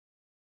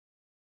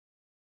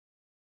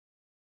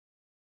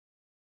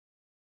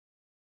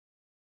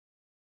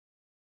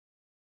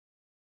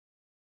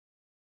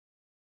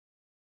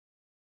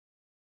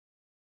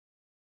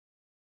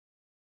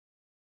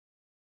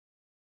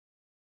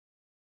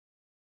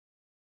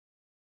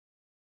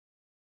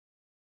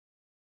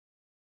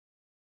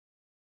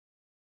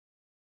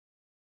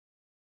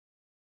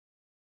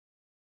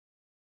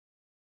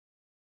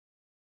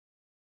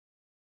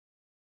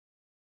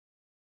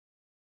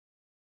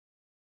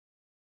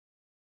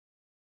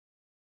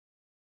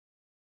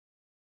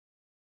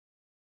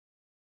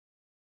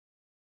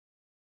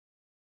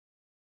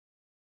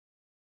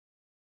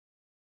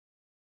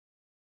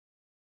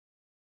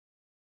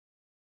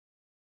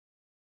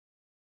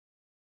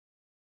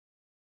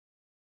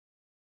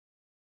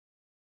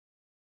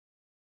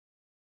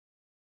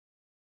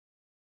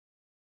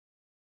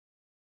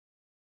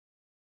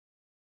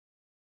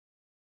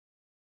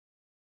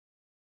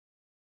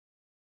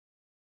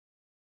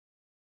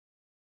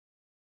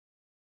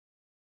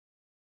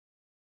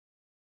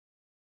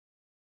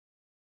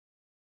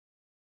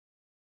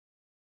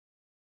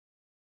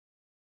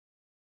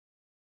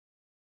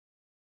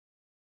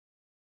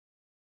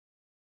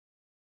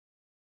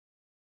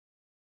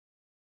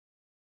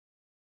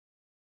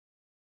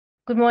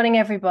Good morning,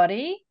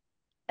 everybody,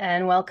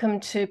 and welcome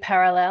to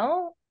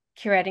Parallel,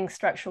 Curating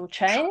Structural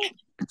Change.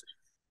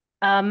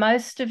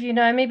 Most of you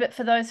know me, but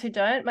for those who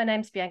don't, my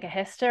name's Bianca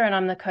Hester, and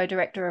I'm the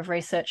Co-Director of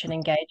Research and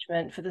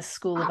Engagement for the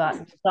School of Art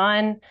and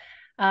Design,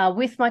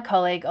 with my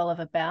colleague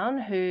Oliver Bown,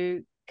 who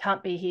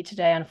can't be here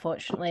today,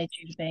 unfortunately,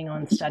 due to being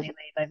on study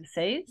leave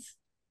overseas.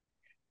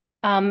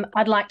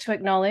 I'd like to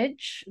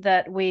acknowledge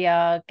that we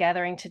are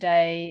gathering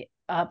today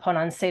upon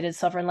unceded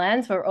sovereign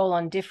lands. We're all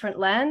on different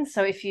lands,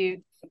 so if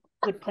you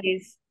would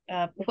please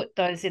put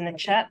those in the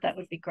chat, that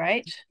would be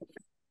great.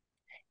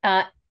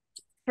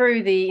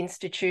 Through the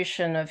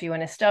institution of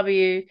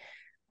UNSW,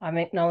 I'm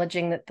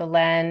acknowledging that the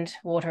land,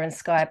 water and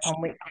sky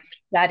upon which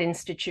that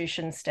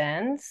institution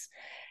stands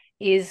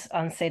is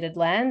unceded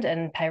land,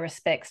 and pay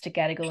respects to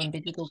Gadigal and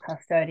Bidjigal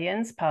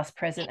custodians, past,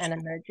 present and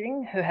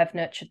emerging, who have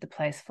nurtured the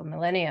place for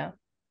millennia.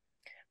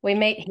 We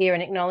meet here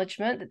in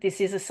acknowledgement that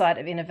this is a site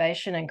of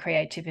innovation and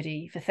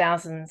creativity for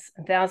thousands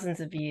and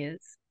thousands of years,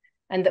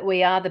 and that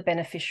we are the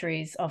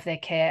beneficiaries of their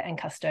care and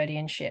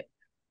custodianship.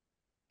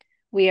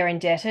 We are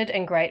indebted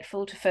and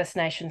grateful to First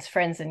Nations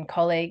friends and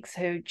colleagues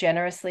who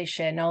generously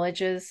share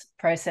knowledges,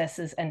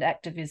 processes, and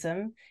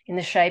activism in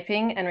the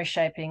shaping and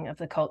reshaping of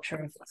the culture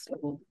of the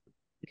school.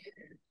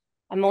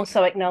 I'm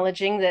also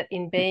acknowledging that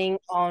in being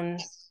on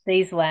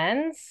these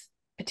lands,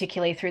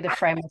 particularly through the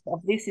framework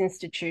of this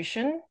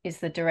institution, is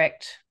the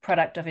direct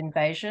product of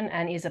invasion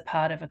and is a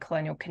part of a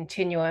colonial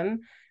continuum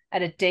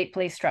at a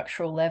deeply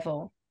structural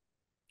level,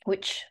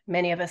 which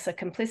many of us are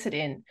complicit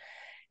in.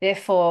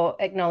 Therefore,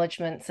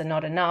 acknowledgements are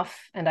not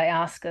enough, and I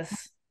ask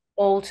us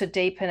all to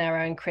deepen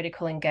our own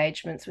critical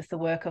engagements with the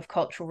work of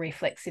cultural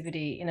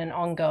reflexivity in an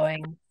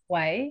ongoing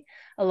way,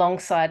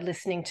 alongside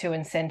listening to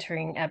and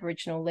centering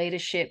Aboriginal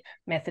leadership,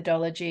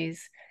 methodologies,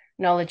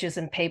 knowledges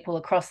and people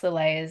across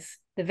the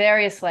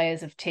various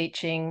layers of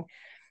teaching,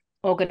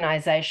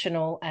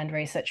 organisational and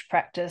research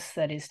practice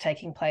that is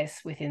taking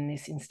place within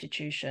this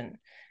institution,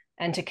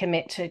 and to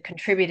commit to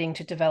contributing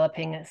to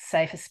developing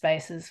safer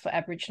spaces for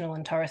Aboriginal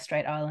and Torres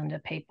Strait Islander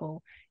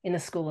people in the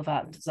School of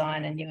Art and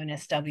Design and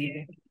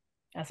UNSW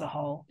as a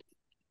whole.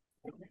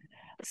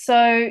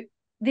 So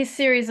this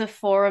series of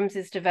forums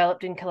is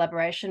developed in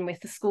collaboration with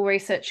the School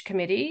Research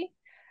Committee,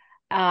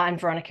 and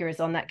Verónica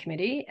is on that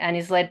committee, and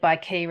is led by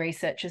key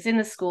researchers in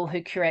the school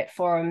who curate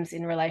forums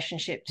in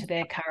relationship to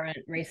their current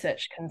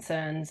research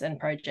concerns and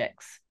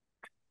projects.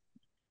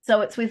 So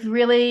it's with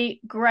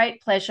really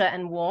great pleasure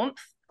and warmth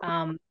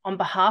on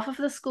behalf of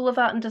the School of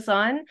Art and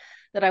Design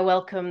that I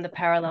welcome the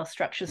Parallel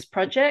Structures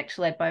Project,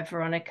 led by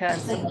Verónica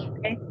and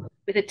Salote,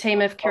 with a team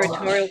of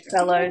curatorial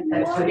fellows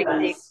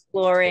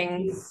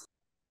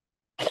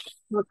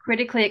who are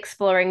critically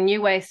exploring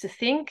new ways to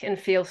think and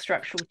feel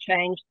structural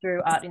change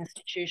through art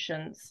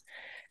institutions.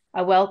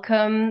 I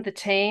welcome the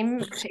team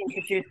to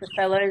introduce the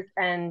fellows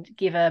and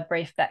give a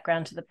brief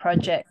background to the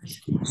project.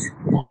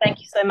 Thank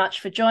you so much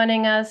for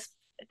joining us,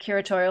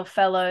 curatorial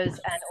fellows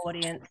and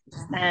audience.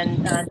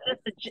 And just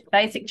the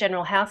basic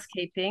general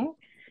housekeeping.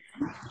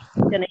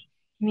 I'm going to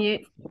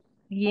mute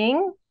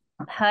Ying.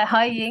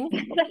 Hi Ying.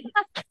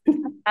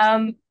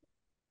 It's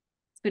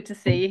good to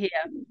see you here.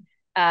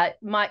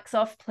 Mic's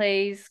off,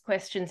 please.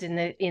 Questions in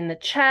the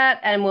chat,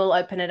 and we'll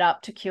open it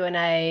up to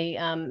Q&A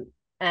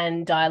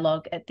and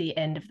dialogue at the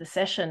end of the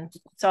session.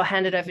 So I'll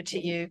hand it over to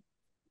you,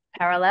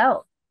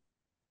 Parallel.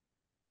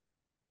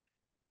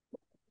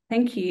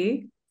 Thank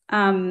you,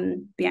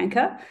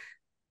 Bianca.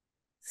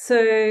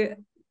 So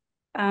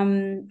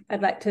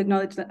I'd like to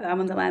acknowledge that I'm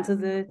on the lands of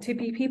the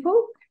Tupi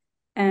people,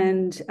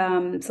 and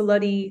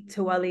Salote,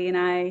 Tawale and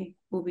I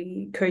will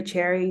be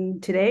co-chairing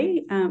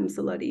today.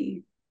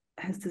 Salote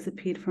has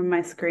disappeared from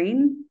my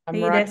screen. Are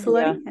you there,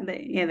 Salote?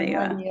 Yeah, there you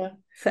are. Here.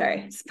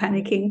 Sorry, just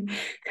panicking.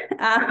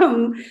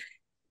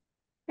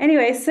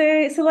 Anyway, so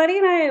Salote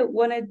and I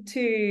wanted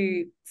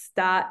to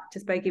start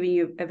just by giving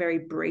you a very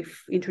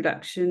brief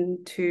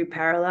introduction to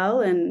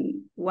Parallel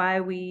and why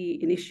we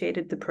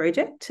initiated the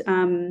project.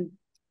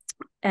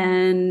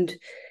 And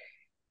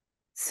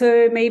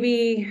so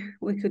maybe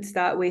we could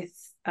start with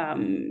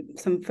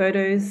some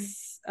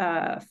photos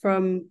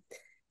from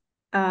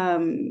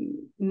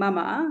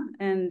Mama,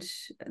 and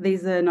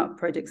these are not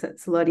projects that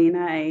Salote and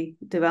I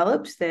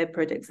developed, they're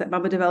projects that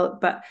Mama developed,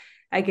 but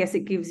I guess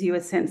it gives you a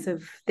sense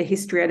of the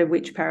history out of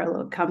which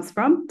Parallel comes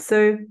from.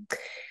 So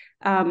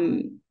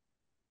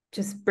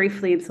just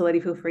briefly, and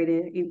Salote, feel free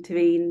to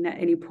intervene at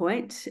any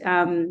point.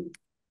 In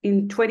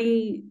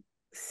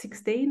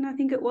 2016, I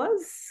think it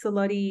was,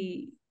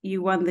 Salote,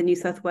 you won the New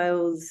South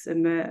Wales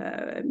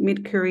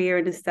Mid-Career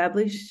and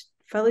Established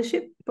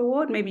Fellowship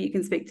Award. Maybe you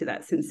can speak to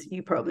that since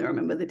you probably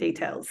remember the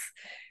details.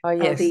 Oh,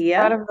 yes.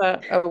 Part of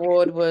the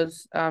award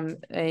was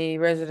a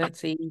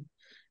residency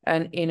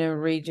and in a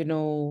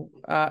regional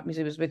art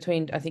museum. It was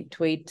between, I think,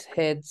 Tweed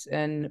Heads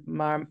and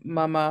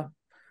Mama.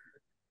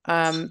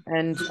 And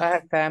I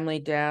have family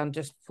down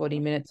just 40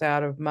 minutes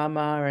out of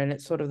Mama, and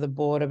it's sort of the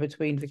border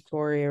between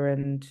Victoria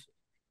and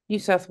New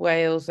South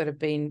Wales that have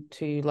been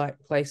two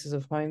places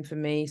of home for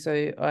me.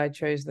 So I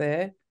chose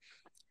there.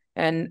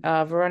 And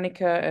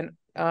Verónica and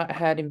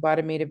had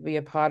invited me to be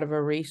a part of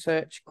a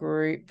research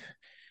group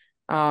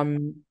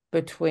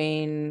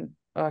between,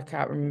 I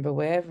can't remember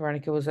where,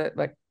 Verónica, was at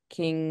like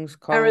King's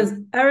College.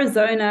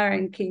 Arizona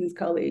and King's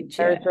College.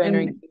 Arizona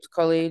and King's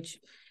College.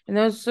 And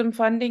there was some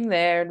funding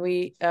there, and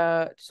we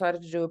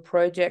decided to do a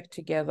project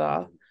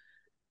together.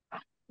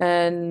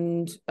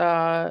 And,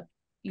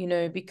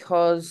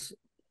 because,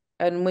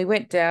 and we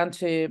went down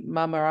to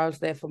Mama. I was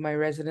there for my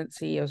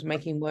residency. I was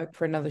making work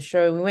for another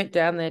show. We went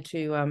down there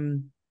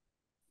to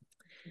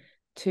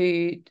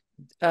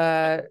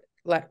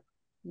like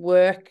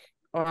work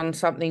on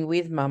something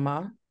with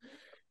Mama.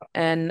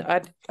 And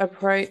I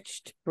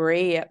approached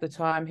Bree at the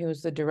time, who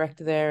was the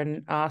director there,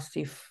 and asked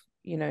if,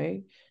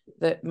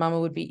 that Mama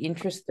would be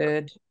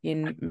interested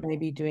in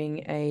maybe doing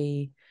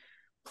a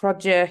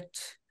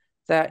project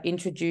that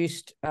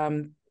introduced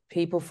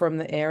people from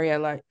the area,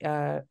 like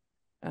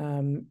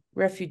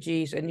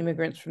refugees and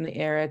immigrants from the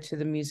area, to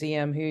the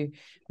museum who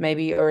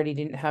maybe already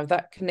didn't have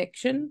that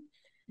connection.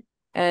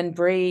 And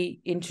Bree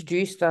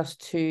introduced us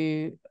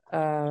to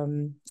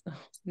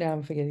now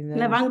I'm forgetting the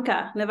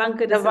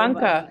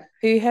Nevanka,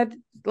 who had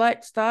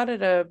like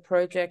started a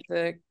project,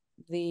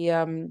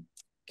 the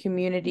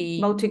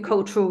community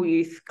multicultural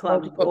youth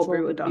club,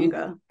 Albury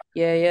Wodonga.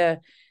 Yeah.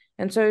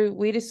 And so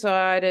we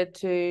decided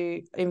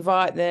to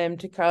invite them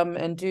to come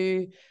and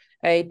do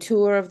a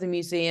tour of the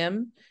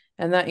museum,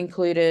 and that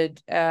included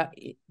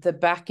the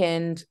back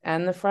end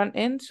and the front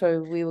end. So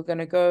we were going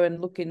to go and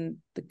look in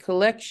the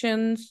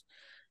collections,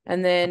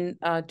 and then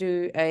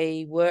do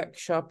a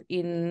workshop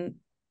in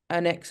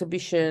an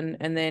exhibition,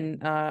 and then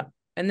at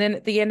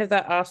the end of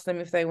that, ask them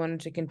if they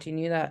wanted to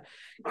continue that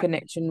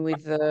connection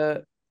with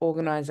the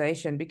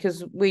organization,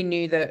 because we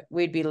knew that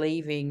we'd be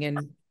leaving,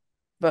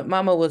 but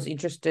Mama was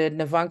interested.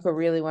 Nevanka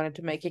really wanted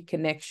to make a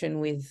connection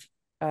with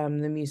the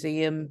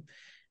museum,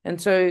 and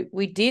so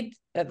we did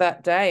at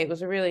that day. It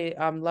was a really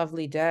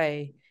lovely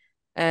day.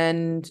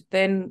 And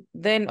then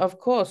of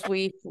course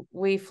we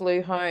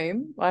flew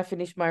home. I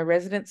finished my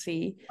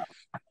residency,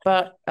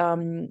 but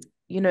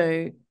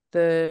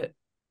the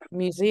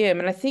museum,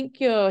 and I think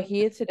you're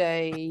here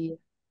today,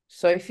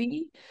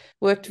 Sophie,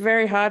 worked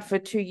very hard for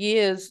 2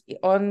 years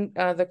on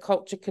the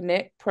Culture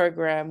Connect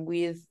program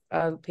with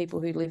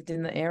people who lived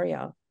in the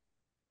area.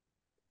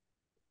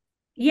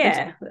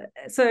 Yeah,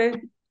 so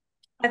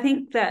I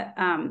think that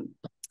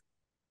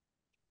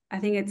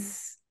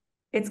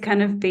it's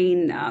kind of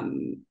been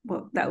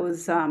that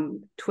was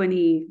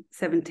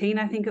 2017,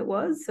 I think it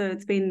was. So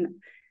it's been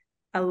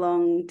a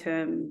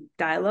long-term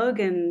dialogue,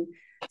 and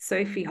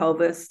Sophie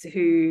Holvest,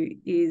 who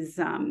is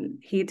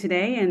here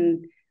today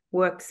and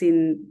works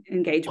in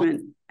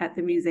engagement at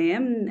the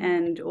museum,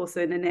 and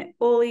also Nanette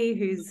Orley,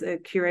 who's a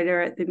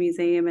curator at the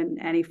museum,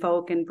 and Annie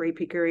Falk and Bree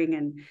Pickering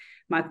and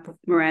Michael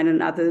Moran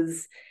and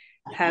others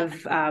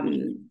have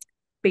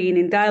been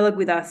in dialogue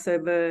with us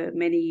over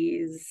many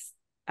years,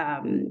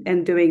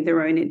 and doing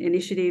their own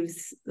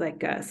initiatives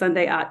like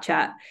Sunday Art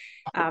Chat.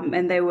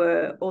 And they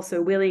were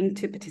also willing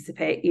to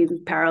participate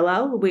in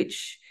Parallel,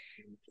 which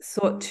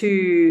sought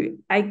to,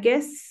 I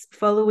guess,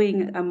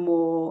 following a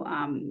more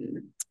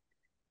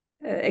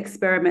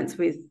experiments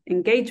with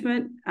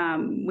engagement,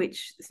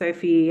 which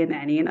Sophie and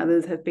Annie and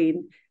others have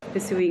been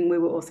pursuing. We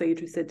were also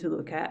interested to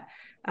look at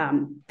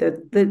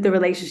the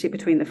relationship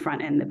between the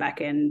front and the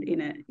back end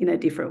in a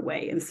different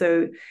way. And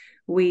so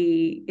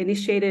we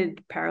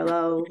initiated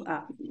Parallel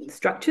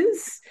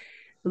structures,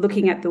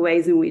 looking at the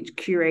ways in which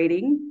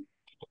curating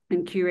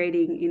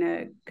in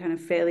a kind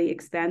of fairly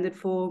expanded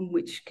form,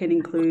 which can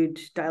include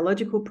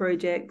dialogical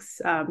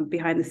projects,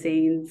 behind the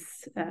scenes,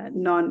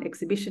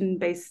 non-exhibition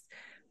based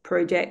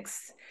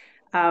projects,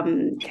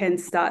 can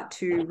start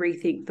to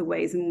rethink the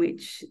ways in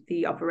which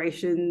the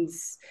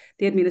operations,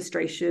 the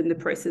administration, the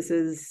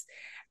processes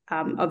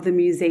of the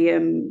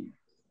museum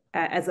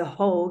as a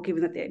whole,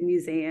 given that the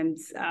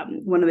museum's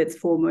one of its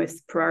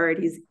foremost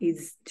priorities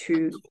is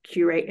to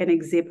curate and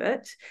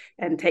exhibit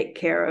and take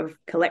care of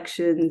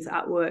collections,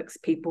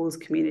 artworks, peoples,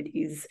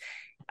 communities,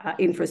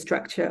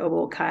 infrastructure of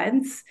all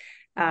kinds,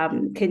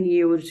 can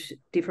yield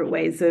different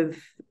ways of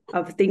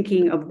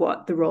thinking of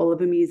what the role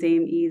of a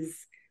museum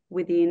is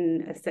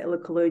within a settler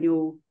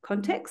colonial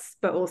context,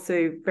 but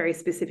also very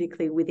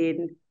specifically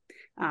within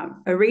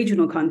a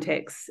regional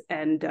context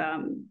and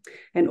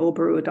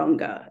Albury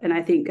Wodonga. And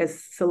I think,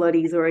 as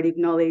Salote's already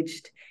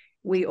acknowledged,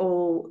 we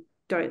all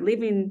don't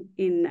live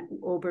in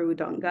Albury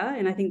Wodonga,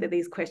 and I think that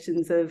these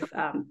questions of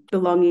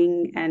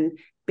belonging and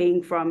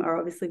being from are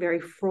obviously very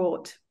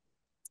fraught,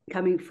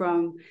 coming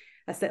from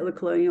a settler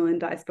colonial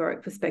and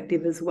diasporic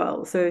perspective as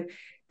well. So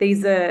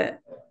these are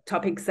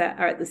topics that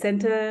are at the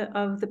centre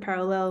of the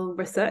Parallel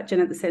research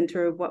and at the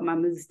centre of what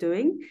Mama's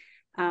doing.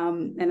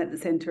 And at the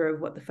centre of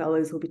what the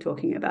fellows will be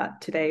talking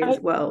about today as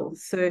well.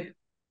 So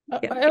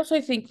yeah. I also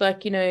think,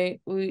 like,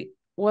 we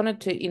wanted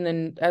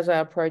to, as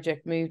our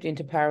project moved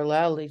into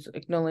Parallel, is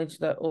acknowledge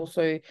that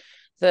also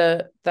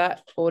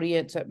that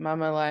audience at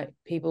Mama, like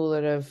people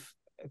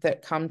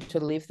that come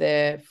to live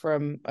there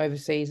from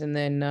overseas, and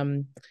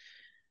then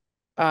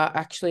are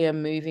actually a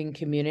moving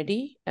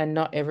community and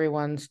not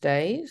everyone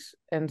stays.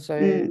 And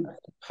so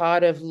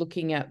part of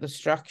looking at the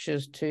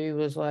structures too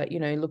was like,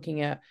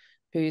 looking at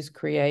who's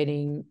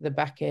creating the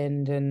back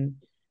end and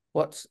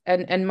what's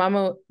and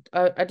Mama,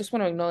 I just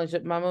want to acknowledge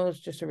that Mama was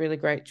just a really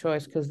great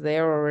choice because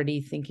they're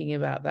already thinking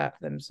about that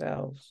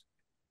themselves.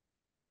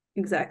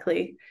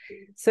 Exactly.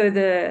 So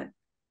the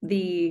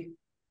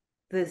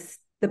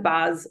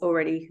bar's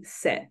already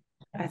set,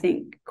 I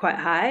think, quite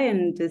high,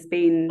 and there's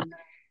been,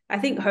 I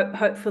think,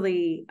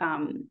 hopefully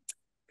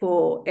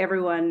for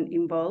everyone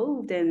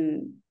involved.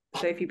 And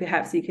so if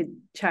perhaps you could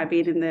chime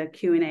in the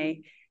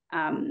Q&A,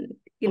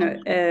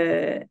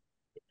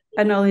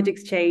 a knowledge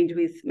exchange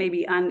with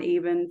maybe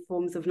uneven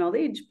forms of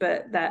knowledge,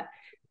 but that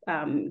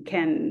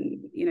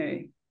can,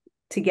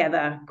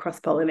 together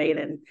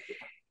cross-pollinate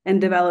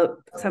and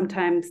develop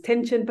sometimes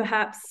tension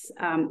perhaps,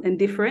 and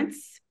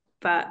difference,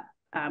 but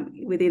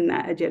within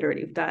that a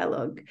generative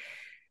dialogue.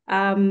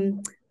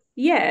 So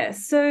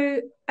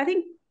I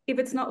think if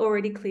it's not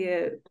already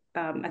clear,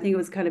 I think it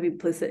was kind of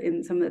implicit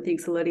in some of the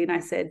things Salote and I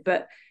said,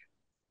 but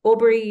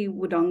Albury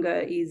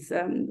Wodonga is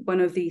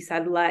one of the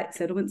satellite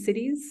settlement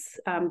cities,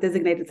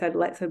 designated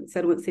satellite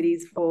settlement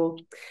cities for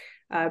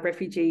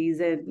refugees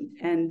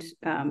and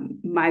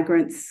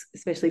migrants,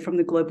 especially from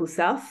the global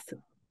south.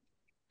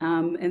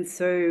 And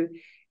so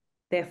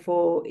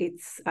therefore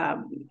its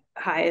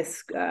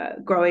highest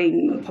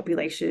growing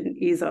population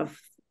is of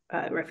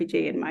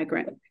refugee and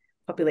migrant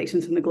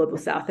populations from the global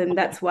south. And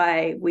that's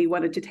why we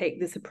wanted to take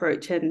this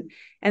approach and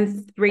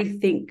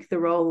rethink the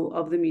role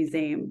of the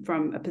museum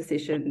from a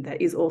position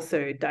that is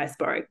also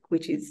diasporic,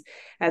 which is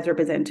as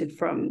represented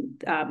from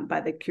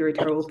by the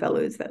curatorial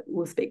fellows that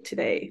will speak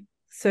today.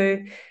 So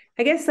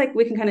I guess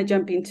we can kind of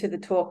jump into the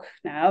talk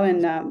now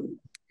and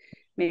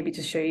maybe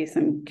just show you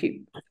some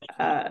cute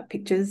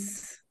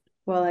pictures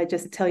while I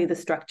just tell you the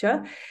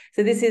structure.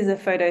 So this is a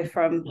photo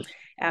from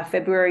our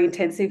February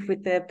intensive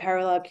with the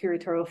Parallel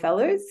Curatorial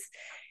Fellows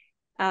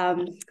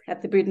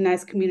at the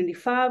Britannice Community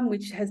Farm,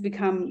 which has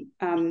become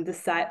the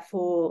site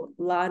for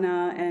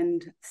Lana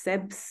and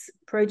Seb's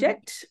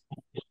project,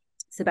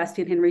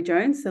 Sebastian Henry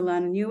Jones. So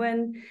Lana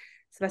Nguyen,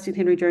 Sebastian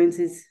Henry Jones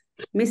is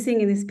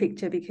missing in this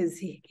picture because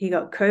he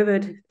got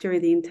COVID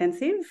during the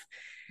intensive,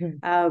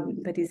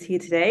 but he's here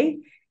today.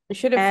 We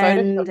should have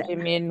photoshopped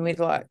him in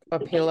with a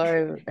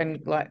pillow and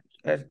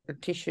a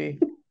tissue.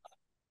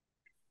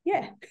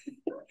 Yeah.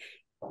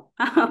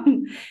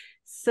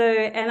 So,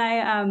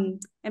 and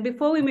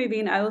before we move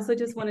in, I also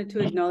just wanted to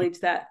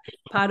acknowledge that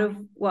part of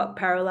what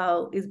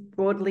Parallel is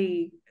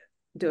broadly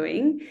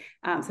doing,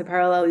 so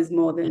Parallel is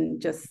more than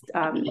just,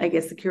 I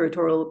guess, the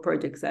curatorial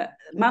projects at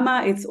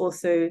Mama. It's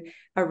also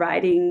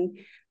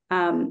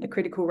a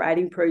critical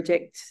writing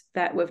project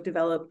that we've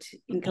developed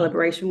in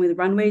collaboration with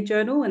Runway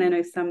Journal. And I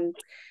know some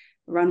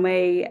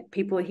Runway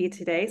people are here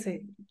today, so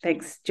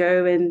thanks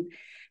Joe and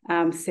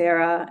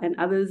Sarah and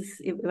others,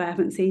 if I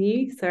haven't seen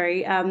you,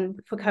 sorry,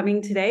 for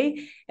coming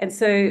today. And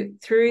so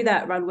through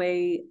that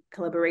Runway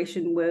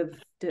collaboration, we've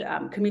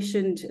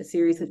commissioned a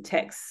series of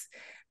texts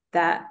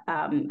that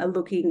are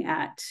looking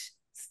at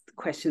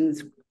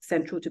questions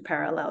central to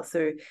Parallel.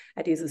 So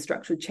ideas of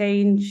structural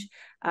change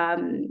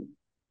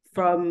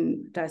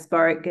from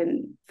diasporic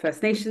and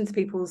First Nations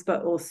peoples,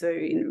 but also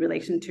in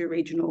relation to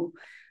regional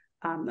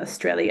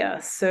Australia.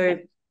 So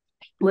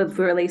we've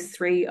released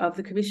 3 of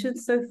the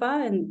commissions so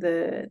far, and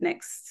the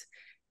next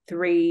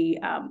 3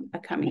 are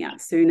coming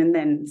out soon, and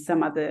then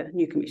some other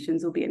new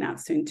commissions will be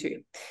announced soon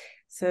too.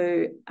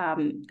 So,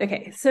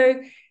 okay,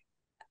 so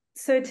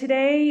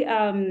today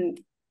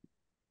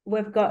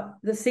we've got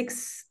the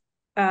 6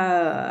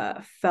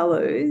 fellows,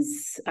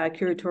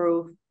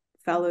 curatorial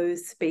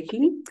fellows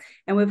speaking,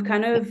 and we've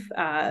kind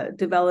of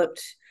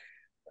developed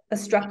a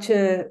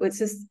structure. It's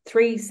just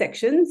 3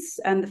 sections,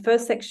 and the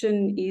first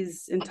section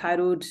is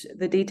entitled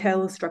The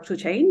Detail of Structural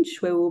Change,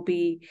 where we'll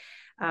be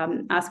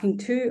asking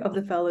 2 of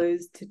the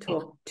fellows to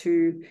talk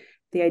to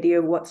the idea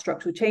of what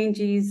structural change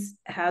is,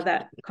 how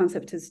that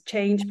concept has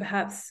changed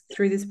perhaps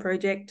through this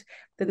project.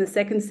 Then the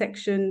second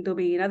section, there'll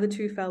be another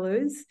 2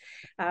 fellows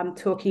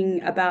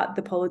talking about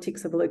the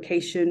politics of a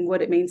location,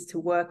 what it means to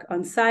work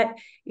on site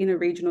in a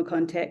regional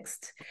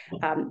context,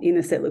 in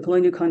a settler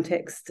colonial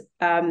context.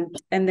 And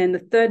then the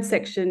third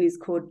section is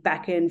called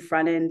Back End,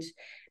 Front End,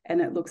 and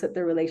it looks at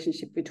the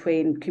relationship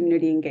between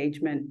community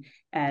engagement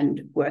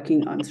and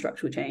working on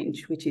structural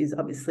change, which is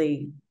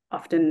obviously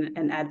often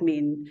an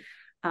admin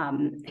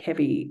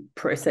heavy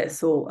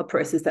process, or a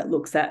process that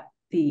looks at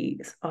the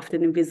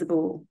often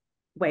invisible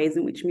ways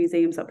in which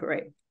museums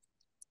operate.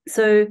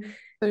 So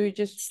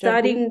just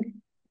starting,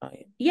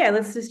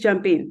 let's just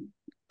jump in.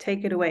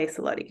 Take it away,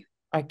 Salote.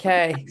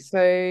 Okay,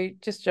 so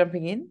just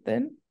jumping in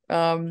then.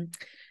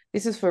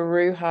 This is for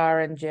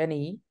Ruha and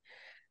Jenny.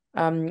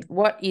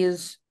 What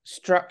is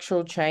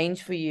structural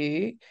change for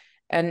you?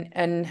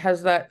 And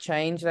has that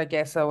changed? I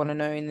guess I want to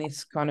know in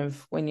this kind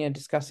of, when you're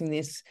discussing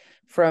this,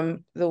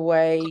 from the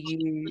way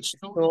you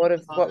thought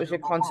of what was your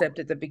concept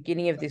at the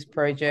beginning of this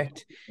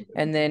project,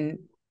 and then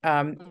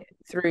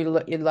through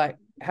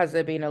has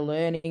there been a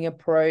learning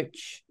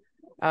approach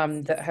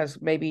that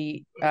has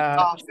maybe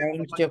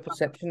changed your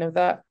perception of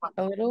that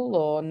a little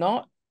or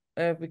not?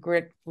 Would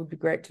be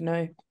great to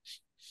know.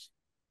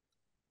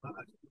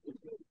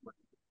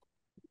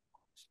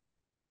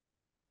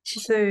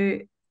 So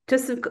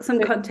just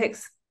some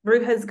context,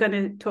 Ruha's going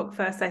to talk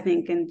first, I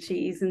think, and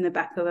she's in the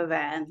back of a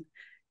van,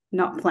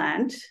 not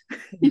planned.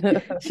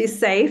 She's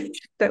safe,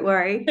 don't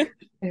worry.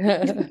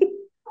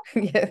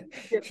 Yeah,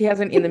 she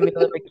hasn't in the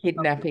middle of a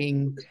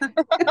kidnapping.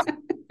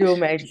 Still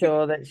made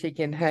sure that she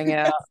can hang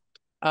out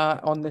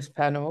on this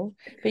panel.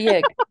 But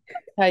yeah,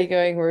 how you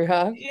going,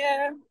 Ruha?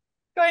 Yeah,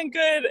 going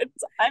good.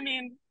 I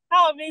mean,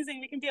 how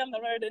amazing we can be on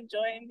the road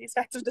enjoying these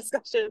types of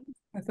discussions.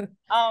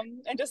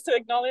 And just to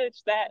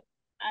acknowledge that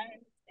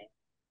I'm in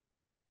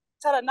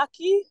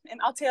Taranaki in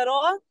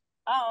Aotearoa,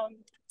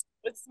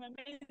 with some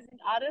amazing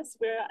artists.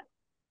 We're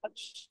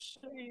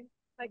actually,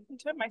 I can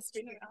turn my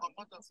screen around.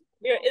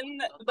 We're in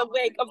the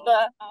wake of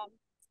the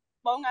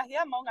maunga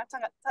here, Maunga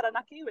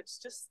Taranaki, which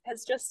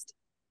has just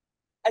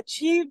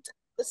achieved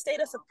the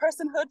status of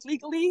personhood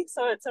legally.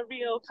 So it's a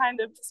real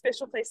kind of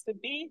special place to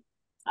be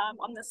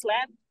on this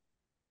land.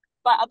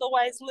 But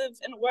otherwise live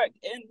and work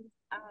in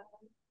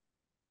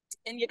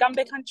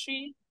Yagambeh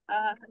country,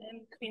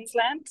 in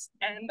Queensland.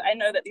 And I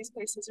know that these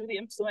places really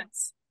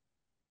influence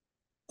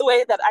the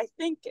way that I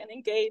think and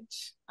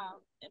engage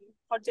in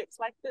projects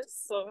like this.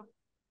 So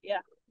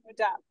yeah, no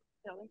doubt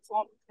they'll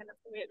inform kind of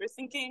the way we're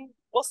thinking.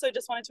 Also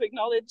just wanted to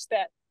acknowledge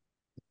that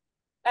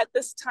at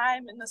this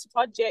time in this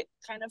project,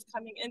 kind of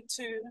coming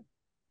into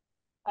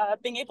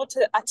being able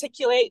to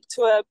articulate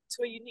to a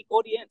unique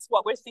audience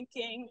what we're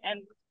thinking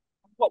and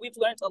what we've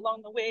learned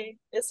along the way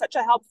is such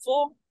a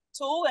helpful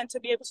tool, and to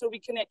be able to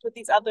reconnect with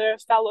these other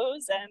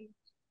fellows and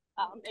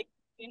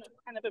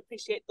kind of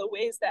appreciate the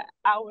ways that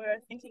our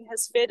thinking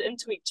has fed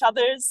into each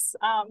other's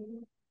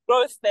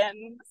growth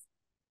and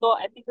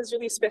thought, I think is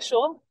really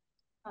special.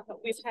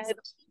 We've had,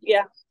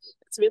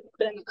 it's really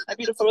been a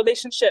beautiful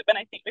relationship, and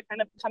I think we're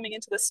kind of coming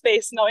into the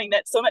space knowing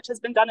that so much has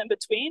been done in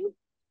between,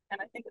 and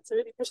I think it's a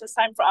really precious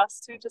time for us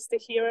to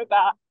hear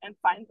about and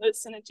find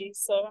those synergies.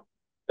 So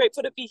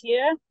grateful to be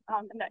here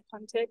in that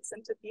context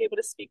and to be able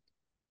to speak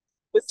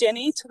with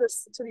Jenny to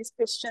these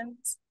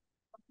questions.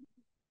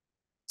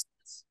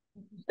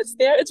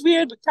 It's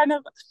weird, kind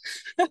of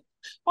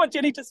want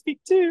Jenny to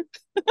speak too.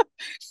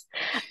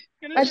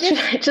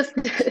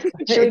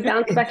 Should we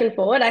bounce back and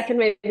forward? I can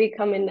maybe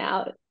come in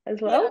now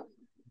as well. Yeah.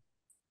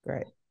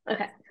 Great.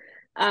 Okay.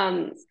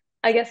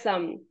 I guess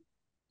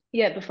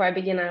before I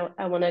begin,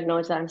 I want to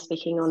acknowledge that I'm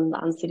speaking on the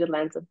unceded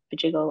lands of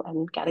Bidjigal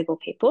and Gadigal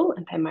people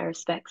and pay my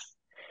respects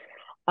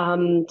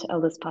to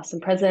elders past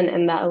and present,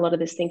 and that a lot of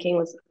this thinking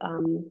was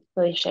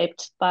really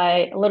shaped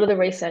by a lot of the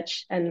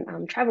research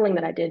and traveling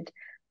that I did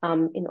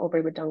in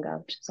Albury Wodonga,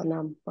 which is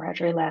on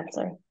Wiradjuri land.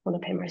 So I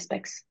want to pay my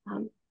respects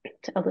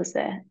to others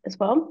there as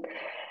well.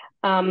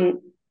 I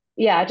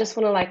just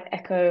want to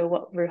echo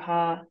what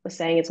Ruha was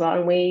saying as well.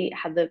 And we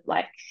had the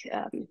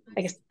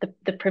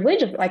the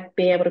privilege of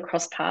being able to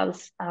cross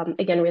paths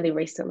again really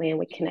recently, and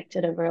we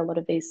connected over a lot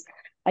of these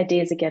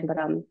ideas again. But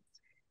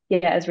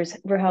as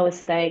Ruha was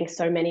saying,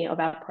 so many of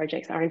our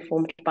projects are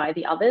informed by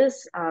the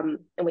others, and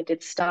we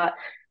did start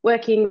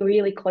working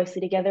really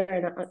closely together,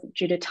 and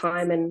due to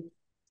time and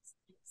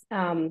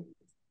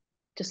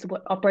just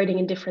operating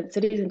in different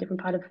cities in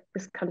different part of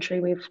this country,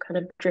 we've kind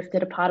of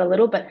drifted apart a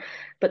little,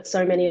 but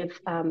so many of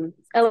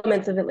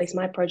elements of at least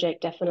my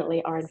project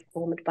definitely are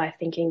informed by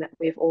thinking that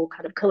we've all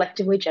kind of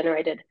collectively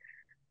generated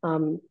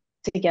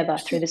together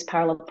through this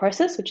parallel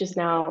process, which is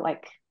now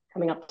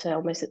coming up to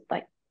almost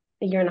a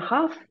year and a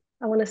half,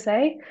 I want to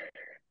say,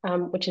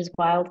 which is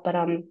wild. But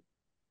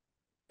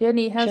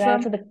Jenny, should I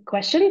answer the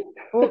question?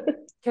 Well,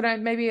 can I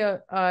maybe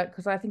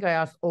because I think I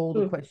asked all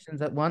the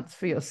questions at once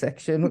for your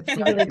section, which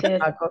you really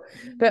did.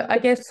 But I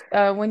guess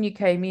when you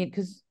came in,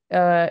 because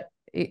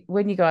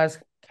when you guys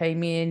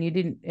came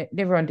in,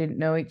 everyone didn't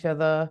know each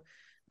other.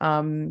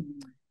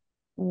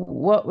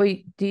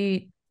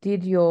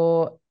 Did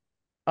your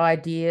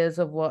ideas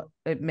of what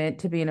it meant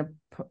to be in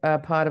a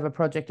part of a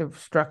project of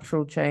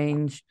structural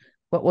change?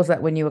 What was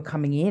that when you were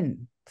coming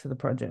in to the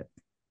project?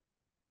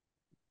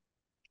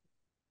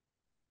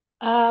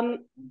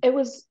 It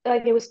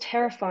was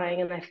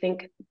terrifying, and I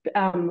think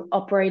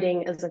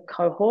operating as a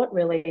cohort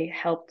really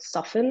helped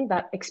soften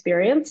that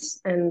experience.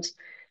 And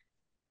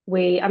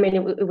we're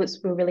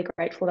really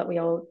grateful that we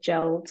all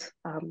gelled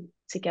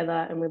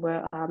together, and we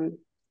were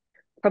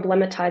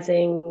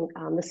problematizing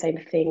the same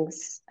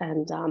things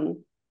and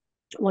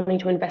wanting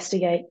to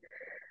investigate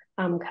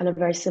kind of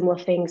very similar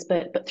things,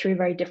 but through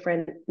very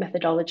different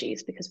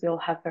methodologies, because we all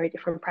have very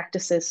different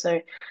practices. So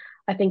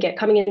I think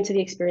coming into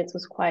the experience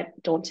was quite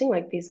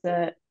daunting. These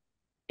are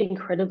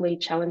incredibly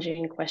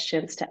challenging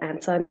questions to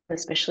answer,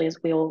 especially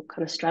as we all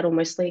kind of straddle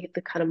mostly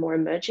the kind of more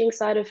emerging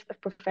side of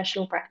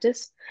professional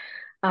practice.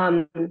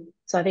 So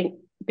I think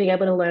being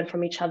able to learn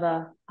from each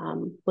other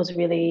was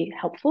really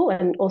helpful,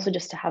 and also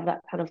just to have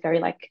that kind of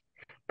very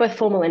both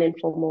formal and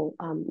informal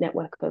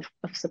network of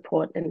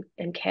support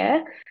and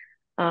care.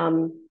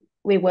 There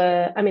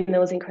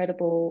was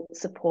incredible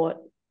support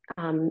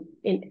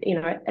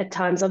at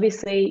times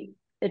obviously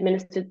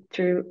administered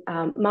through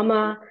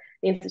Mama,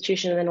 the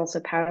institution, and then also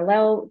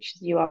Parallel, which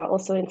you are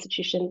also an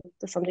institution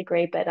to some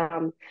degree, but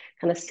kind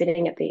of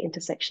sitting at the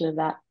intersection of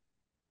that.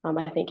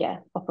 I think, yeah,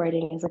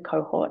 operating as a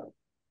cohort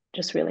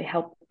just really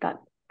helped that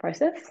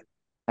process.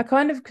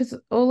 Because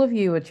all of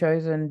you were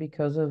chosen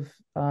because of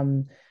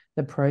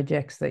the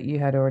projects that you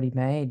had already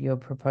made, your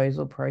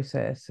proposal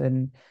process.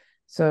 And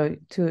so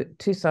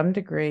to some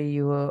degree,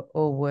 you were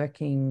all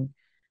working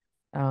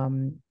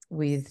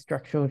with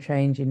structural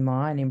change in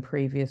mind in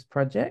previous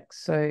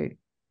projects. So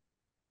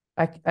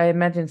I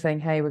imagine saying,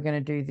 hey, we're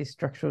going to do this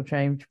structural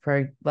change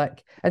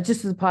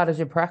just as part of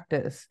your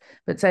practice,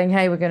 but saying,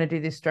 hey, we're going to do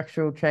this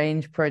structural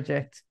change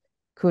project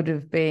could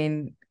have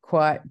been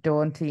quite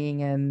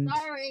daunting and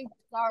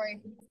sorry.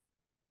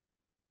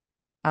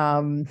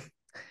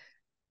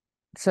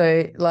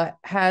 So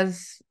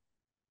has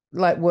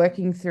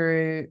working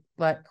through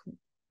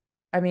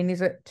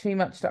is it too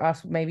much to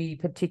ask maybe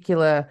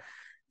particular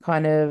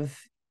kind of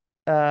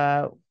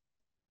the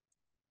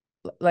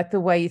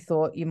way you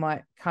thought you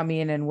might come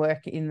in and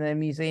work in the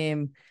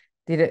museum,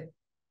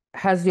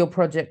 has your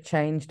project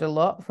changed a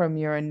lot from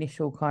your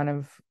initial kind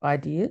of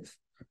ideas?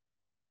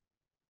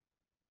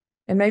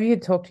 And maybe you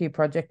talk to your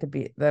project a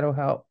bit, that'll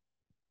help.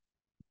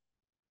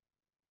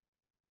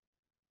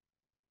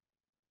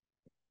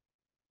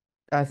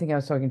 I think I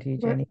was talking to you,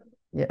 Jenny.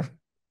 Yeah.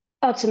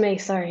 Oh, to me,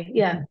 sorry.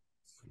 Yeah.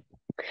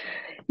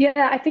 Yeah,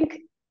 I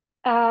think,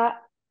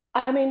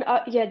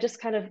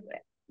 just kind of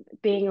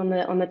being on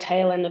the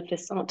tail end of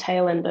this, not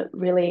tail end, but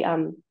really,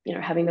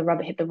 having the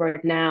rubber hit the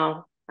road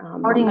now.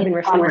 I've been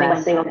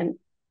reflecting on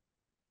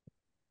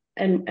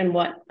and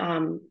what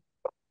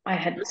I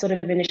had sort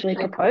of initially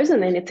proposed,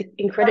 and then it's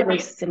incredibly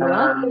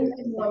similar.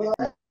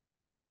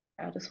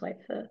 I'll just wait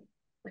for.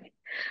 Okay.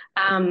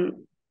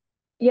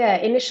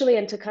 Initially,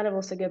 and to kind of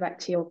also go back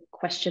to your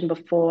question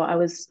before, I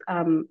was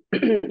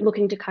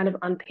looking to kind of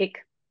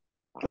unpick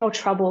or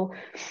trouble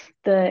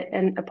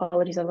and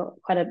apologies, I've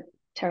got quite a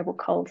terrible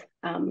cold.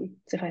 So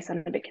if I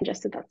sound a bit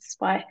congested, that's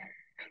why.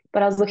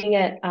 But I was looking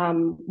at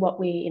what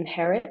we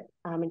inherit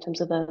in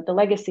terms of the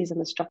legacies and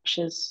the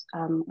structures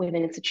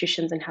within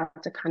institutions, and how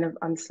to kind of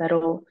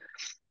unsettle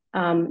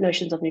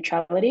notions of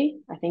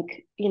neutrality. I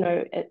think,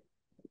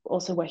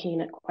 also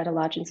working in quite a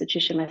large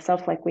institution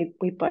myself,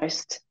 we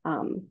boast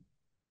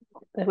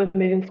that we're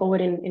moving forward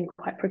in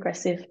quite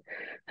progressive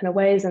kind of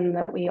ways, and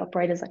that we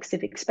operate as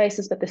civic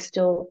spaces, but there's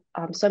still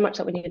so much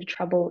that we need to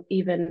trouble.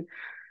 Even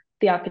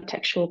the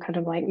architectural kind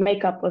of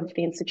makeup of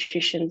the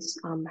institutions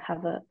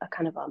have a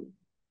kind of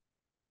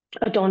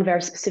adorn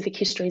very specific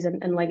histories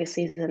and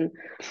legacies, and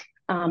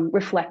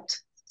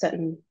reflect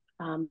certain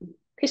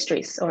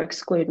histories or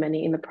exclude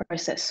many in the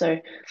process. So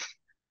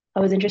I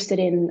was interested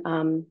in,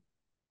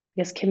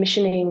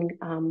 commissioning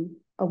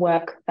a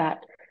work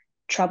that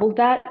troubled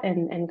that,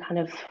 and kind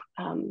of,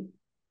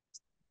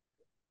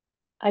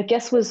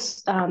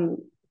 was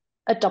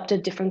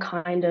adopted different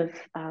kind of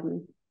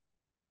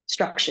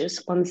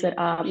structures, ones that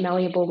are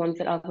malleable, ones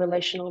that are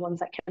relational, ones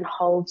that can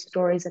hold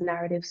stories and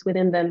narratives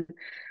within them,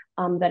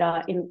 that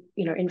are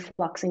in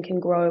flux and can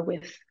grow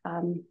with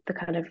the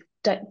kind of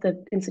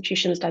the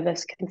institution's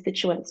diverse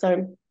constituents.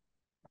 So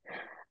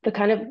the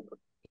kind of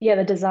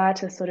the desire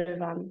to sort of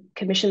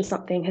commission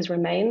something has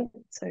remained.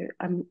 So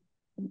I'm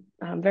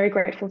very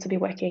grateful to be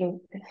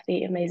working with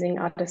the amazing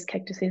artist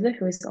Keg DeSouza,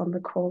 who is on the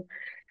call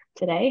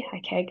today.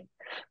 Hi, Keg.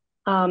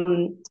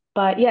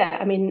 But yeah,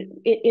 I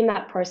mean, in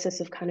that process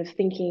of kind of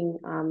thinking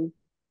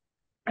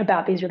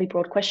about these really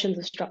broad questions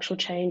of structural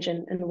change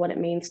and what it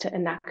means to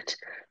enact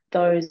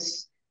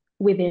those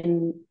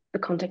within the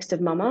context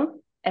of Mama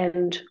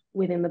and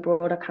within the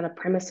broader kind of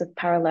premise of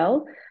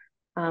Parallel,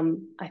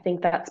 I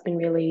think that's been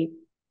really,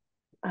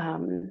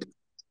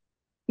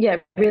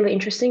 really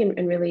interesting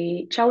and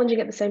really challenging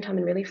at the same time,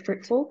 and really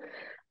fruitful.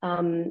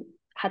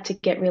 Had to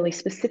get really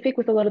specific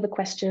with a lot of the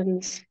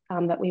questions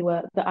that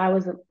I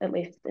was at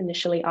least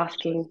initially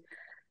asking,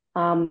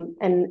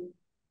 and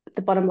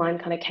the bottom line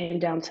kind of came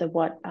down to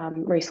what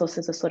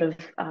resources are sort of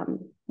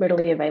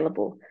readily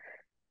available.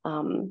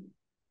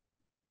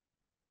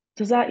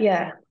 Does that,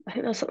 I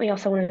think there's something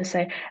else I wanted to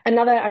say.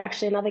 Another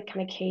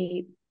kind of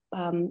key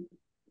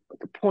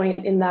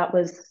point in that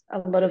was a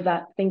lot of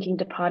that thinking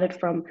departed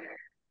from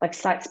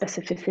site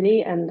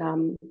specificity,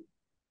 and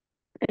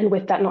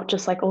with that, not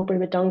just Albury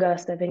Wodonga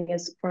serving,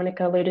 as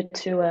Verónica alluded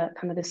to,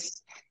 kind of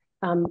this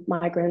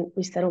migrant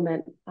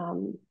resettlement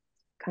kind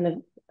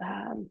of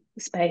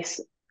space,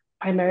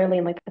 primarily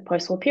in the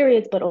post-war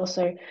periods, but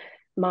also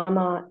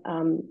Mama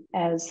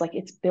as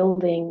its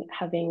building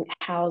having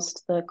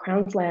housed the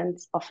Crown's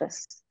Lands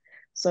Office.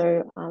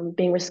 So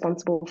being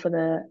responsible for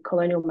the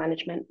colonial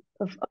management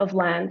of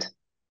land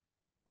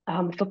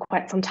for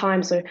quite some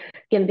time. So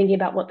again, thinking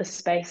about what the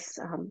space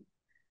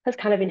has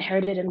kind of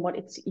inherited and what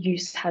its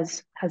use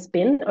has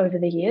been over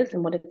the years,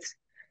 and what its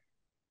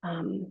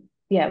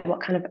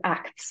what kind of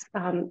acts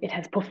it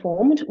has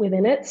performed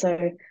within it.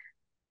 So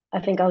I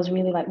think I was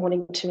really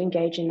wanting to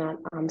engage in that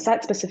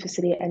site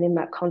specificity and in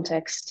that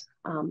context,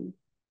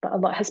 but a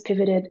lot has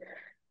pivoted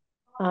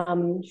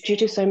due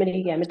to so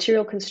many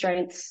material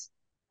constraints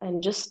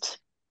and just,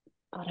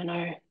 I don't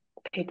know,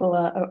 people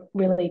are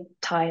really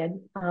tired,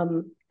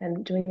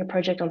 and doing a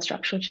project on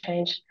structural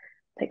change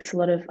takes a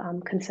lot of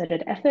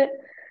concerted effort.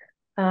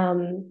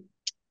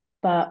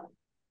 But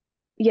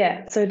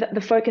yeah, so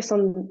the focus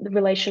on the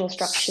relational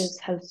structures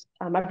has,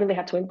 I've really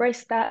had to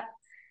embrace that.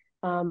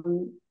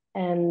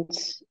 And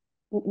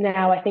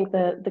now I think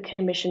the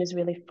commission is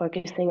really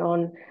focusing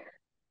on,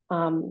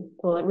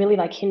 well, it really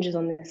like hinges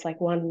on this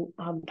like one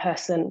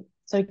person.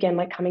 So again,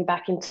 like coming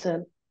back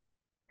into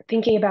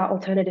thinking about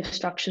alternative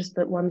structures,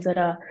 but ones that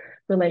are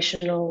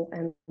relational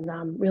and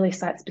really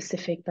site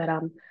specific, that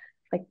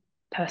like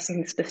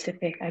person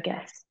specific, I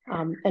guess,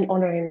 and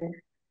honoring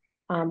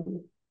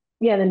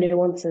yeah, the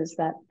nuances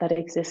that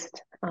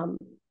exist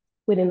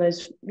within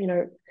those, you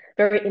know,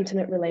 very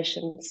intimate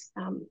relations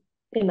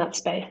in that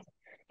space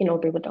in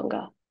Albury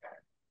Wodonga.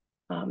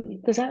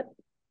 Does that?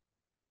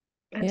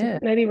 Yeah.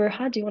 Maybe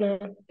Roha, do you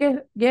want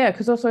to? Yeah,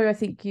 because also I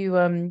think you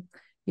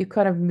you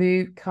kind of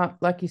moved,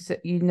 like you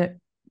said,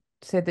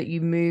 said that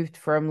you moved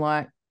from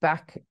like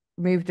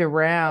moved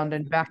around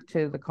and back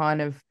to the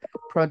kind of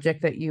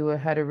project that you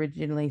had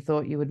originally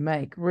thought you would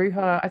make.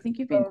 Ruha, I think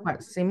you've been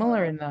quite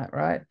similar in that,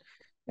 right?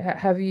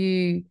 Have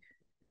you,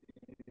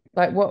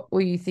 like, what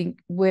were you think,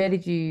 where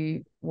did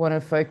you want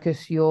to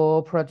focus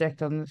your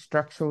project on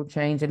structural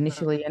change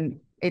initially? And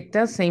it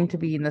does seem to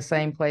be in the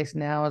same place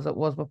now as it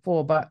was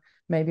before, but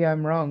maybe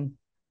I'm wrong.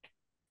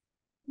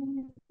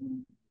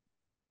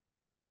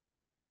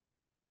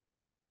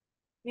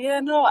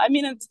 Yeah, no, I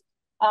mean, it's,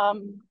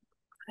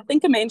 I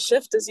think the main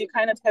shift is you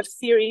kind of have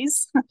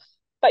theories,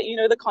 but you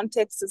know, the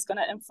context is going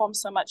to inform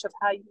so much of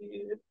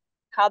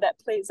how that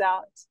plays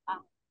out.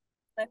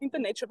 I think the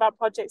nature of our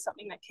project,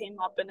 something that came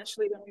up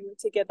initially when we were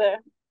together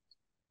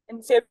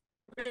in February,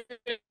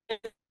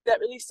 that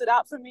really stood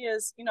out for me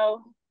is, you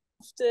know,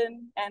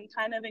 often and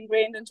kind of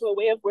ingrained into a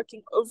way of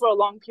working over a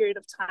long period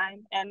of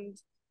time.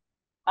 And,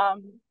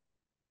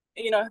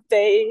 you know,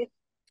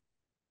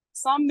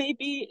 some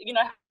maybe, you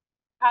know,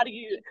 how do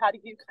you kind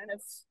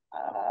of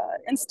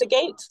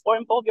instigate or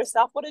involve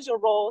yourself? What is your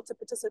role to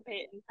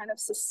participate in kind of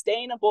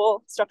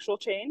sustainable structural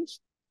change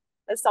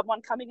as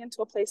someone coming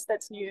into a place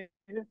that's new,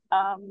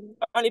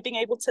 only being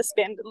able to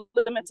spend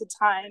limited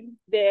time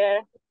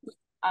there?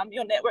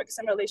 Your networks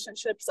and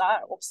relationships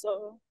are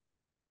also,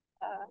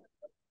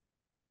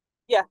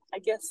 yeah, I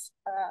guess,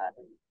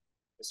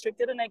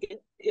 restricted. And I guess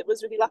it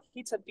was really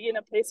lucky to be in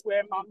a place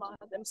where Mama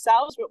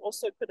themselves were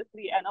also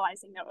critically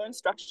analyzing their own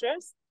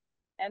structures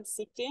and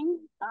seeking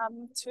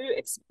to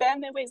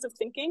expand their ways of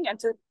thinking and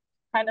to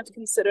kind of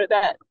consider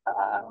that,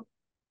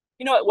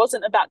 you know, it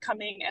wasn't about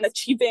coming and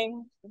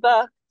achieving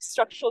the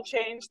structural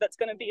change that's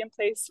going to be in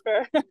place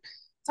for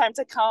time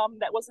to come.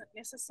 That wasn't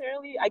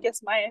necessarily, I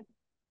guess, my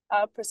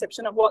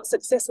perception of what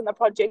success in the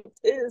project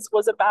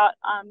was about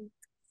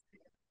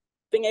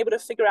being able to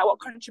figure out what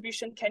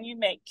contribution can you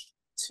make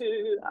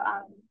to,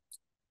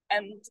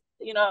 and,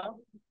 you know,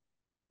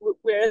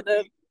 where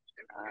the,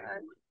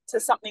 to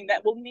something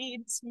that will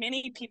need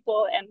many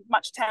people and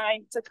much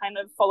time to kind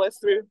of follow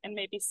through and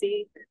maybe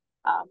see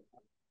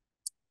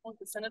more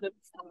definitive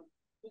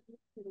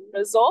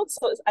results.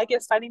 So I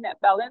guess finding that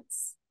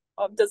balance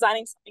of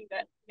designing something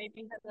that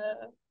maybe had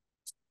a,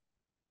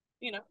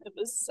 you know, it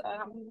was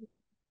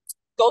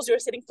goals you're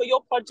setting for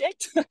your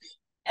project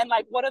and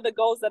like what are the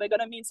goals that are going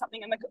to mean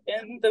something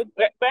in the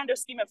grander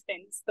scheme of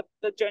things,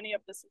 the journey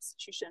of this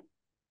institution,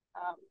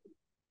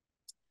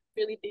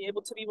 really be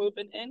able to be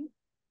woven in.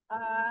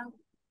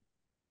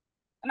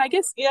 And I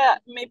guess, yeah,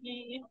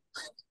 maybe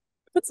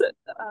puts it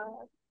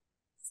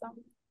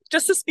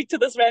just to speak to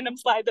this random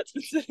slide that's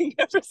been sitting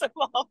here for so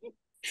long,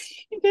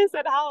 in case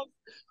that helps.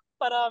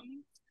 But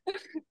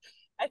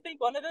I think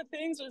one of the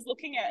things was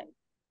looking at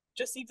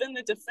just even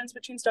the difference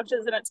between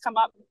structures, and it's come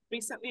up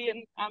recently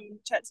in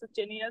chats with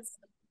Jenny as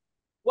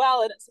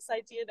well. And it's this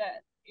idea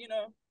that, you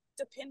know,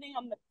 depending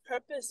on the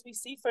purpose we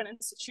see for an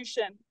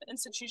institution,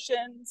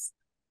 institutions,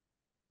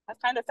 I've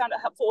kind of found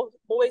it helpful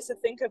always to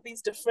think of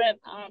these different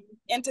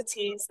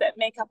entities that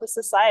make up a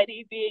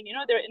society, being, you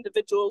know, there are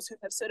individuals who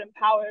have certain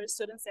powers,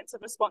 certain sense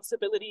of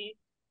responsibility,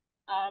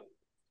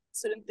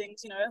 certain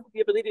things, you know, the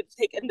ability to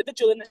take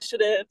individual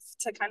initiative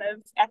to kind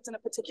of act in a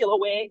particular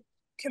way.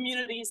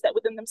 Communities that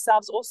within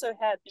themselves also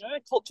have, you know,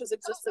 cultures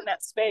exist in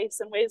that space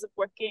and ways of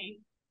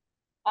working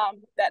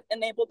that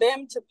enable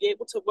them to be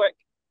able to work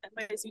in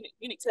ways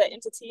unique to that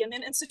entity. And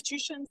then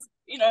institutions,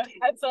 you know,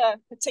 have a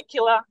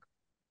particular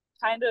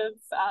kind of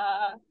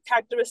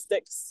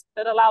characteristics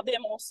that allow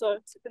them also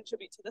to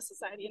contribute to the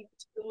society in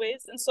particular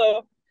ways. And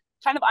so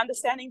kind of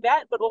understanding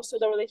that, but also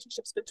the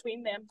relationships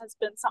between them has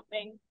been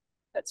something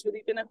that's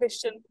really been a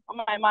question on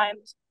my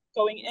mind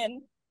going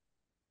in.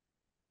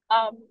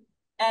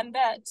 And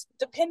that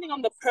depending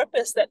on the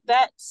purpose that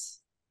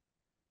guides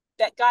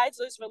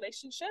those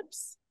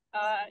relationships,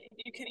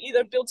 you can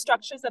either build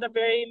structures that are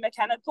very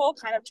mechanical,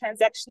 kind of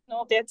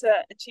transactional, there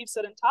to achieve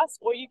certain tasks,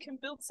 or you can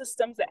build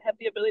systems that have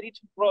the ability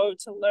to grow,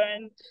 to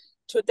learn,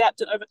 to adapt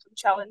and overcome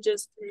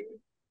challenges through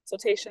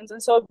consultations.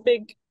 And so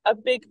a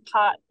big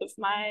part of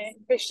my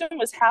question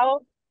was how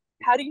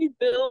do you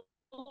build,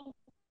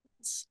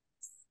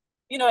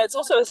 it's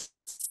also a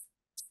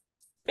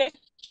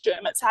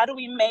spectrum. It's how do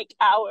we make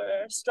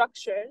our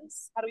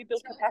structures, how do we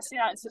build capacity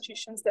in our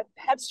institutions that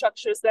have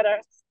structures that are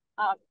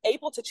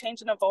able to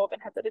change and evolve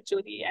and have that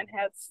agility and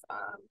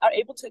are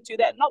able to do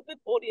that, not with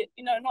audience,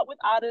 not with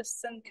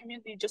artists and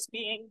community just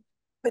being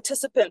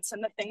participants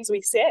in the things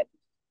we set,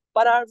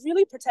 but are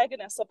really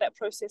protagonists of that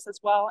process as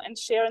well and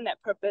sharing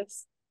that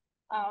purpose.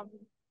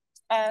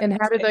 And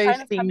how do those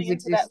kind of things coming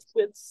into exist? that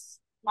with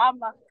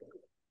Mama.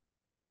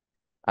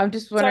 I'm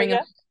just wondering,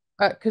 Sorry,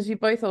 because you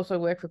both also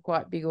work for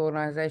quite big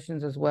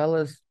organizations as well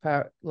as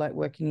like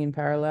working in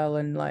parallel,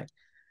 and like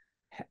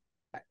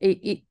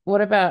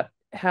what about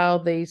how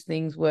these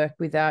things work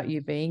without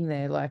you being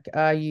there? Like,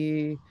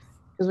 because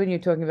when you're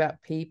talking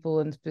about people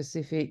and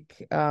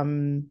specific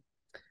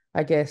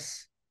I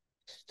guess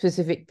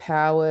specific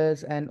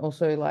powers, and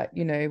also like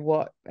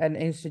what an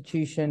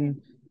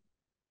institution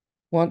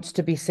wants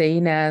to be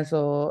seen as,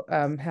 or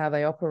how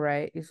they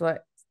operate, is like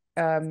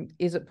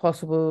is it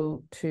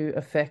possible to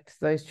affect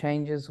those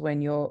changes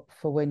when you're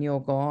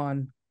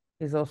gone,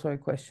 is also a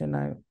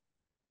question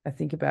I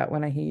think about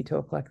when I hear you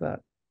talk like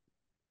that.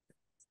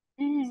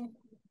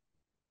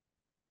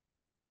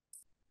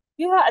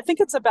 Yeah, I think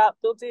it's about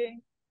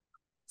building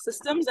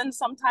systems, and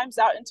sometimes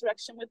our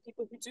interaction with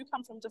people who do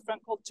come from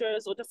different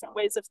cultures or different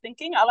ways of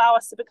thinking allow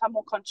us to become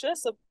more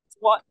conscious of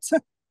what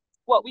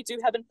we do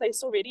have in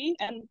place already,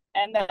 and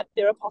that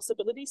there are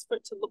possibilities for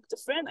it to look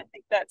different. I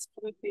think that's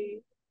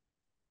probably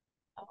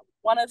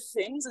one of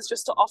the things, is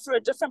just to offer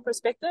a different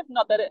perspective,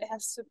 not that it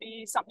has to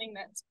be something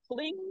that's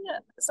pulling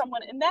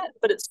someone in that,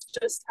 but it's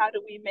just how do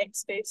we make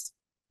space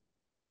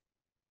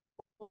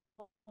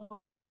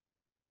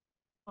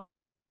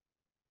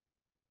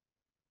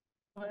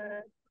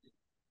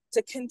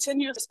to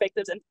continue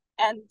perspectives and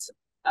and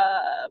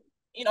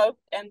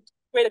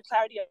greater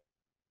clarity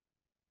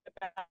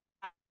about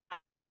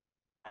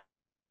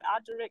our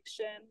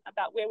direction,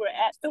 about where we're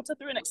at, filter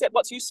through and accept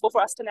what's useful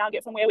for us to now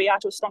get from where we are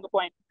to a stronger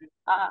point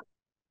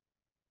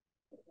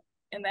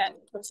in that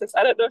process.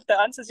 I don't know if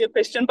that answers your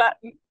question, but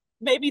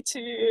maybe it's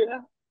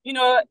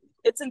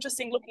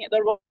interesting looking at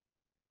the role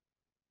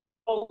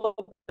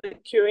of the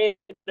curator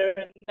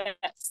in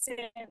that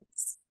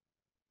sense.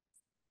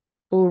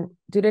 Well,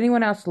 did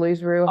anyone else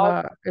lose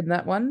Ruha in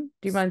that one?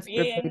 Do you mind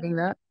repeating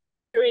that?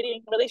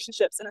 Curating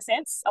relationships in a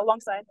sense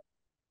alongside.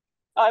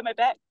 Oh, am I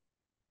back?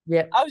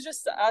 Yeah. I was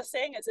just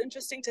saying it's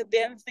interesting to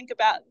then think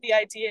about the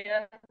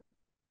idea,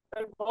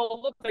 the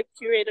role of the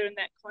curator in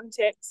that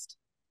context,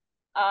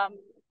 of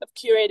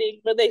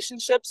curating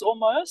relationships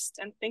almost,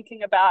 and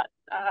thinking about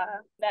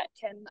that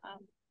can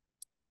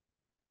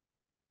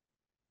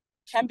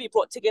be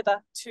brought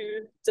together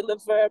to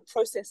deliver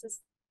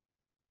processes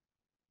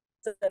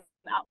and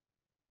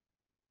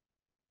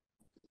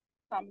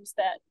outcomes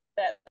that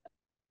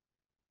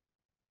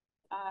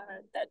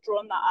draw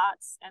on the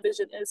arts and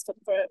vision is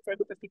for a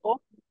group of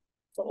people,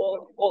 for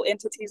all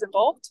entities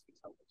involved.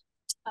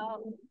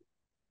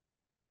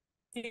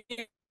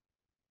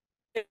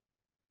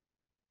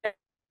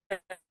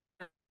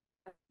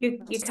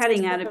 You're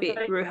cutting out a bit,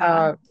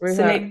 Ruha.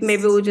 So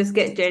maybe we'll just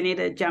get Jenny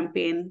to jump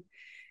in.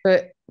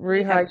 But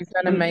Ruha, you've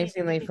done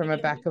amazingly from the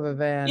back of a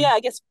van. Yeah, I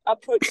guess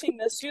approaching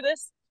this through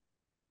this.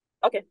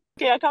 Okay,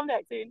 I'll come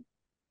back soon.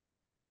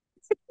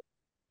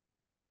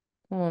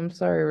 Oh, I'm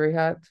sorry,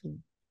 Ruha. It's a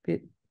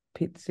bit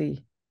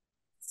pitsy.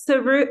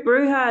 So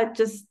Ruha,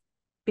 just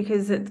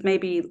because it's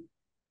maybe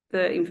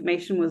the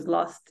information was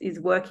lost, is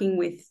working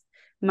with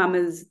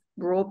Mama's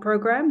Raw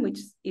program, which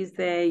is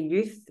their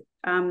youth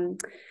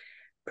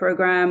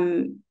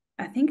program.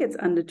 I think it's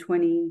under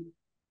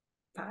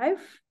 25.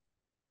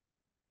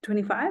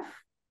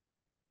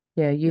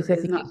 Yeah, youth, I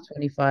think it's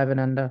 25 and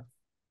under.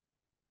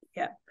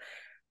 Yeah.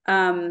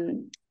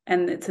 And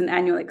it's an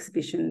annual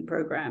exhibition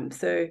program.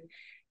 So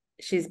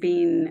she's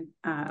been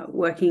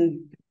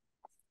working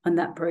on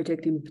that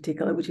project in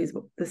particular, which is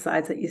the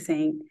sides that you're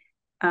seeing.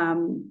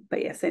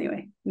 But yes,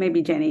 anyway,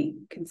 maybe Jenny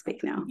can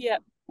speak now. Yeah,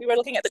 we were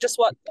looking at just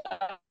what.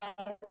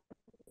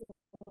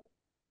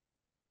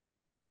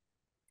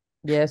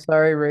 Yeah,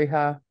 sorry,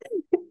 Ruha.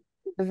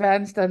 The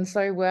van's done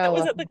so well.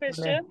 Was it the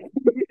question?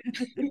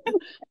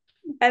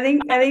 I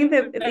think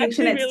the internet's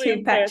really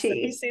too patchy.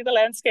 You see the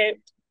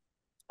landscape.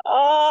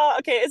 Oh,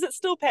 okay. Is it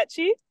still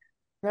patchy?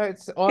 No,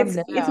 it's on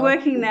now. It's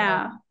working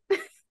now.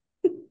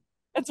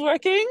 It's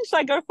working? Should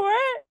I go for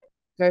it?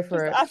 Go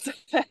for it.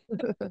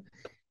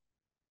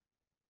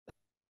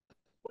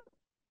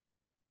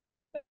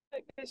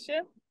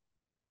 Question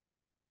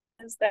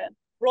is that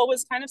Raw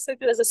was kind of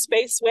selected as a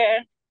space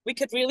where we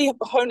could really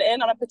hone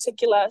in on a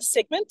particular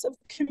segment of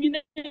the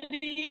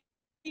community.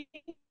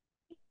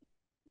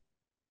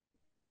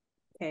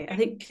 Okay, I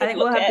think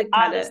we'll have to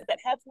cut it. That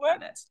have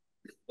worked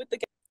with the.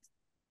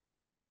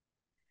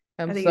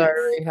 I'm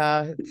sorry,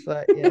 Ruha. It's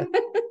like, yeah.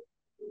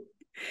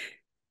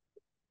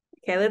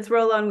 Okay, let's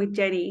roll on with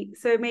Jenny.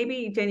 So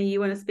maybe Jenny, you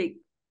want to speak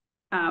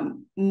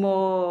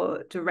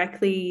more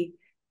directly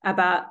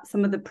about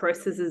some of the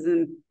processes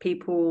and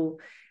people,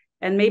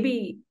 and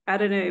maybe, I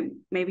don't know,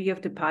 maybe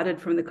you've departed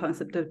from the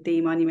concept of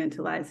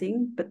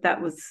demonumentalizing, but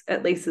that was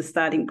at least a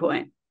starting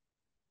point.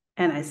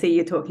 And I see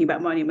you're talking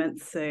about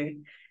monuments, so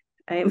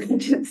I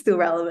imagine it's still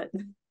relevant.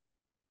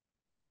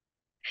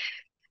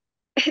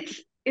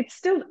 It's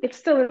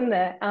still in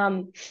there.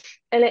 And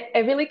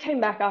it really came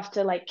back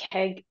after like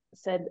Keg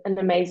said an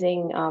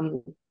amazing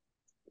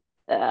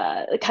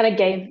kind of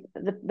gave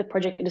the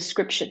project a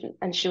description,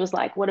 and she was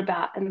like, what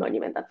about a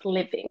monument that's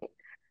living?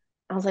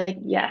 I was like,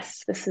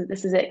 yes, this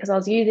is it, because I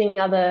was using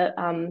other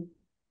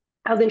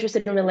I was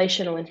interested in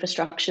relational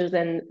infrastructures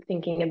and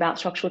thinking about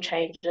structural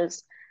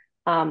changes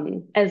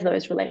as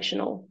those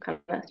relational kind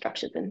of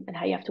structures, and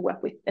how you have to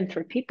work with and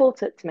through people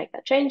to make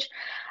that change.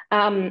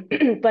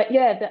 But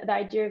yeah, the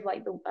idea of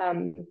like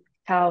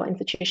how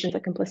institutions are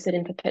complicit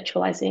in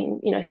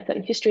perpetualizing,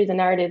 certain histories and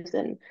narratives,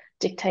 and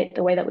dictate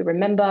the way that we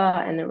remember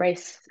and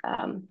erase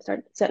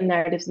certain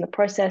narratives in the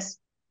process.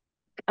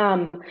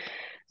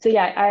 So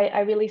yeah,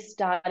 I really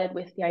started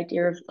with the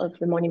idea of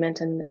the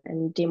monument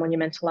and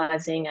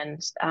demonumentalizing,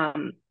 and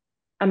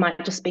I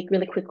might just speak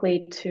really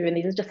quickly to, and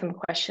these are just some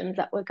questions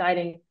that were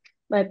guiding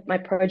my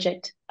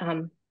project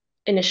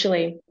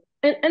initially,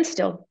 and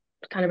still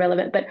kind of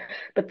relevant, but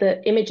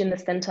the image in the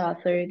center,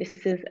 so this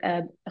is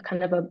a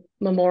kind of a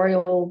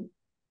memorial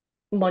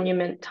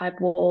monument type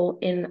wall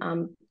in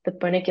the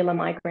Bonegilla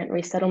migrant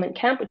resettlement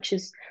camp, which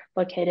is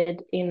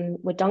located in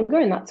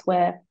Wodonga, and that's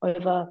where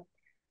over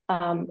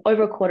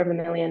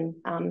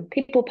 250,000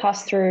 people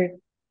passed through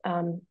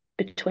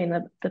between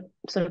the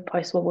sort of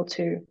post-World War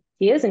II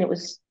years, and it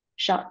was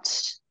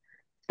stopped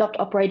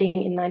operating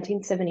in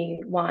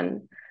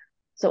 1971.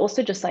 So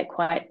also just like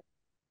quite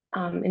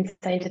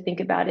insane to think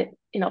about it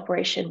in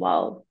operation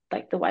while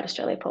like the White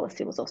Australia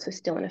policy was also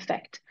still in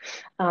effect.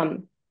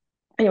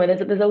 Anyway,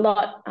 there's a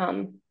lot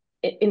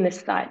in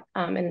this site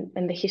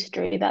and the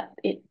history that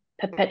it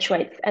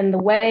perpetuates, and the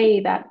way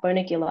that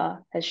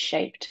Bonegilla has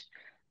shaped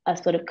a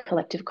sort of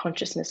collective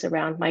consciousness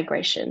around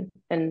migration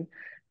and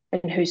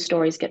whose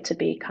stories get to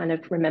be kind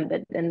of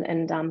remembered.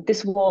 And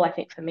this wall, I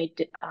think for me,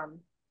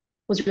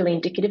 was really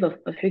indicative of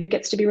who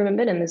gets to be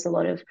remembered. And there's a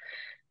lot of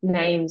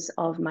names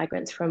of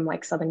migrants from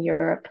like Southern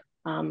Europe,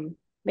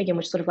 again,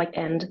 which sort of like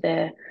end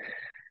their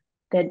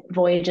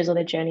voyages or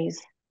their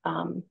journeys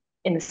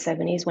in the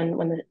 70s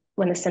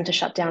when the centre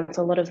shut down.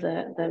 So a lot of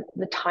the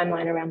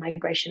timeline around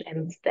migration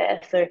ends there.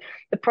 So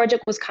the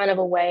project was kind of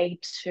a way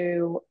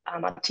to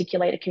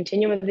articulate a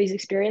continuum of these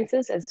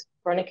experiences. As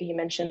Verónica, you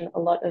mentioned, a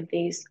lot of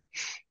these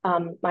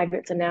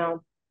migrants are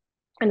now,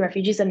 and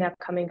refugees are now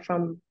coming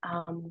from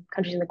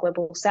countries in the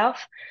global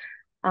south.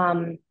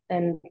 And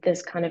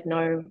there's kind of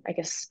no, I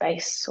guess,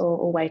 space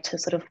or way to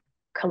sort of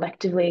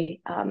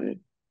collectively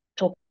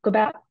talk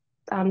about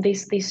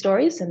these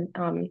stories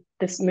and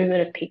this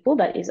movement of people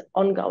that is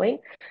ongoing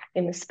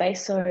in the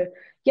space. So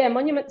yeah,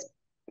 monuments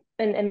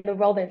and the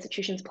role that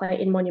institutions play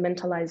in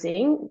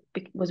monumentalizing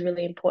was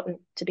really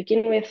important to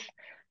begin with.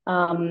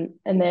 And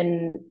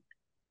then,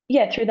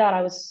 yeah, through that,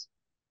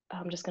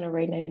 I'm just going to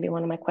read maybe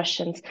one of my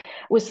questions,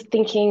 was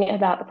thinking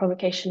about the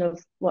provocation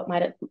of what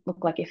might it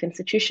look like if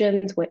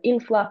institutions were in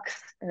flux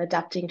and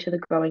adapting to the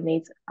growing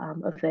needs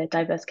of their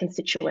diverse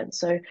constituents.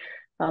 So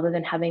rather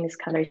than having this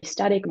kind of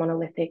static,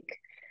 monolithic,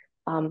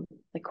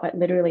 like quite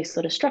literally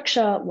sort of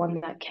structure,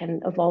 one that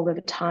can evolve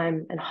over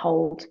time and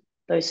hold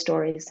those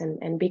stories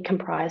and be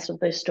comprised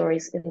of those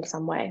stories in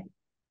some way.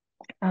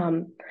 I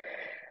want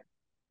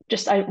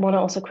to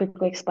also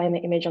quickly explain the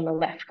image on the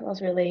left. I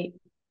was really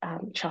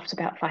chuffed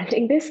about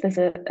finding this. There's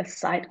a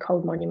site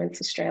called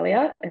Monuments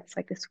Australia. It's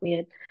like this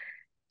weird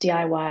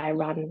DIY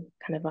run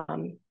kind of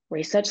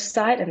research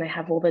site, and they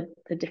have all the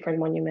different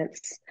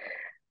monuments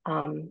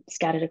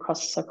scattered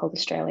across so-called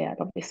Australia, and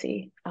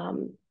obviously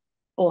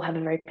all have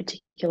a very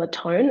particular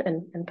tone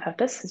and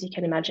purpose, as you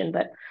can imagine.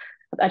 But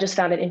I just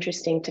found it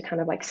interesting to kind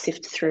of like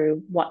sift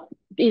through what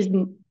is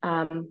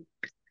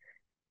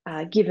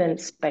given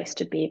space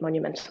to be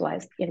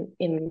monumentalized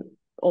in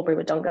Albury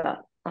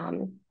Wodonga.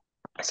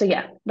 So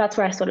yeah, that's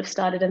where I sort of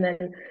started. And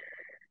then,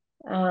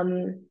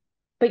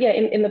 but yeah,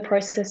 in the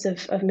process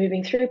of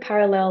moving through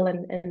Parallel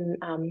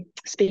and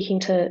speaking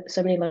to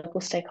so many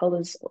local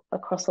stakeholders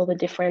across all the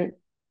different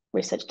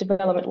research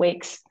development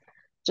weeks,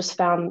 just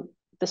found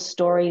the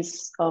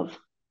stories of,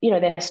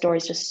 their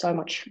stories just so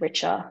much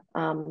richer.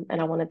 And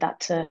I wanted that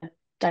to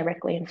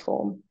directly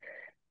inform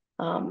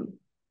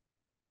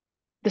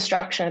the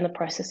structure and the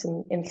process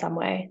in some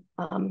way.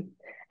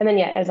 And then,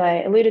 yeah, as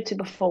I alluded to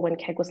before, when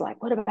Keg was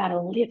like, what about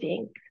a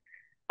living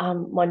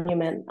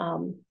monument?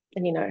 And,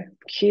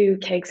 cue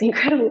Keg's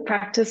incredible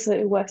practice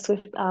that works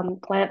with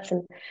plants.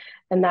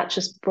 And that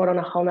just brought on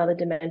a whole nother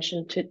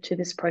dimension to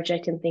this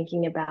project, and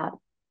thinking about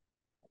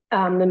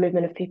the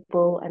movement of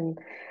people and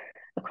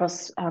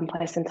across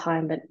place and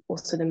time, but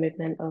also the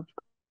movement of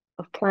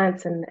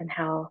plants and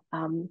how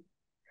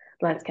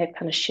landscape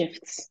kind of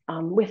shifts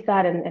with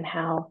that, and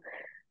how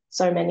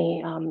so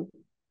many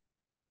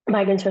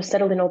migrants who have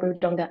settled in Albury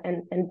Wodonga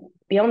and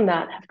beyond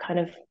that have kind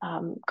of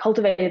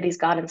cultivated these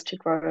gardens to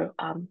grow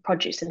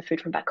produce and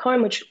food from back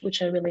home,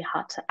 which are really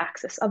hard to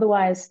access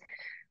otherwise.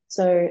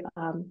 So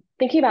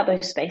thinking about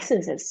those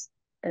spaces as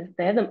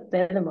they're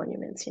the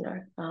monuments, you know.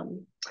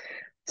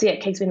 So yeah,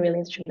 Kate's been really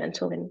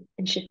instrumental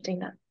in shifting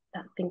that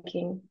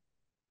thinking.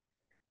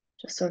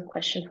 Just saw a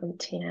question from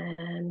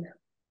Tian.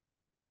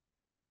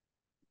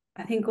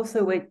 I think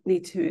also we're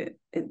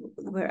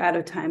out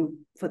of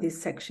time for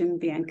this section,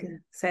 Bianca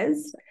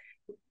says,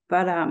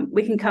 but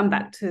we can come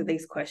back to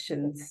these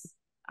questions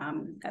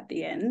at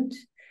the end.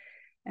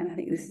 And I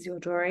think this is your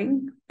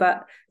drawing.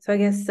 But so I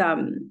guess,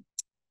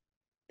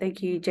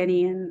 thank you,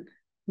 Jenny and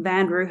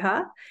Van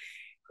Ruha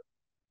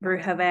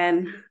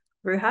Van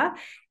Ruha.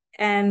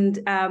 And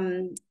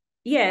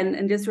yeah,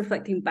 and just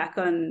reflecting back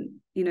on,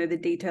 you know, the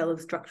detail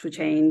of structural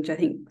change, I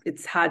think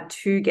it's hard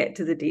to get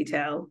to the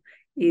detail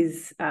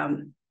is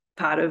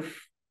part of,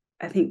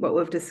 I think, what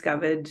we've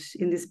discovered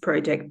in this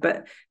project,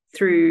 but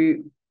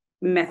through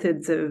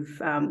methods of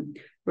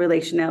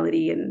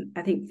relationality, and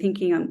I think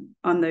thinking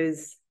on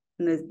those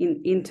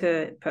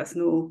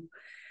interpersonal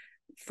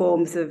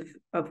forms of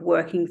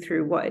working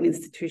through what an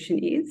institution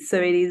is. So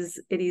it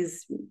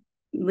is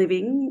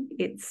living,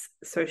 it's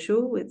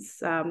social,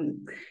 it's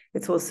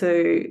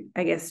also,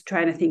 I guess,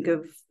 trying to think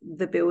of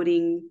the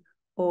building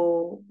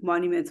or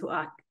monumental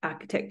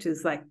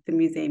architectures like the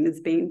museum as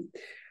being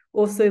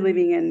also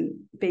living and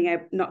being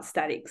not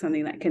static,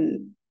 something that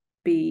can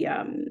be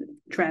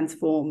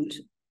transformed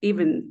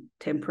even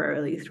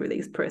temporarily through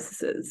these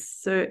processes.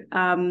 So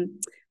I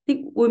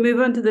think we'll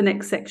move on to the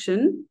next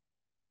section,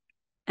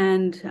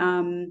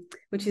 and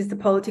which is the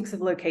politics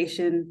of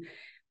location,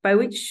 by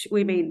which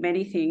we mean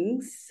many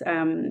things,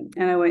 and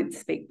I won't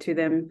speak to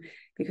them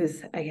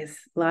because I guess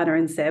Lana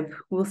and Seb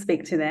will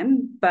speak to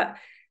them. But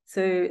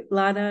so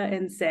Lana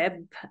and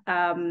Seb,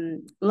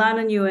 Lana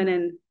Nguyen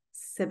and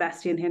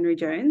Sebastian Henry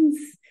Jones,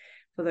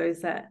 for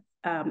those that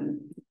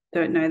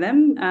don't know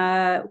them,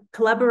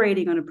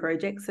 collaborating on a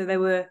project. So they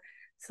were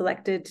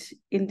selected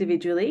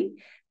individually,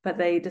 but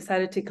they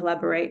decided to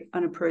collaborate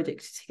on a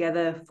project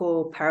together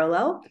for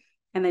Parallel,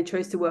 and they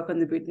chose to work on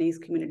the Bhutanese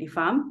community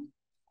farm.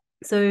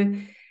 So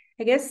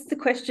I guess the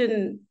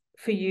question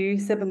for you,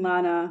 Seb and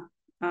Lana,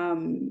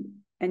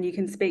 and you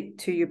can speak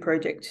to your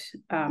project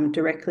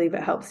directly if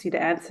it helps you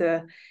to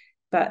answer.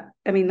 But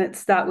I mean, let's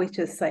start with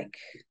just like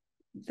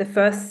the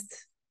first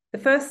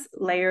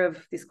layer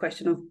of this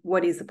question of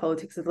what is the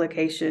politics of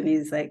location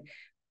is like,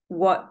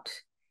 what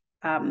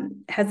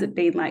has it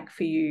been like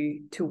for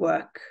you to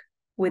work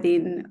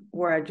within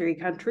Wiradjuri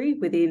country,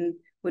 within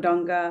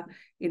Wodonga,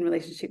 in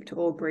relationship to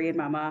Albury and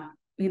Mama,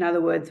 in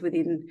other words,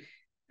 within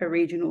a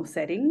regional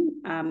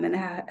setting, and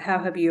how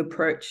have you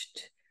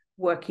approached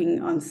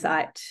working on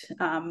site?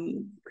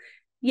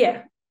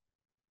 Yeah,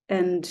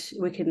 and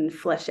we can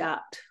flesh out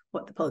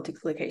what the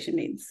politics of location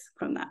means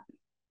from that.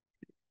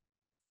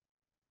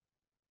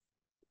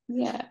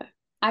 Yeah,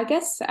 I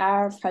guess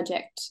our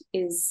project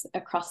is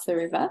across the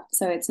river,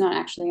 so it's not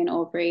actually in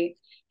Albury,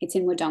 it's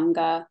in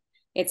Wodonga.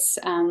 It's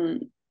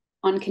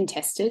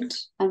uncontested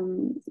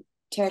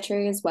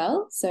territory as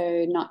well,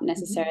 so not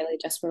necessarily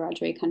just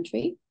Wiradjuri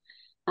country.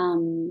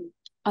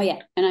 Oh yeah,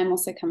 and I'm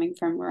also coming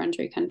from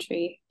Wurundjeri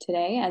country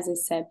today, as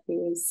is Seb, who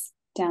was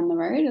down the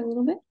road a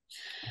little bit.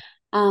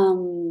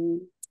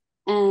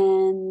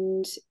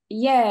 And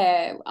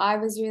yeah, I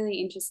was really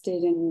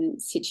interested in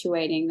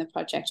situating the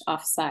project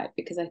offsite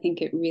because I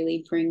think it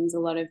really brings a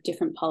lot of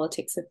different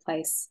politics of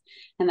place,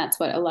 and that's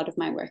what a lot of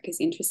my work is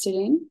interested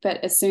in.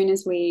 But as soon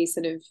as we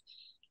sort of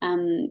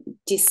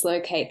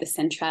dislocate the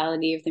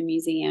centrality of the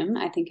museum,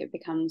 I think it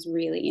becomes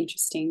really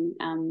interesting.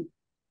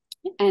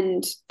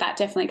 And that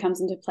definitely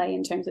comes into play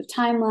in terms of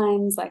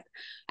timelines. Like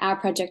our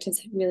project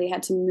has really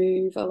had to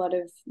move a lot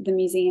of the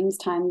museum's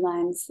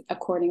timelines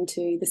according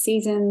to the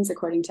seasons,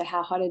 according to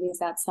how hot it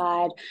is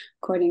outside,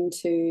 according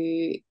to,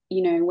 you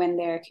know, when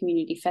there are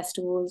community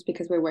festivals,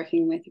 because we're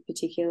working with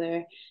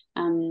particular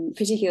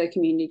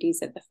communities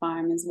at the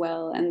farm as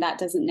well. And that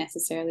doesn't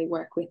necessarily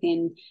work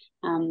within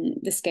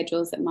the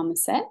schedules that Mama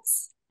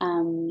sets.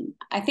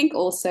 I think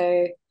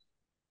also,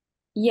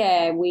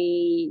 yeah,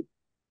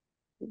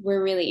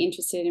 we're really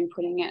interested in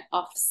putting it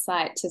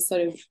off-site to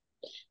sort of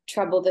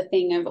trouble the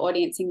thing of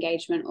audience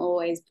engagement,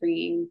 always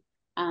bringing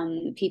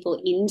people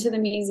into the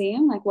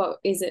museum. Like, what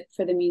is it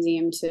for the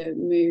museum to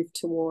move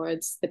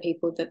towards the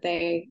people that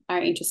they are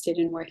interested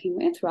in working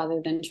with,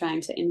 rather than trying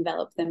to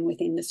envelop them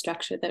within the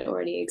structure that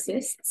already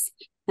exists?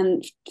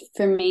 And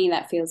for me,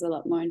 that feels a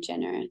lot more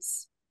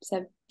generous.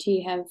 So do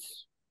you have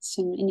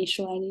some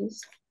initial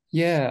ideas?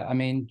 Yeah, I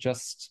mean,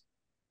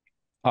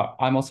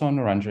 I'm also on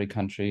Wurundjeri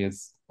country,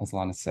 as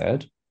Lana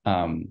said.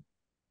 But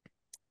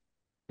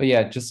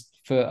yeah, just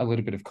for a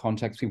little bit of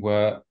context, we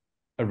were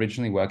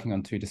originally working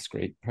on 2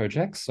 discrete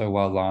projects. So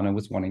while Lana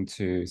was wanting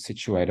to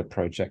situate a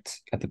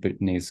project at the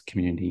Bhutanese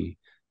community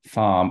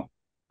farm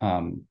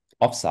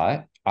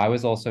offsite, I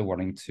was also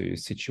wanting to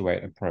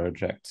situate a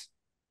project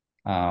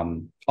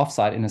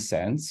offsite in a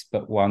sense,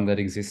 but one that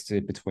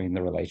existed between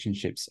the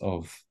relationships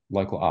of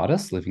local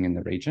artists living in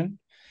the region.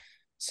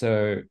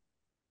 So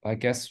I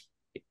guess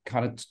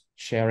kind of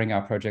sharing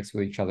our projects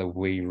with each other,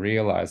 we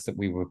realized that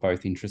we were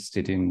both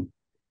interested in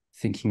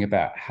thinking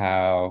about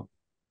how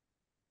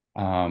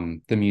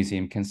the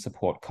museum can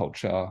support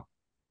culture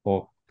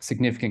or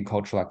significant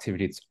cultural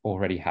activity that's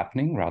already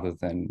happening, rather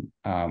than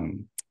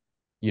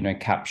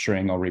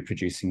capturing or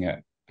reproducing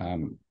it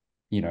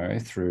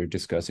through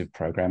discursive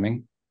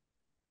programming.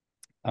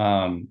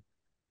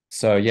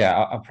 So yeah,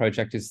 our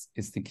project is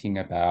thinking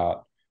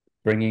about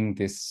bringing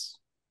this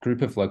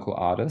group of local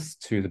artists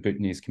to the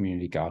Bhutanese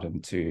community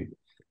garden to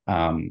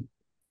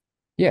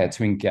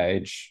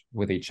engage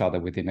with each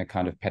other within a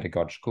kind of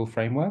pedagogical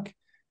framework.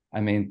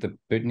 I mean, the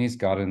Bhutanese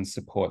garden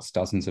supports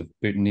dozens of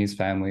Bhutanese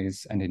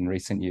families, and in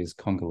recent years,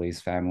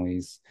 Congolese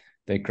families.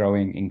 They're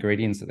growing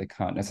ingredients that they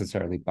can't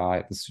necessarily buy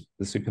at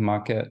the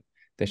supermarket.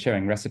 They're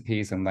sharing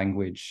recipes and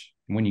language.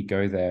 And when you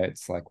go there,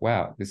 it's like,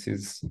 wow, this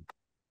is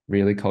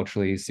really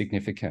culturally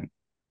significant.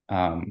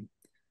 A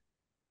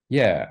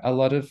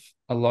lot of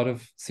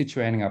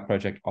situating our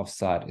project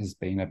offsite has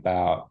been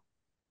about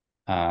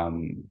not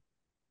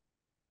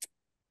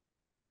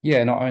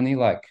only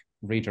like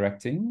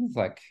redirecting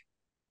like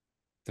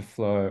the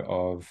flow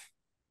of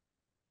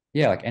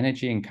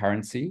energy and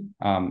currency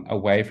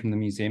away from the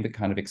museum, but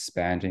kind of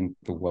expanding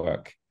the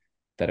work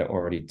that it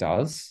already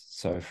does.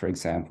 So for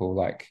example,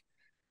 like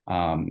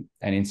an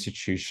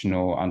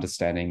institutional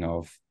understanding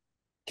of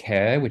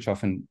care, which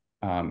often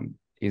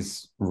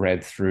is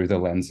read through the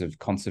lens of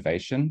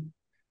conservation,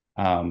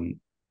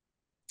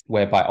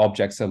 whereby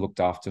objects are looked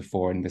after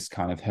for in this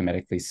kind of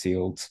hermetically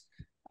sealed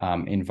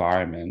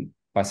environment.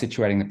 By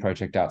situating the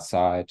project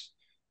outside,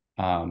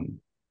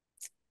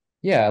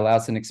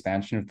 allows an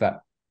expansion of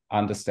that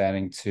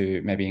understanding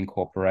to maybe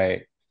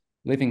incorporate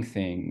living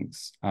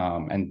things,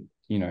 and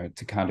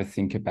to kind of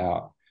think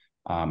about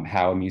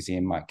how a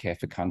museum might care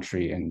for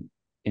country, and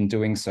in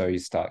doing so, you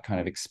start kind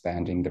of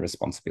expanding the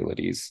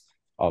responsibilities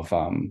of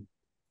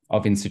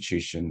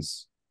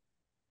institutions.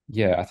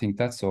 Yeah, I think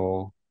that's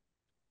all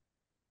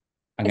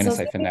I'm going to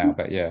say for now,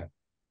 but yeah.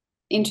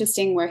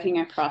 Interesting working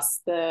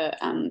across the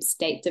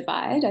state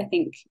divide. I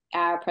think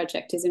our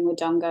project is in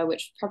Wodonga,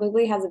 which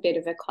probably has a bit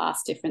of a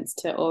class difference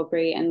to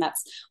Albury, and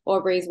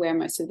Albury is where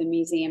most of the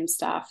museum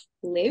staff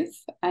live,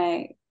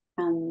 who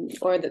I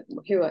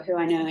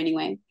know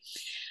anyway.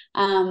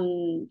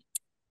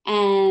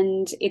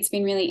 And it's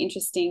been really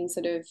interesting,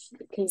 sort of,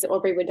 because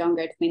Albury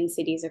Wodonga are twin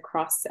cities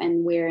across,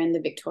 and we're in the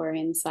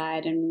Victorian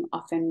side, and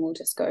often we'll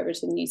just go over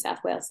to the New South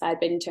Wales side.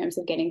 But in terms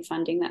of getting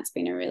funding, that's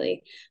been a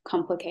really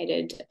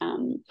complicated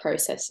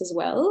process as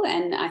well.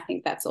 And I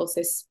think that's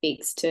also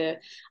speaks to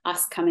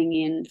us coming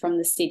in from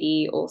the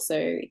city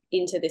also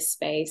into this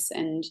space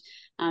and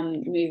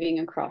moving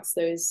across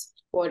those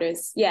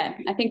borders. Yeah,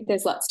 I think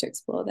there's lots to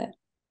explore there.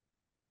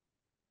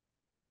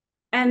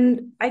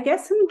 And I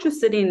guess I'm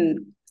interested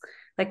in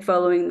like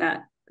following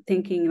that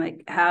thinking,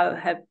 like how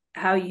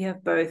you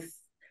have both,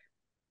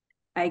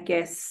 I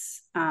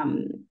guess,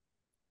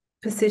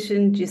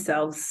 positioned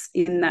yourselves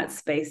in that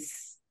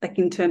space, like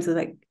in terms of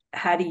like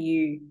how do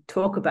you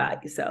talk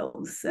about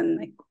yourselves and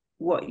like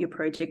what your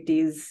project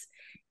is,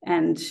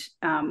 and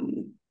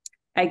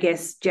I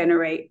guess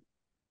generate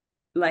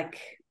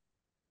like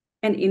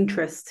an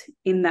interest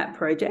in that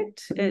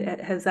project.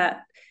 Has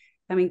that,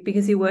 I mean,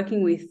 because you're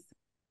working with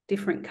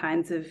different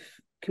kinds of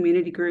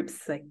community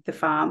groups, like the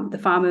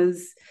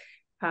farmers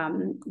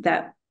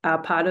that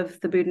are part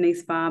of the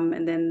Bhutanese farm,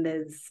 and then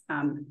there's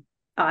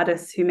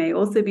artists who may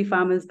also be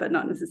farmers but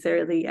not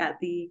necessarily at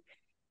the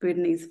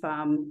Bhutanese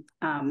farm,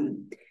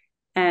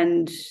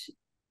 and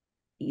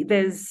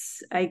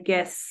there's, I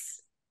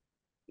guess,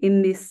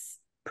 in this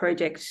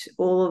project,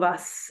 all of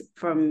us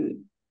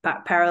from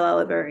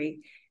Parallel are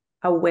very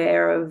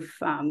aware of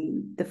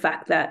the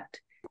fact that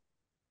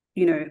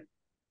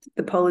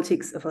the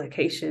politics of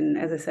location,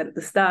 as I said at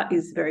the start,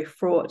 is very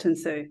fraught. And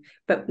so,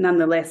 but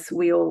nonetheless,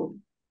 we all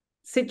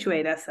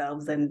situate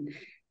ourselves and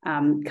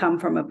come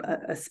from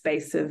a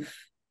space of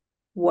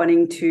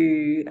wanting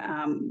to,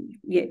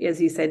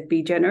 as you said,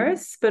 be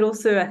generous, but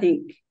also I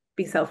think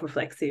be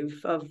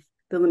self-reflexive of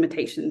the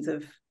limitations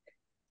of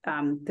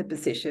the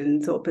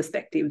positions or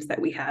perspectives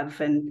that we have.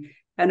 And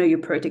I know your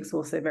project's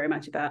also very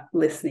much about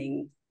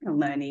listening and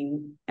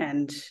learning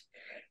and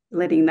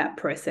letting that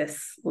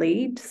process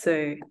lead.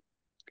 So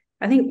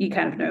I think you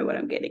kind of know what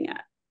I'm getting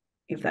at,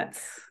 if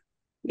that's,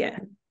 yeah,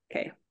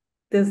 okay.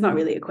 There's not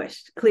really a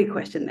clear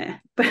question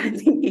there, but I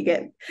think you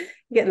get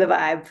the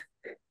vibe.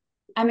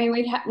 I mean,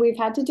 we've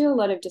had to do a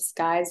lot of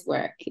disguise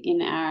work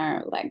in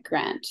our like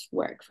grant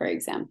work, for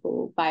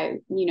example, by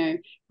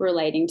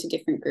relating to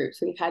different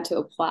groups. We've had to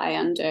apply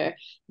under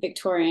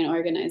Victorian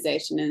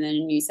organisation and then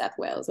a New South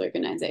Wales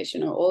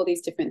organisation, or all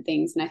these different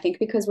things. And I think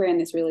because we're in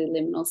this really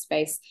liminal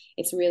space,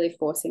 it's really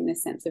forcing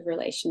this sense of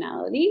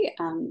relationality,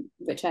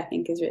 which I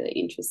think is really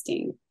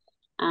interesting.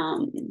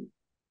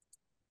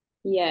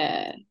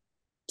 Yeah.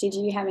 Did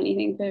you have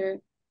anything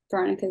for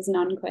Veronica's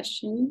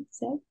non-question,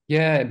 Seb?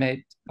 Yeah, it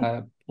made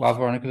while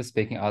Veronica was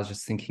speaking, I was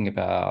just thinking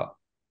about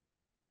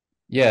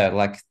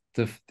like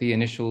the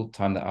initial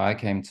time that I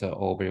came to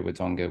Albury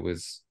Wodonga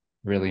was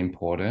really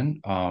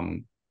important.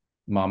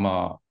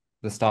 Mama,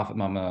 the staff at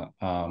Mama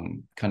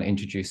kind of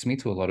introduced me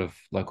to a lot of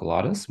local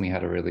artists. We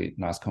had a really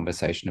nice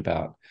conversation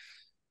about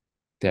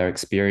their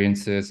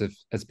experiences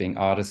as being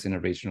artists in a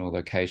regional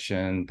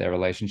location, their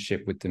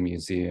relationship with the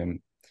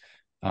museum,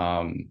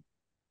 and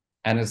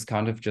it's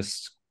kind of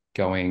just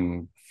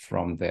going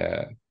from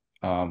there.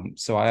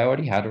 So I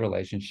already had a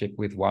relationship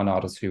with one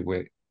artist who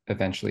we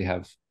eventually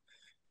have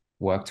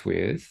worked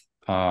with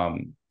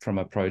from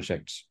a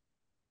project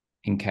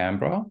in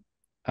Canberra.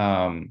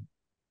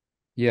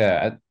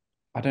 Yeah,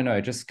 I don't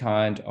know, just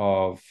kind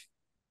of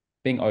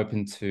being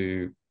open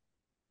to,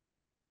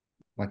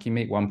 like, you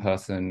meet one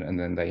person and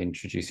then they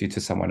introduce you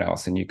to someone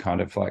else, and you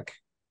kind of like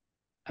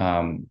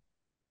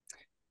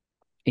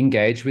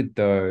engage with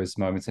those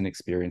moments and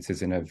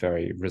experiences in a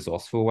very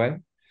resourceful way.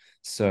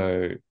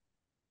 So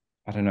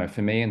I don't know,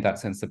 for me, in that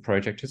sense, the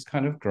project has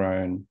kind of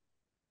grown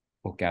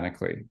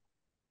organically.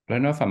 I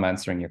don't know if I'm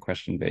answering your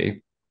question,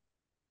 B.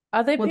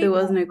 Are there Well, there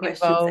was people no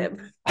question,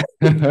 involved?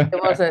 Seb.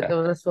 There was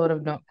a sort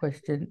of not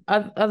question.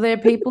 Are there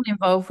people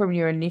involved from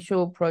your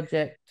initial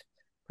project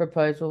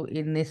proposal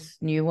in this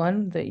new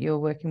one that you're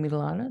working with,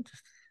 Lana?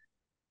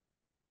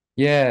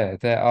 Yeah,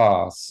 there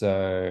are.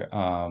 So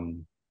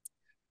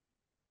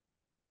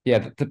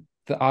yeah, the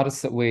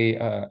artists that we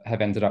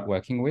have ended up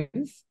working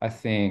with, I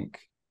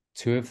think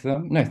three of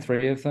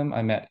them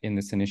I met in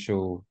this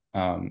initial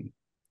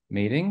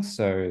meeting.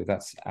 So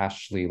that's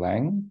Ashley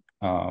Lang,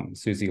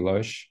 Susie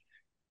Loesch,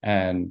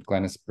 and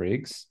Glenys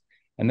Briggs.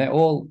 And they're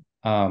all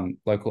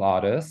local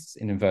artists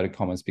in inverted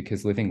commas,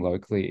 because living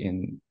locally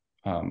in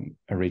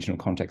a regional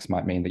context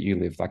might mean that you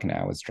live like an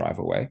hour's drive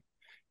away.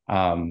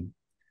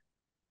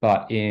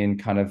 But in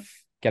kind of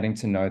getting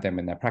to know them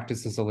and their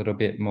practices a little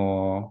bit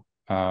more,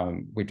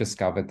 we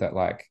discovered that,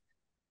 like,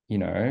 you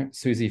know,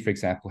 Susie, for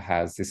example,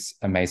 has this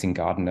amazing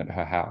garden at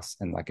her house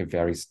and like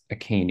a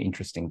keen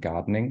interest in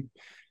gardening.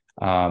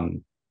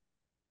 In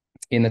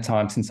the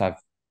time since I've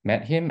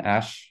met him,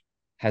 Ash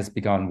has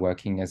begun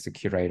working as a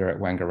curator at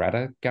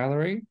Wangaratta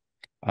Gallery.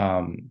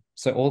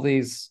 So all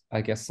these,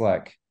 I guess,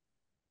 like,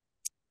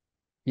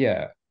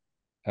 yeah,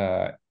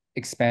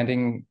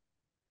 expanding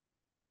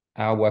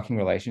our working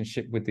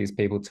relationship with these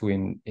people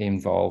to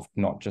involve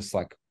not just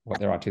like what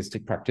their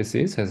artistic practice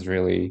is, has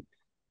really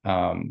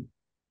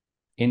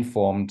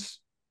informed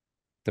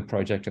the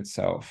project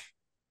itself.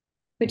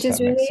 Which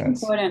is really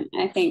important,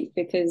 I think,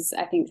 because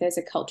I think there's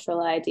a cultural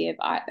idea of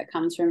art that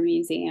comes from a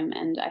museum,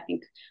 and I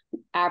think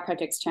our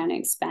project's trying to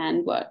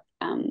expand what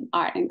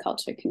art and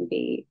culture can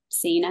be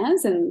seen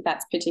as, and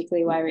that's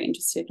particularly why we're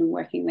interested in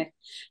working with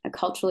a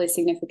culturally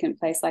significant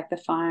place like the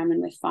farm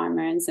and with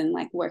farmers, and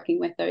like working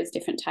with those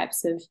different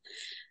types of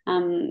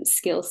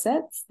skill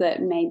sets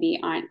that maybe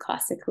aren't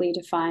classically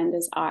defined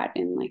as art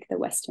in like the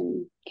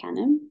Western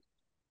canon.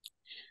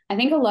 I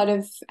think a lot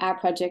of our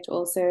project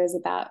also is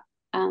about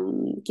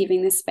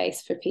giving the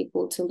space for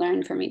people to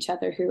learn from each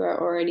other who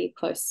are already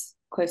close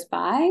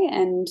by.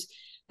 And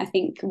I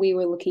think we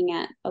were looking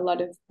at a lot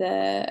of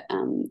the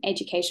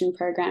education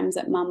programs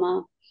at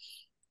Mama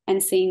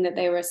and seeing that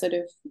they were sort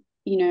of,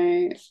 you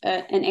know,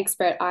 an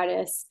expert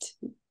artist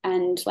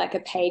and like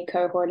a paid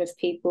cohort of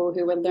people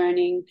who were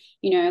learning,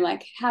 you know,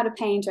 like how to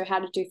paint or how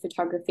to do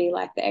photography,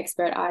 like the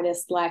expert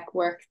artist, like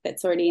work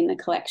that's already in the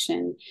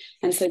collection.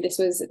 And so this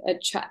was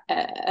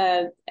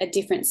a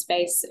different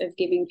space of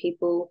giving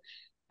people,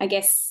 I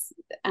guess,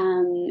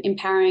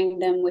 empowering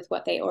them with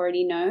what they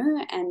already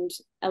know and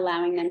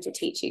allowing them to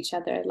teach each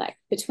other, like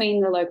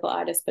between the local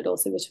artists, but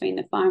also between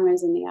the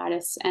farmers and the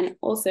artists, and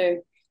also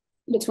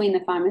between the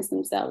farmers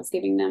themselves,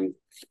 giving them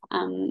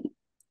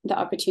the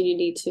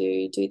opportunity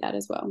to do that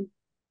as well.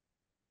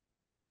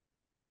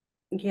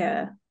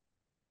 Yeah.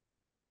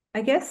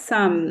 I guess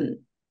I'm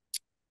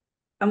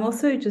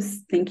also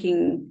just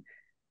thinking,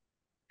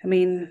 I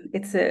mean,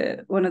 it's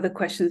one of the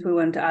questions we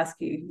wanted to ask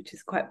you, which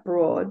is quite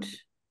broad,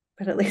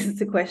 but at least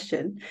it's a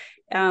question.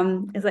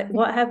 Is like,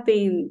 what have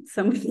been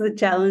some of the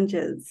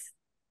challenges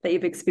that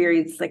you've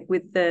experienced, like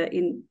with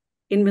in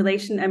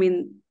relation? I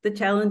mean, the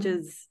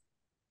challenges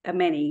are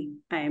many,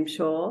 I am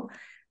sure,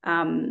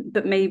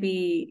 but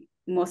maybe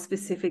more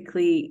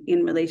specifically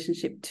in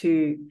relationship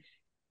to,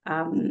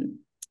 I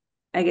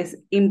guess,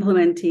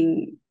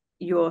 implementing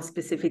your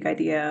specific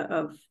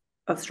idea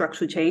of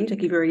structural change.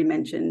 Like you've already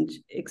mentioned,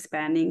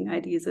 expanding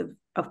ideas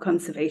of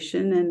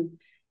conservation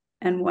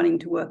and wanting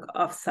to work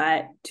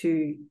offsite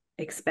to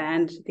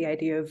expand the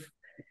idea of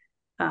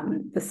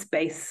the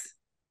space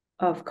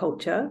of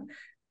culture.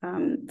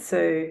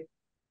 So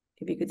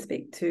if you could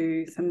speak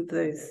to some of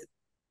those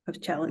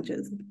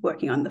challenges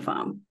working on the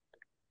farm.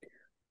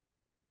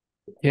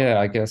 Yeah,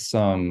 I guess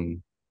I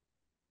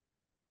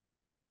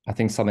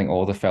think something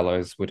all the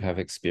fellows would have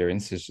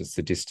experienced is just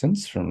the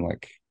distance from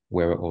like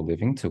where we're all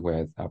living to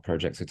where our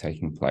projects are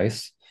taking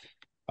place.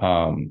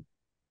 That's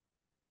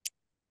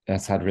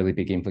had really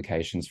big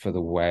implications for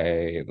the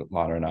way that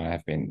Lana and I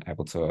have been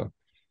able to,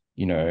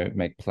 you know,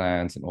 make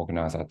plans and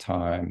organize our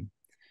time.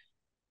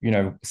 You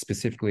know,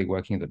 specifically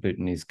working at the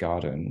Bhutanese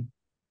garden,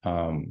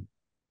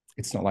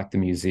 it's not like the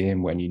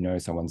museum when you know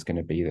someone's going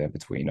to be there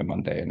between a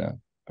Monday and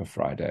a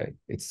Friday.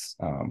 It's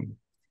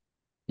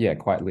yeah,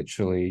 quite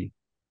literally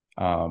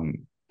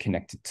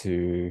connected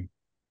to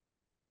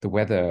the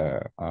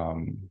weather,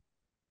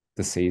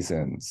 the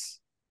seasons,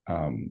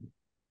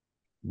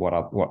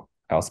 what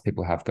else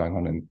people have going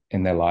on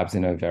in their lives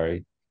in a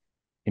very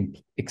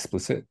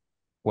explicit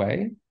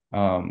way.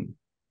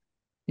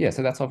 Yeah,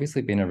 so that's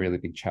obviously been a really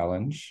big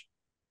challenge.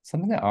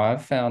 Something that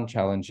I've found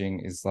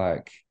challenging is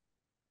like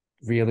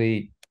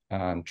really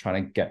trying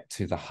to get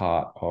to the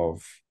heart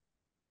of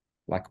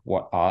like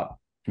what art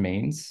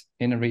means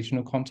in a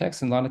regional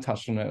context. And Lana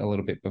touched on it a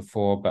little bit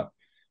before, but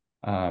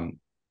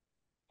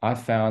I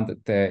found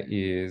that there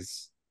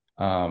is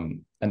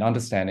an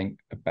understanding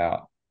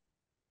about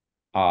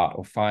art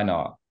or fine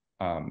art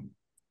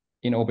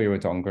in Albury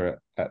Wodonga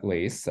at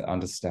least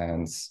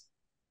that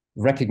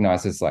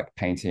recognizes like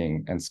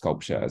painting and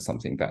sculpture as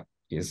something that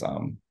is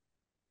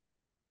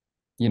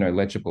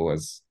legible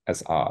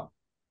as art,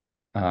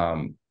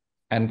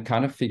 and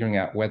kind of figuring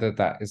out whether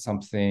that is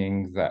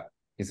something that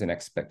is an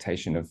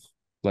expectation of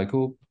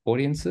local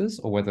audiences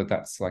or whether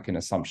that's like an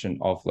assumption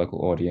of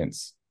local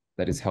audience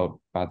that is held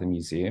by the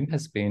museum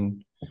has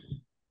been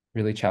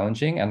really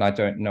challenging. And I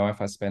don't know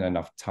if I spent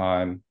enough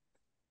time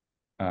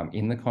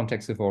in the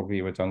context of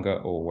Albury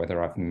Wodonga or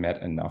whether I've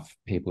met enough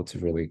people to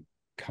really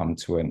come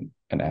to an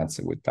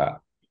answer with that.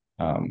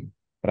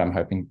 But I'm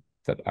hoping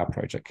that our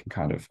project can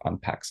kind of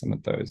unpack some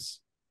of those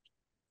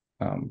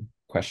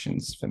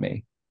questions for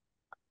me.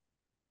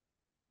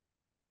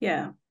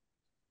 Yeah.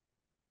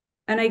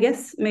 And I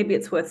guess maybe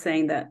it's worth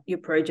saying that your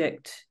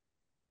project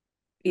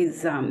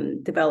is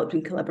developed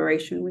in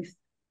collaboration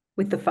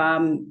with the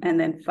farm and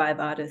then 5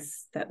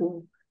 artists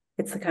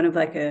it's a kind of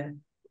like a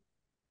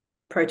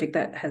project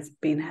that has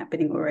been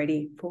happening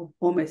already for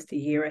almost a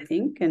year, I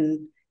think.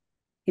 And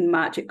in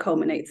March, it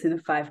culminates in a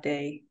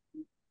 5-day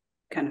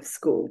kind of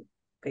school,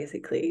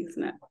 basically,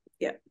 isn't it?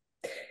 Yeah.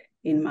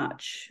 In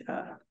March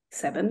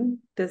 7,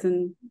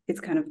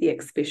 it's kind of the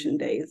exhibition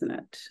day, isn't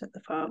it, at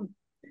the farm?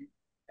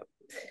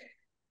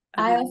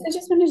 I also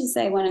just wanted to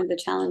say one of the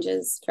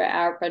challenges for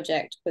our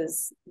project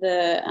was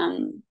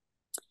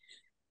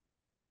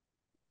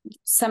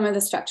some of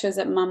the structures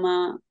at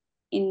Mama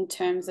in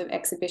terms of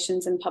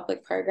exhibitions and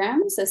public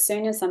programs. As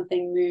soon as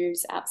something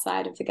moves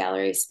outside of the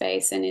gallery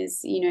space and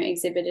is,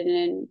 exhibited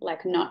in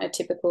like not a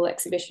typical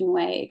exhibition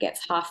way, it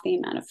gets half the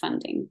amount of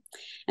funding.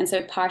 And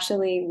so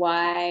partially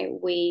why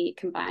we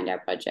combined our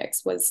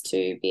projects was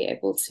to be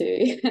able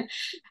to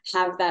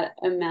have that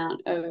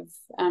amount of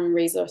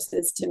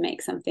resources to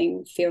make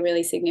something feel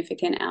really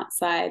significant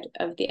outside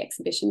of the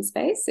exhibition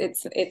space.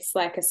 It's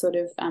like a sort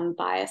of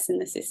bias in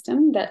the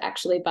system that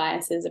actually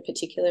biases a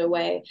particular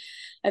way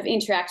of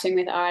interacting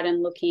with art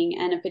and looking,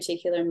 and a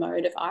particular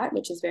mode of art,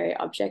 which is very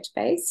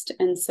object-based.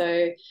 And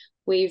so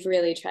we've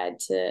really tried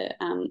to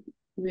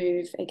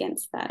move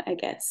against that, I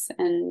guess.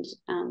 And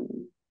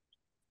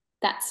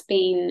that's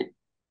been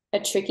a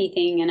tricky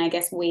thing. And I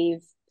guess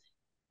we've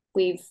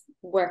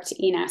worked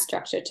in our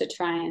structure to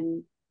try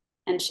and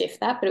shift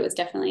that, but it was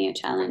definitely a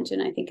challenge.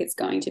 And I think it's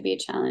going to be a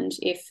challenge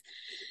if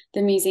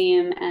the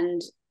museum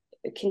and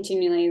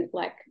continually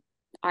like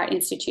art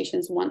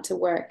institutions want to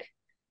work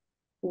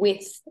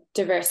with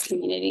diverse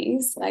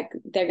communities. Like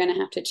they're going to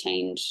have to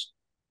change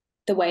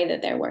the way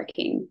that they're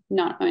working,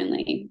 not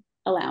only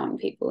allowing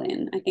people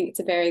in. I think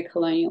it's a very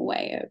colonial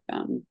way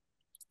of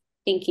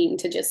thinking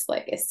to just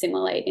like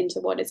assimilate into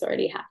what is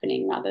already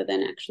happening rather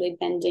than actually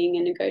bending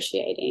and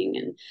negotiating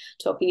and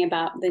talking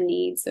about the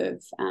needs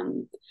of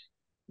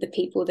the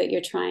people that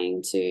you're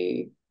trying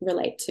to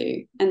relate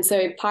to. And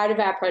so part of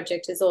our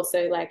project is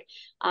also like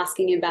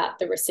asking about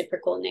the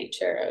reciprocal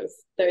nature of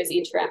those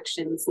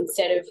interactions,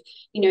 instead of,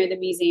 the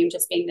museum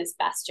just being this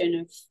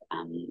bastion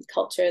of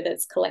culture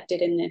that's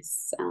collected in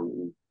this,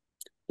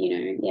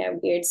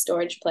 weird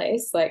storage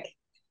place. Like,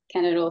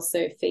 can it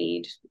also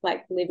feed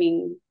like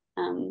living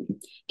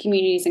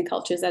communities and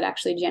cultures that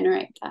actually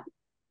generate that?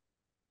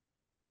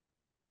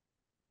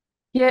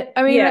 Yeah,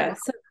 I mean, yeah.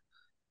 So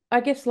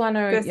I guess,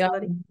 Lana,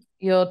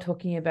 you're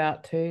talking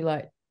about too,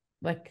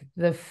 like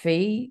the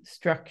fee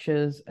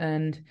structures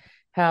and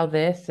how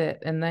they're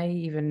set, and they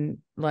even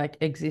like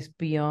exist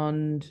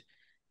beyond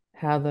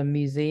how the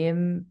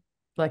museum,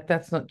 like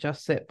that's not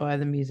just set by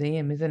the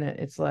museum, isn't it?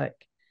 It's like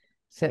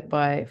set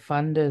by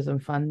funders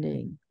and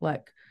funding.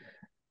 Like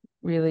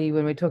really,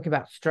 when we talk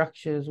about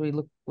structures,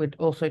 we're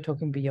also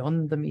talking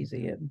beyond the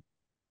museum.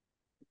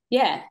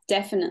 Yeah,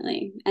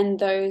 definitely. And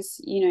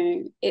those,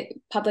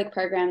 public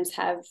programs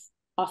have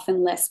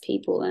often less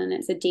people, and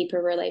it's a deeper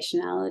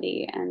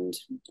relationality, and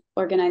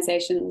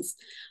organizations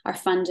are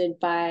funded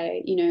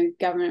by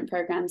government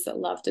programs that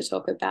love to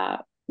talk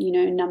about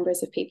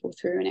numbers of people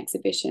through an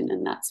exhibition,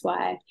 and that's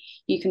why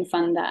you can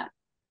fund that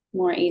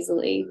more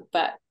easily.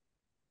 But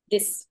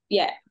this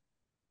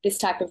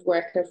type of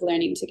work of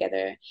learning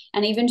together,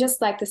 and even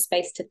just like the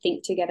space to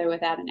think together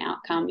without an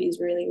outcome, is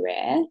really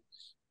rare.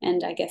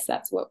 And I guess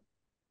that's what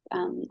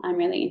I'm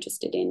really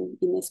interested in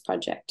this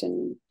project,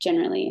 and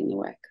generally in the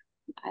work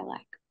I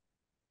like.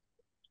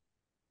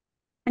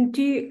 And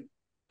do you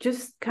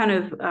just kind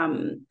of,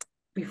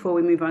 before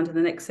we move on to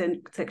the next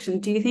section,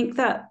 do you think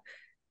that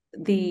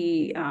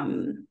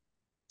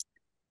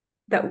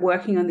that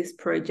working on this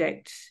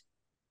project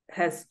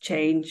has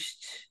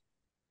changed,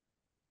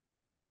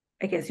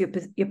 I guess, your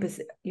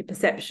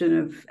perception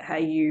of how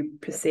you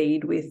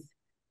proceed with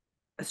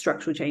a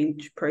structural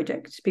change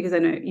project? Because I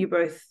know you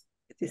both,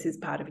 this is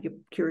part of your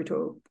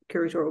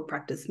curatorial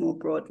practice more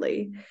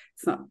broadly.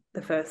 It's not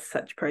the first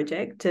such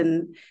project,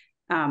 and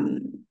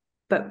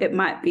but it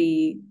might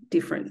be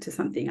different to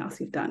something else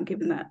you've done,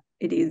 given that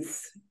it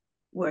is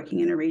working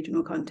in a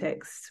regional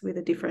context with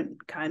a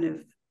different kind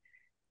of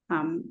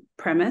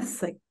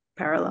premise. Like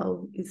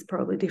parallel is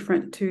probably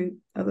different to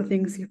other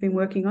things you've been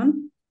working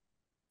on.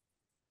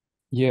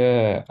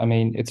 Yeah, I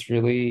mean, it's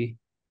really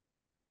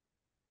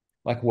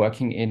like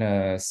working in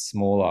a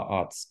smaller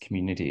arts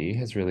community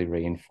has really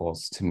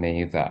reinforced to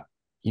me that,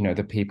 you know,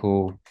 the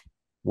people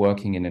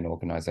working in an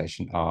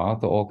organization are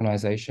the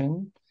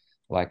organization.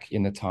 Like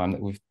in the time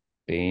that we've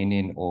been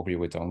in Albury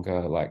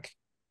Wodonga, like,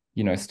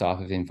 you know, staff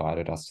have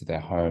invited us to their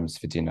homes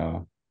for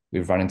dinner.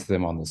 We've run into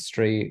them on the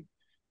street.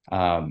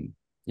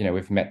 You know,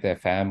 we've met their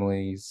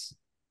families.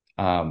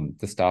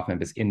 The staff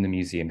members in the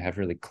museum have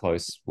really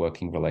close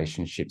working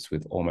relationships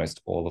with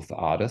almost all of the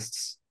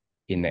artists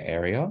in the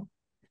area.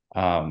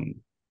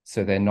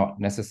 So they're not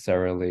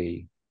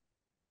necessarily,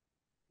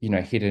 you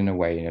know, hidden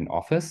away in an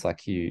office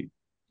like you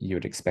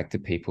would expect the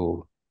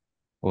people,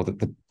 or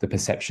the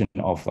perception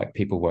of like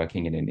people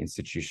working in an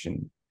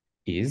institution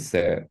is.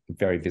 They're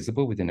very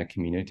visible within a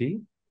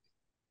community.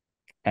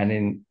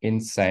 And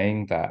in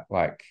saying that,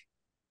 like,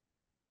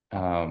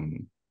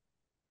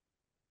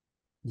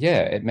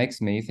 yeah, it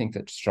makes me think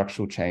that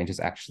structural change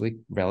is actually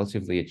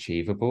relatively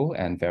achievable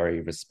and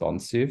very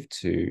responsive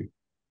to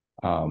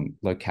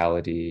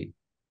locality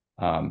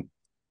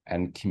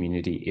and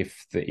community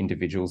if the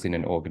individuals in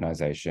an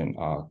organization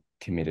are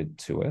committed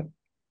to it.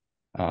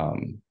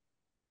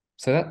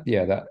 So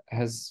that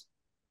has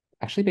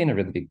actually been a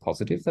really big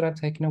positive that I've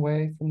taken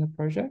away from the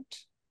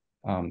project.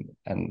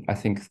 And I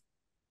think,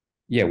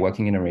 yeah,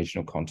 working in a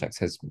regional context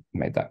has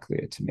made that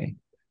clear to me.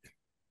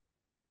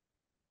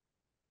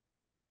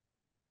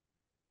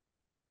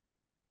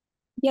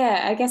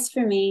 Yeah, I guess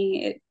for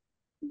me,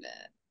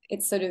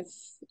 it sort of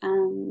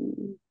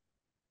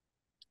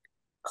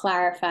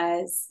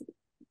clarifies,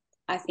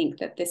 I think,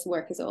 that this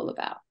work is all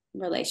about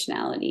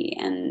relationality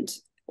and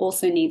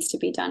also needs to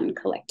be done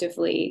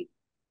collectively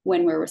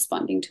when we're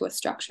responding to a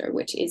structure,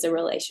 which is a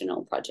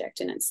relational project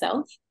in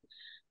itself.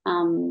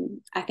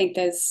 I think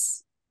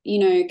there's, you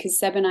know, because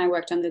Seb and I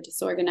worked on the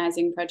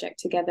disorganizing project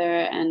together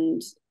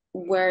and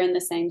we're in the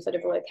same sort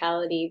of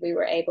locality, we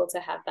were able to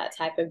have that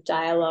type of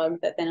dialogue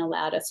that then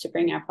allowed us to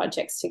bring our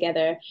projects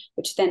together,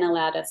 which then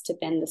allowed us to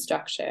bend the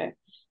structure.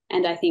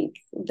 And I think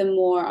the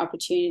more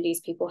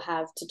opportunities people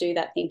have to do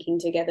that thinking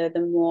together,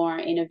 the more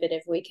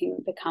innovative we can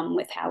become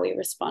with how we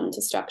respond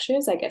to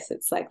structures. I guess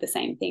it's like the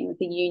same thing with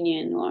the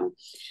union or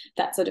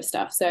that sort of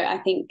stuff. So I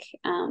think,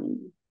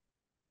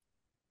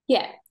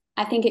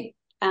 I think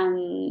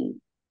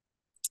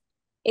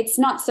it's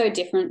not so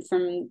different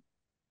from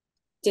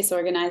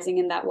disorganizing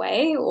in that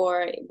way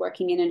or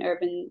working in an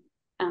urban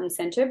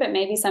center, but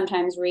maybe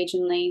sometimes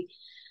regionally,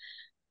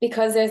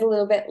 because there's a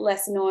little bit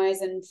less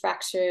noise and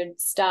fractured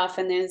stuff,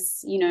 and there's,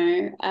 you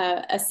know,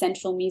 a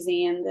central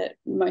museum that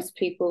most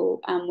people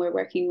we're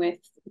working with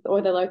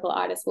or the local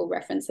artists will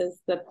reference as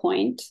the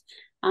point.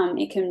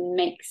 It can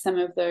make some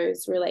of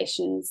those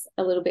relations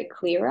a little bit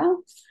clearer.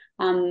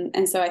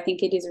 And so I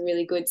think it is a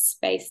really good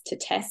space to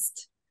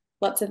test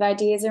lots of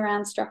ideas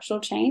around structural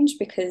change,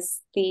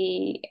 because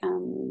the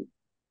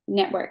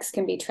networks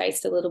can be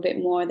traced a little bit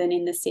more than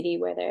in the city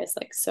where there's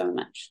like so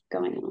much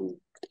going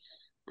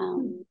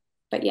on.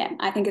 But yeah,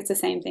 I think it's the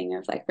same thing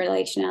of like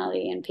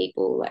relationality and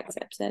people, like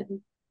Seb said.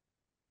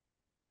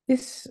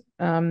 This,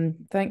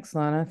 thanks,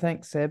 Lana.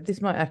 Thanks, Seb.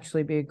 This might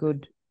actually be a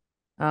good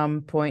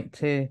point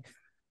to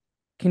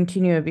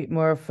continue a bit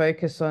more of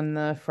focus on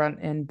the front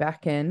and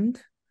back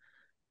end,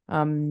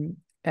 and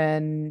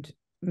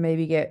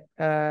maybe get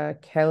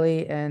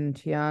Kelly and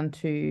Tian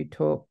to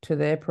talk to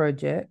their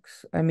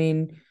projects. I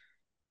mean,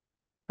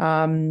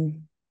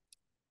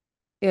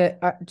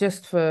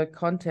 just for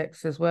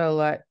context as well,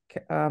 like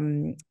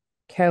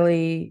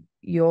Kelly,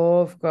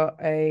 you've got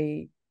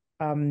a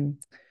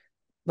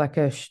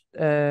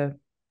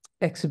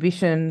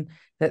exhibition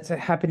that's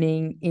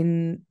happening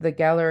in the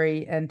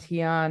gallery, and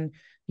Tian,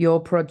 your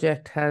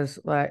project has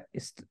like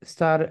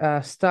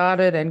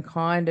started and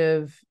kind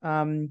of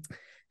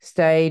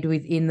stayed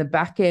within the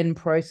back end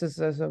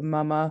processes of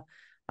Mama.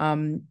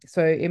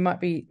 So it might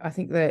be, I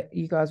think that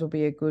you guys will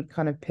be a good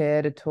kind of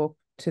pair to talk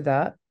to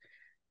that.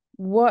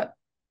 What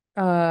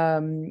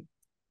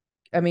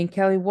I mean,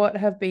 Kelly, what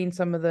have been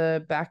some of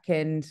the back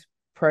end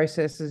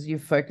processes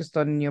you've focused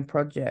on in your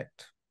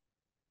project?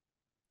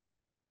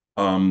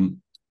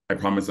 I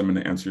promise I'm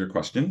going to answer your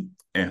question.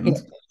 And yeah,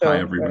 hi,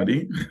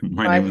 everybody.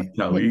 My name is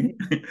Telly.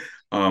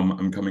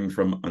 I'm coming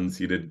from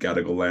unceded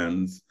Gadigal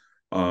lands.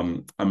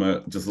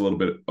 Just a little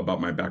bit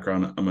about my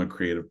background. I'm a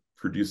creative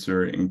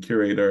producer, and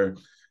curator.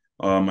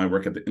 I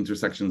work at the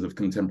intersections of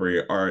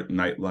contemporary art,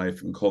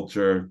 nightlife, and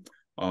culture.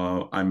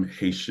 I'm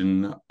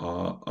Haitian,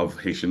 of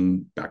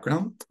Haitian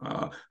background.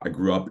 I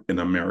grew up in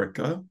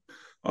America,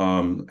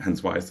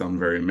 hence why I sound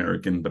very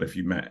American. But if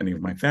you met any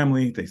of my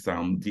family, they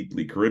sound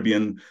deeply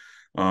Caribbean.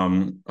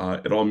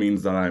 It all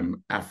means that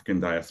I'm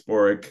African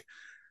diasporic.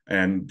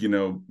 And, you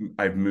know,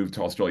 I've moved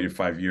to Australia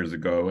 5 years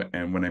ago.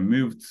 And when I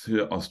moved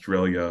to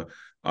Australia,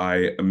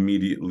 I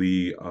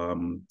immediately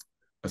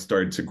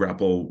started to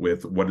grapple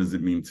with what does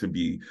it mean to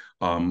be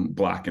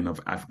Black and of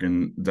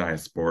African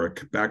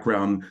diasporic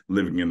background,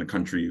 living in a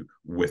country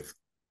with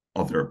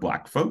other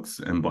Black folks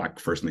and Black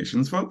First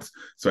Nations folks.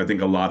 So I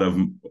think a lot of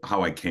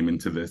how I came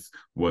into this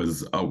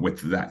was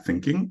with that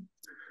thinking.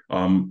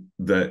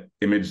 The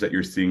image that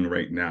you're seeing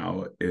right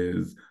now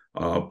is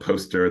a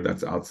poster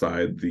that's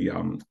outside the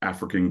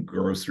African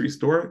grocery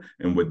store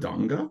in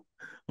Wodonga.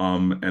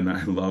 And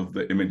I love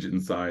the image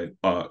inside.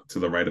 To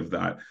the right of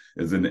that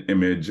is an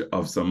image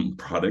of some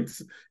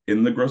products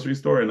in the grocery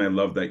store. And I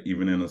love that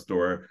even in a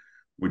store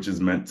which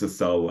is meant to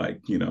sell, like,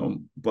 you know,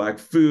 Black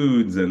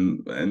foods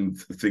and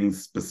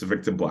things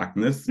specific to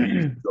Blackness,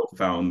 you still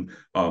found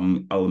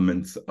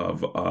elements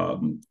of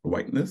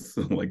whiteness,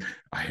 like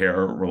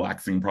hair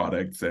relaxing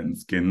products and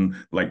skin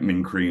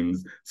lightening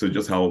creams. So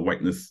just how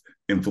whiteness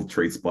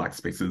infiltrates Black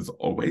spaces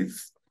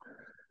always.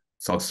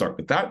 So I'll start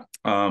with that.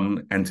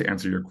 And to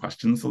answer your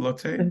question,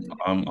 Salote,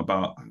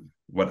 about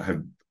what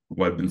have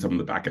been some of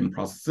the back end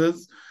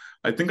processes,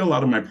 I think a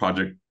lot of my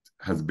project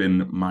has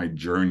been my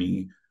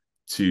journey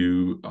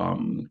to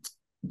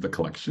the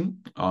collection,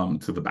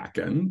 to the back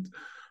end,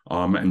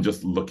 and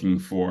just looking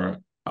for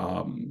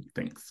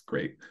thanks,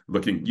 great.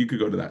 You could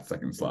go to that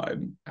second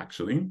slide,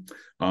 actually.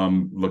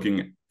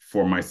 Looking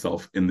for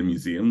myself in the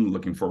museum,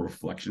 looking for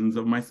reflections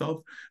of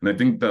myself. And I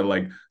think that,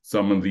 like,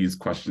 some of these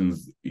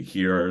questions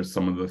here are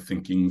some of the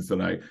thinkings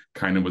that I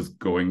kind of was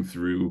going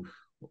through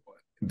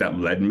that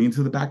led me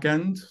to the back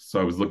end. So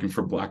I was looking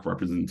for Black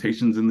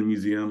representations in the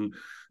museum,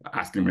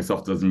 asking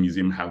myself, does the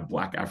museum have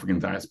Black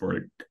African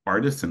diasporic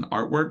artists and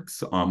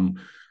artworks?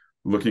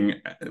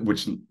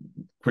 Which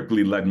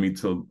quickly led me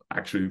to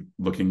actually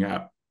looking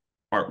at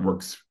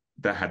artworks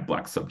that had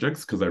Black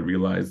subjects, because I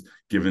realized,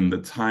 given the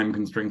time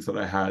constraints that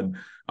I had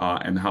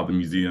and how the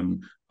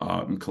museum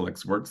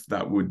collects works,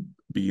 that would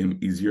be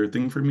an easier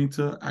thing for me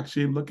to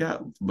actually look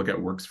at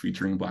works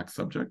featuring Black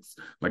subjects.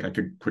 Like, I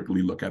could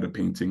quickly look at a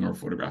painting or a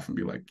photograph and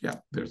be like, yeah,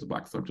 there's a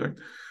Black subject.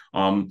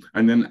 And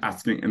then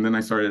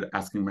I started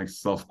asking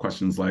myself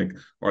questions like,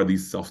 are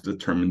these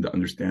self-determined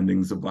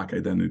understandings of Black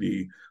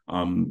identity?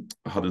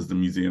 How does the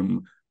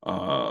museum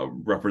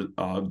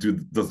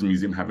does the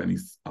museum have any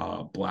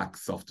Black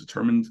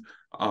self-determined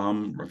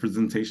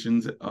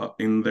representations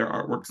in their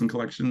artworks and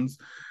collections?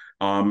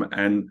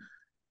 And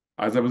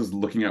as I was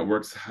looking at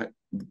works,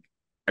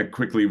 I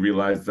quickly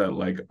realized that,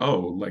 like,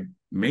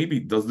 maybe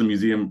does the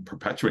museum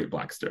perpetuate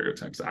Black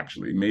stereotypes?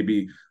 Actually,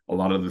 maybe a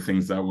lot of the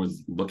things that I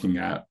was looking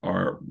at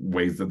are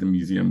ways that the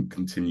museum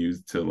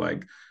continues to,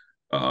 like,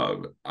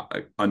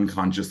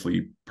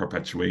 unconsciously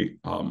perpetuate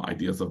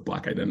ideas of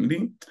Black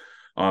identity.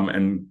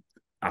 And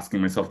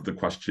asking myself the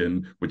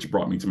question, which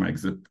brought me to my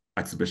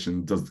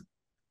exhibition, does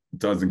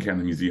and can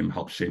the museum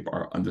help shape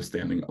our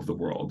understanding of the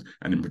world,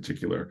 and in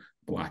particular,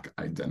 Black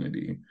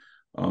identity?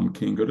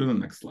 Can you go to the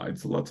next slide,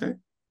 Salote?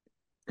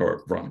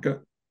 Or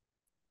Verónica?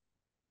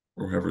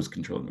 Or whoever's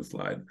controlling the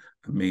slide.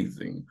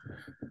 Amazing.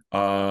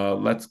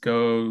 Let's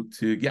go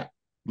to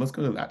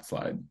that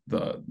slide,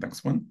 the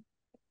next one.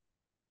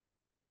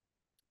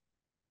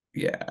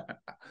 Yeah.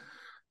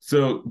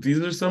 So these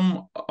are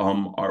some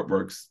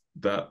artworks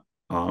that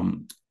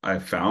I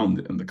found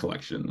in the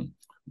collection.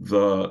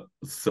 The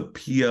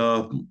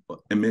sepia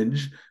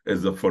image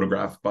is a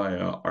photograph by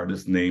an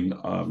artist named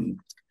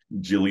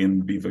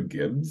Jillian Viva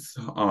Gibbs.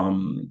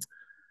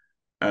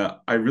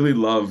 I really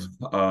love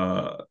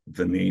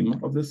the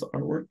name of this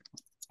artwork.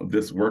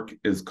 This work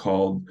is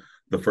called,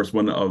 the first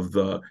one of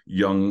the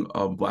young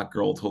Black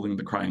girls holding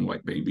the crying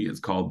white baby is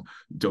called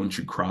Don't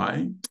You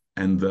Cry.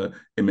 And the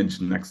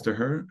image next to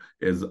her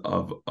is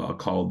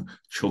called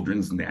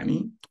Children's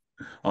Nanny.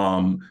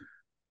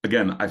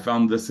 Again, I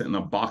found this in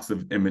a box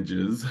of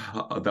images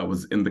that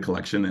was in the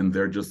collection, and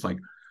they're just like,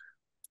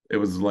 it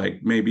was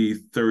like maybe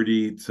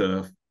 30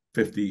 to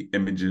 50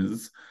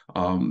 images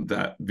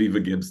that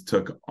Viva Gibbs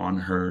took on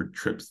her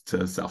trips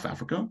to South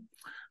Africa.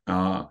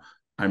 I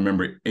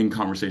remember in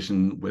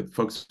conversation with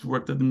folks who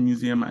worked at the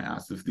museum, I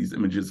asked if these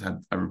images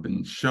had ever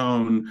been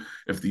shown,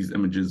 if these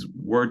images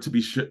were to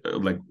be,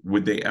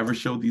 would they ever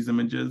show these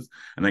images?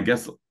 And I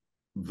guess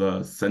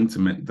the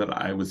sentiment that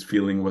I was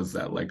feeling was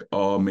that, like,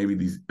 oh, maybe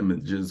these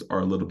images are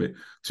a little bit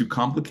too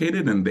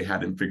complicated and they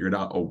hadn't figured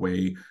out a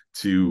way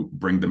to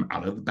bring them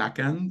out of the back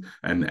end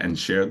and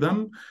share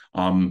them.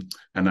 And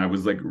I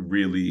was like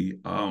really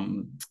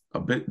a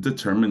bit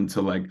determined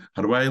to, like,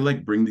 how do I,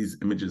 like, bring these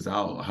images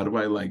out? How do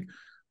I, like,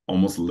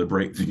 almost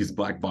liberate these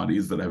Black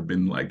bodies that have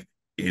been, like,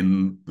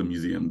 in the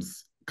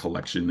museum's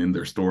collection, in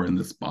their store, in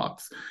this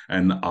box,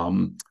 and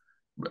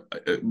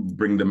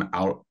bring them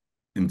out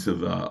into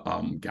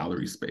the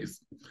gallery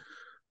space.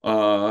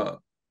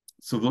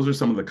 So those are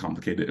some of the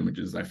complicated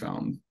images I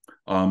found.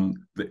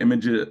 The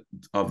image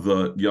of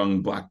the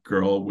young Black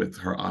girl with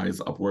her eyes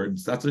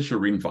upwards, that's a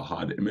Shireen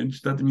Fahad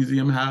image that the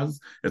museum has.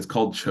 It's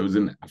called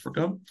Chosen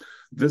Africa.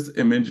 This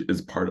image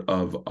is part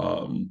of,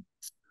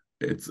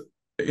 it's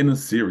in a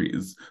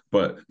series,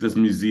 but this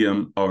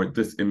museum, or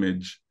this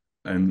image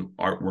and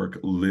artwork,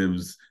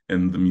 lives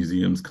in the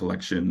museum's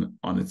collection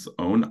on its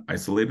own,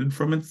 isolated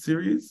from its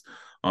series.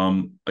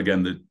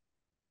 Again, the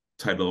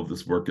title of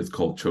this work is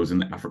called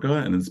Chosen Africa,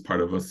 and it's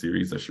part of a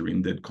series that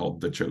Shireen did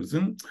called The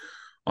Chosen.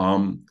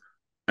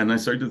 And I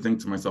started to think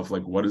to myself,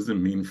 like, what does it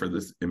mean for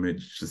this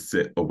image to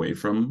sit away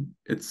from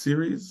its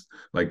series,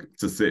 like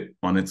to sit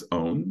on its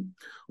own?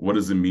 What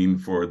does it mean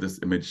for this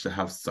image to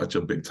have such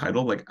a big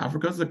title? Like,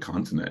 Africa is a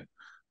continent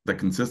that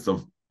consists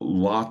of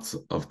lots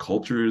of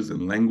cultures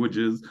and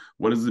languages.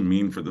 What does it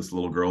mean for this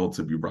little girl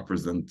to be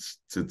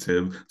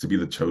representative, to be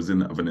the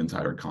chosen of an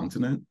entire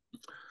continent?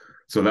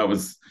 So that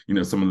was,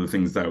 some of the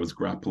things that I was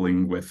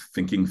grappling with,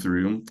 thinking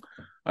through.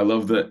 I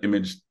love the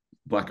image,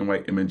 black and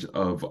white image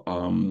of,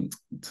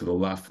 to the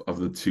left of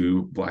the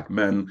two Black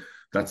men.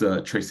 That's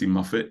a Tracy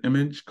Muffet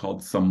image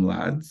called Some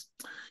Lads.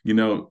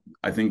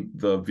 I think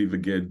the Viva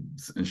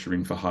Gibbs and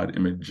Shireen Fahad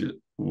image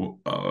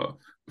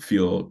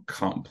feel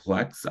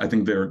complex. I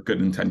think there are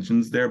good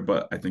intentions there,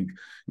 but I think,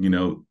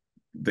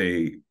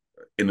 they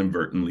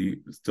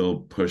inadvertently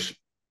still push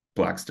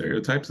Black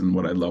stereotypes. And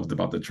what I loved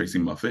about the Tracy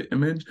Muffet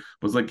image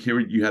was, like, here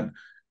you had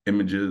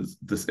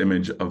this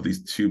image of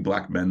these two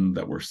Black men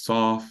that were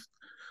soft,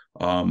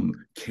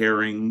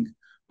 caring,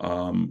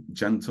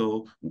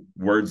 gentle,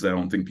 words that I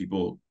don't think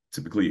people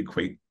typically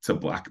equate to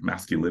Black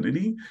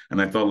masculinity.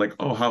 And I thought, like,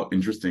 oh, how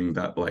interesting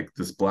that, like,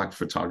 this Black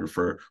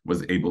photographer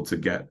was able to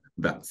get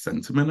that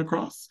sentiment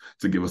across,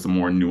 to give us a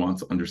more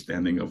nuanced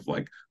understanding of,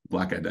 like,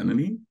 Black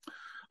identity.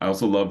 I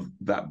also love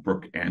that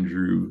Brooke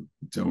Andrew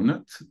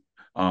donut.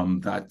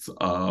 That's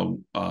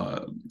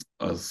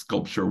a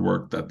sculpture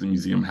work that the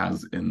museum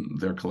has in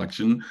their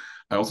collection.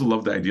 I also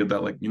love the idea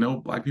that, like,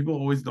 Black people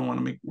always don't want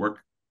to make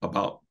work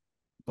about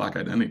Black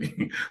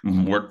identity,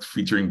 work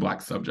featuring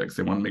Black subjects.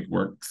 They want to make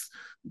works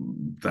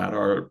that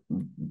are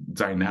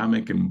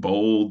dynamic and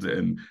bold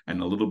and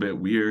a little bit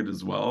weird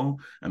as well.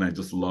 And I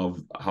just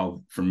love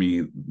how, for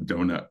me,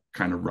 donut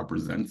kind of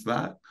represents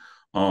that.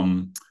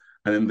 And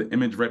then the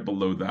image right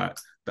below that,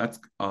 that's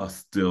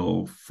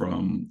still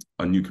from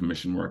a new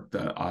commission work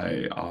that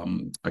I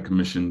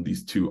commissioned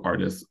these two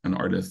artists,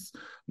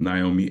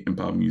 Naomi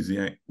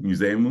Impa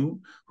Musemu,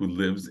 who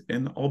lives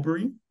in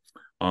Albury,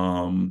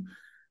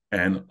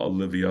 and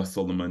Olivia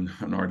Solomon,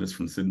 an artist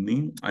from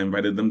Sydney. I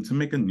invited them to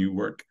make a new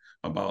work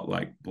about,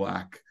 like,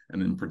 Black,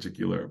 and in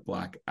particular,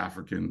 Black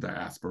African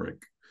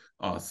diasporic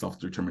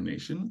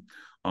self-determination.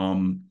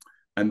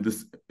 And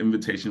this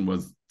invitation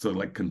was to,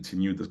 like,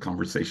 continue this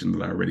conversation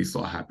that I already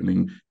saw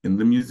happening in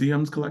the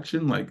museum's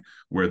collection, like,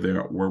 where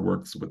there were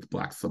works with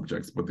Black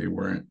subjects, but they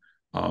weren't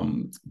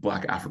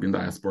Black African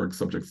diasporic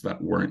subjects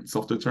that weren't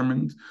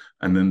self-determined.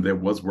 And then there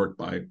was work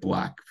by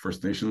Black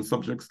First Nation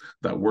subjects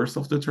that were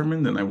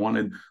self-determined. And I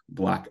wanted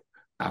Black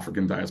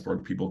African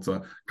diasporic people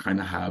to kind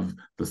of have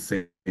the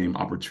same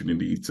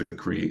opportunity to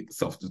create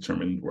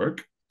self-determined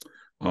work.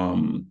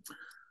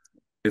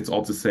 It's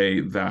all to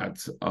say that,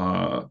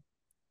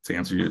 to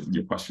answer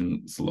your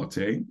question,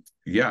 Salote,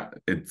 yeah,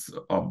 it's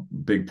a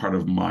big part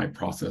of my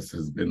process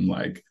has been,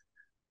 like,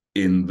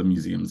 in the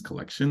museum's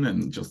collection,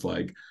 and just,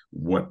 like,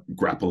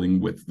 grappling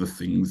with the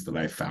things that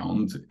I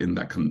found in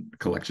that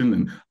collection,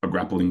 and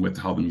grappling with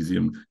how the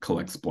museum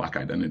collects Black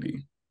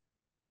identity.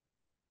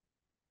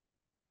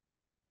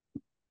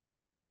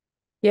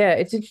 Yeah,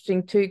 it's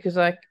interesting too, because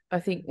I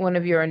think one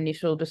of your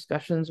initial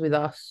discussions with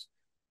us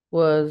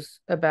was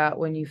about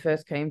when you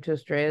first came to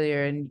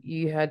Australia, and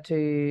you had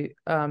to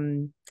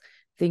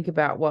think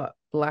about what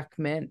Black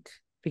meant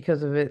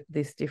because of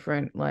this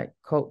different, like,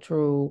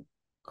 cultural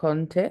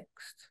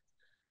context.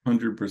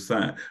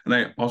 100%. And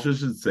I also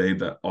should say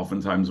that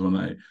oftentimes when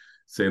I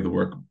say the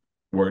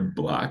word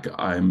Black,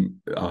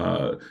 I'm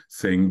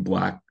saying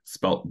Black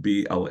spelt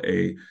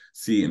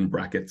B-L-A-C in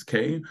brackets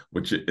K,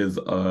 which is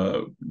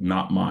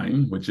not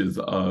mine, which is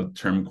a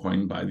term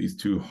coined by these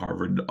two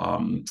Harvard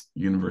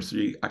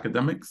University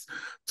academics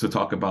to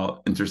talk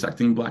about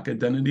intersecting Black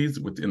identities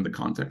within the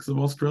context of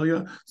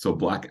Australia. So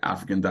Black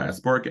African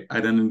diasporic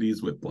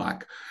identities with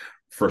Black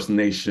First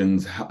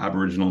Nations,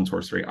 Aboriginal and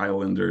Torres Strait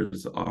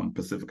Islanders,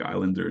 Pacific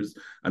Islanders.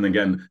 And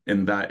again,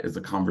 in that is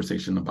a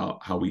conversation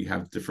about how we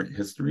have different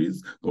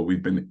histories, but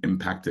we've been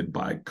impacted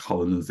by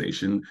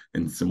colonization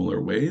in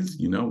similar ways.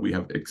 We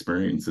have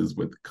experiences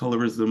with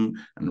colorism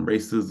and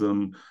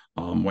racism,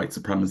 white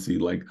supremacy,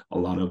 like a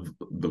lot of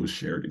those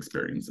shared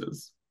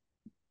experiences.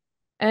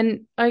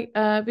 And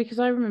because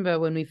I remember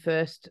when we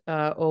first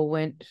all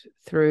went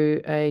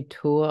through a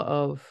tour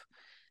of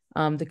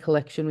the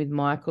collection with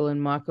Michael,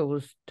 and Michael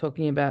was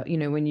talking about,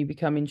 when you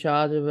become in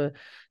charge of a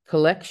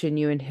collection,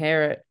 you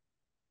inherit,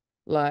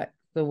 like,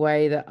 the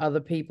way that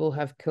other people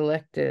have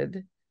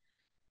collected.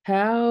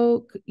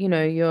 how,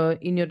 you're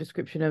in your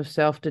description of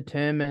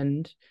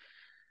self-determined,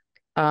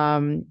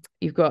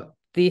 you've got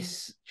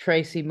this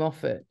Tracy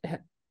Moffat.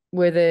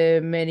 Were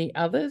there many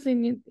others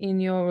in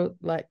your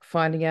like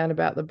finding out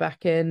about the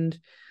back end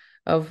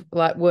of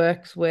like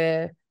works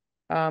where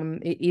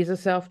it is a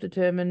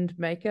self-determined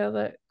maker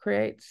that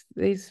creates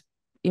these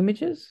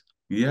images?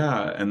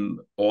 Yeah, and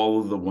all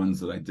of the ones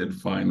that I did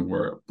find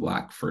were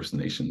Black First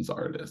Nations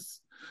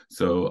artists.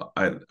 So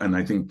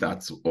I think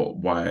that's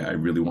why I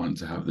really wanted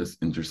to have this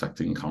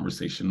intersecting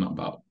conversation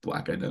about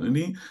Black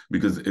identity,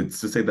 because it's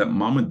to say that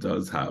Mama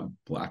does have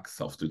Black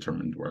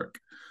self-determined work.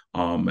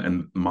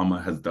 And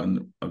Mama has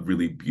done a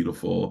really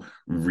beautiful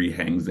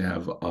rehangs. They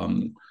have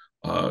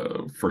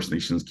First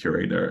Nations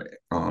curator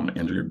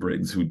Andrea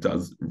Briggs, who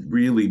does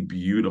really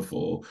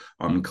beautiful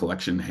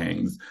collection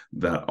hangs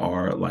that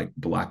are like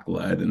Black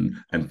led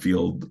and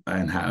field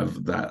and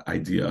have that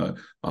idea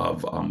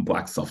of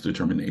Black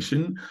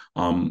self-determination.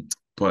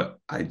 But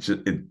I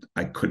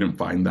couldn't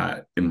find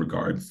that in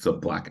regards to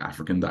Black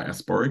African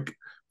diasporic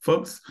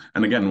folks.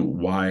 And again,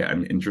 why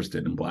I'm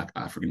interested in Black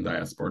African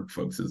diasporic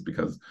folks is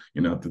because,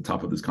 at the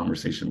top of this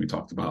conversation, we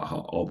talked about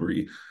how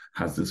Albury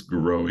has this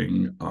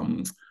growing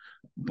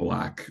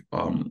Black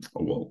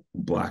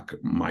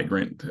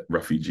migrant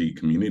refugee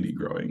community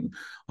growing.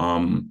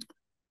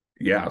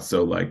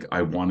 So like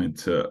I wanted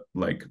to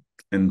like,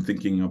 in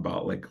thinking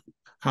about like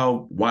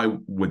why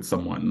would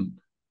someone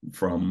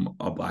from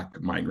a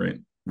Black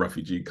migrant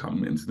refugee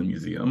come into the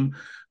museum?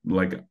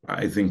 Like,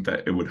 I think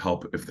that it would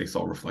help if they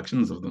saw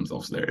reflections of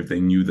themselves there, if they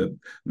knew that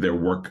their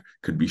work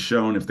could be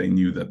shown, if they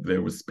knew that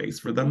there was space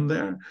for them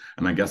there.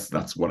 And I guess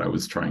that's what I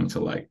was trying to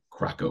like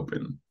crack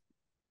open.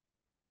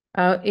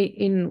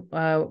 In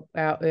our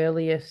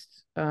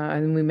earliest,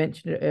 and we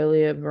mentioned it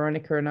earlier,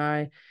 Verónica and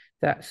I,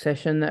 that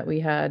session that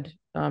we had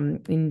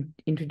in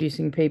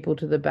introducing people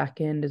to the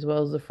back end as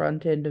well as the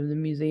front end of the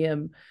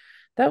museum,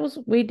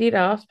 we did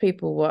ask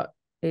people what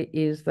it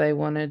is they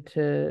wanted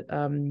to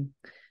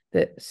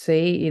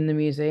see in the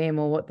museum,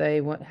 or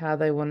how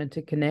they wanted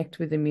to connect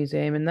with the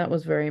museum, and that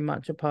was very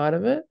much a part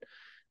of it.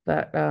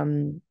 That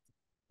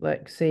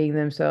like seeing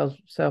themselves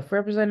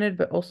self-represented,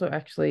 but also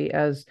actually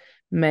as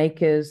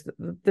makers,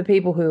 the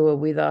people who were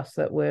with us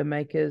that were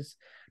makers,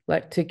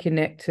 like to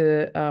connect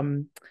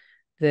to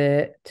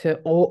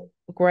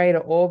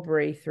greater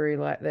Albury through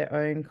like their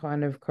own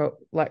kind of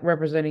like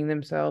representing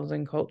themselves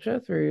and culture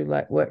through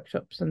like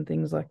workshops and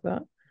things like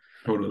that.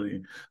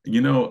 Totally.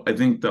 I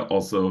think that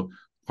also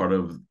part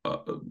of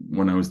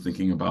when I was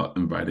thinking about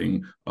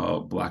inviting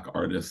Black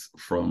artists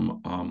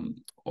from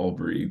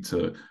Albury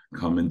to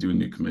come and do a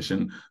new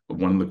commission,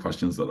 one of the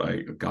questions that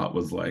I got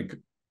was like,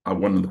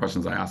 one of the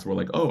questions I asked were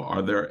like, oh,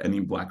 are there any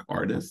Black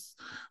artists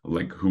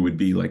like who would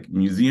be like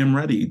museum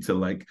ready to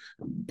like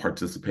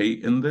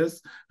participate in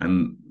this?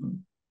 And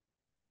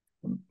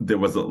there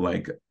was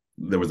an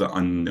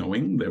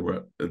unknowing. There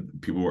were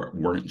people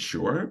weren't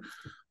sure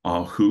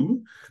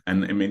who,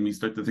 and it made me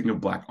start to think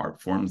of Black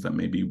art forms that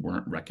maybe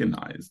weren't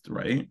recognized,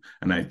 right?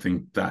 And I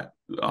think that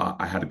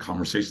I had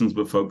conversations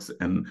with folks,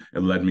 and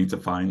it led me to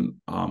find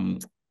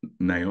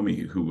Naomi,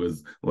 who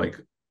was like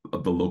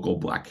the local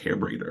Black hair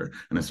braider,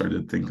 and I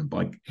started to think of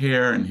like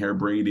hair and hair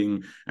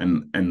braiding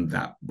and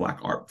that Black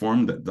art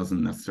form that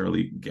doesn't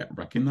necessarily get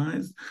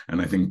recognized.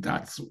 And I think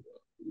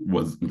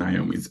was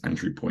Naomi's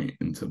entry point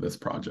into this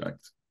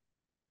project.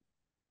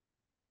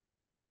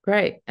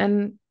 Great.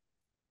 And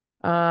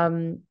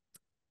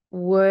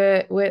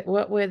what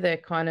were the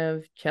kind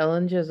of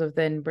challenges of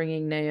then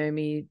bringing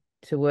Naomi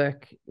to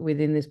work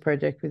within this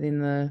project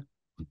within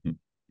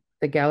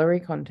the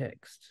gallery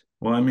context?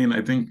 Well, I mean,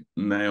 I think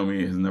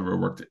Naomi has never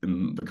worked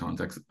in the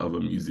context of a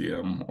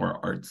museum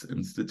or arts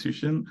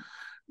institution.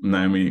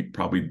 Naomi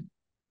probably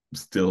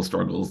still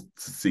struggles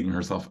seeing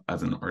herself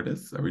as an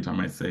artist. Every time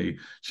I say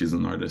she's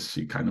an artist,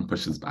 she kind of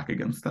pushes back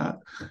against that.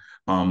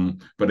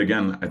 But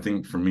again, I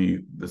think for me,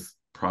 this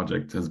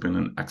project has been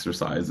an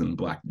exercise in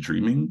Black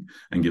dreaming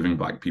and giving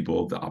Black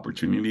people the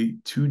opportunity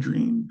to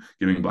dream,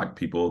 giving Black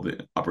people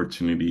the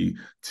opportunity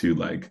to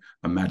like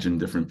imagine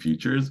different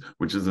futures,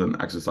 which is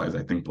an exercise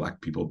I think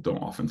Black people don't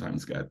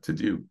oftentimes get to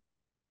do.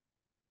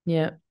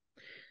 Yeah.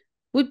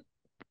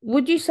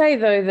 Would you say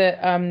though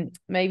that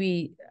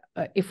maybe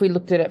if we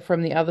looked at it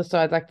from the other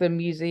side, like the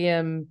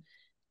museum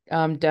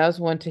does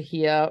want to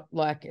hear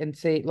like and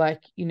see,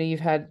 like, you've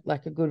had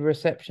like a good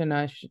reception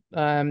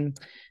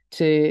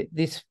to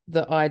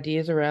the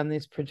ideas around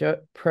this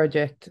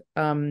project.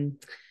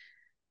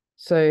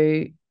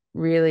 So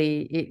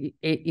really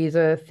it is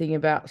a thing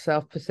about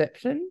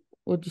self-perception.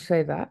 Would you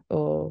say that,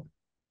 or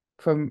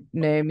from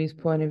Naomi's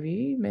point of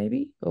view,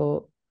 maybe?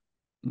 Or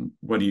can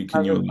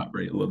you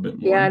elaborate a little bit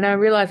more? Yeah, and I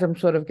realize I'm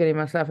sort of getting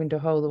myself into a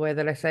hole the way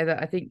that I say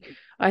that. I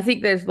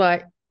think there's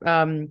like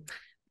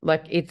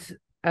it's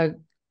a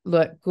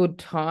like good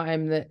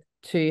time that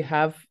to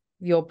have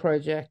your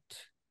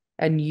project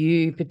and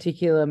you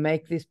particular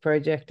make this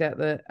project at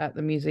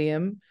the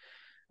museum.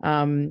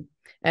 And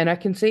I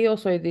can see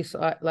also this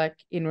like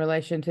in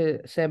relation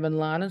to Seb and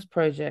Lana's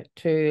project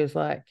too, is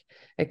like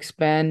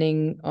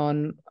expanding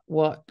on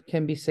what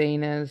can be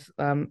seen as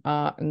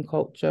art and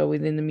culture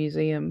within the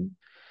museum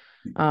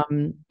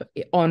on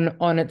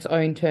its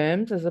own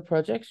terms as a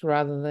project,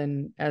 rather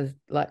than as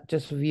like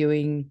just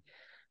viewing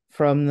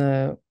from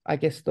the, I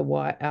guess, the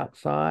white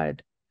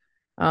outside.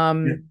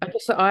 I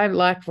guess I,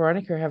 like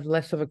Veronica, have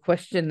less of a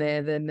question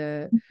there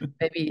than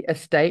maybe a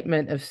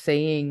statement of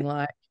seeing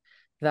like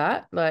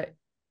that. Like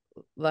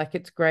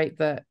it's great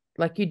that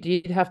like you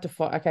did have to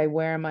find, okay,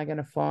 where am I going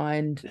to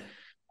find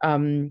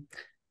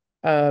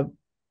uh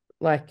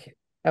like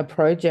a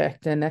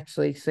project, and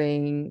actually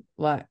seeing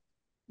like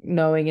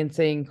knowing and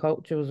seeing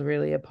culture was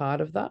really a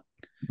part of that.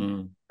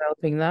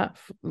 Developing that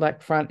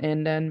like front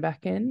end and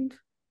back end.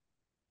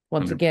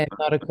 Once 100%. again,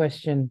 not a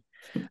question.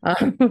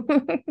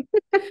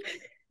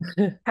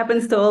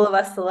 Happens to all of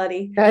us,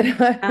 Salote.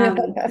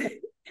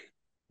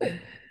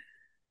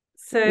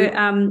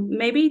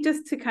 Maybe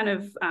just to kind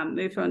of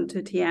move on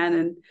to Tian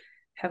and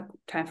have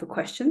time for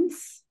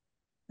questions.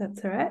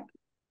 That's all right.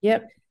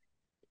 Yep.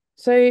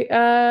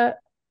 So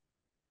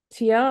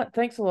Tian,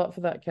 thanks a lot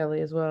for that,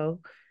 Kelly, as well.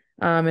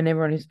 And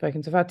everyone who's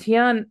spoken so far.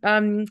 Tian,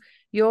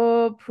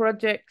 your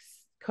projects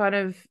kind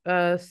of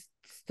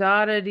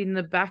started in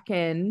the back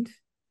end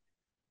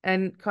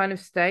and kind of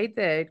stayed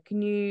there.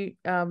 Can you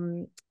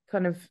kind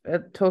of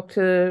talk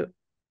to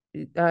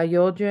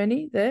your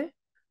journey there?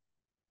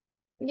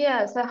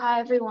 Yeah, so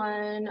hi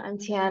everyone. I'm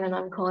Tian and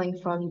I'm calling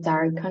from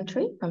Dari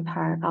country, from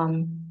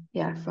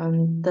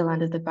from the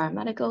land of the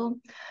Baramatigal.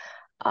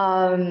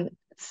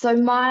 So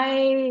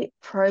my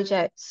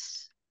project,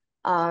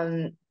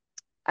 I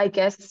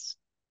guess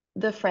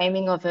the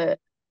framing of it,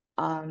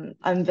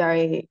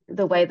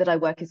 the way that I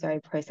work is very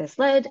process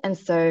led. And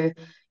so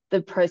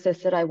the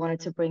process that I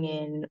wanted to bring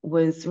in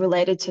was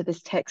related to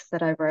this text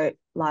that I wrote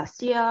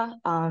last year,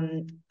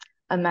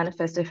 a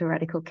manifesto for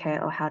radical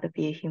care, or how to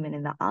be a human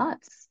in the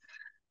arts.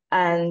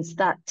 And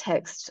that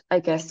text, I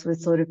guess,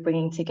 was sort of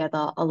bringing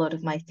together a lot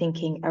of my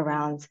thinking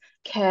around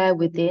care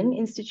within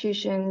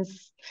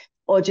institutions,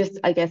 or just,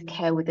 I guess,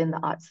 care within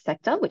the arts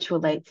sector, which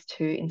relates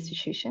to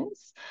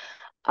institutions.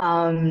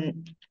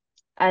 And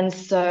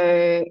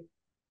so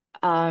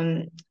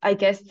I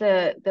guess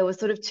there were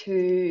sort of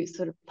two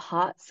sort of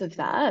parts of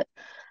that.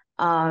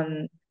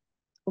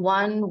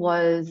 One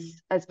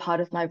was, as part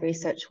of my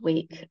research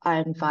week, I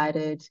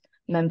invited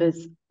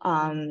members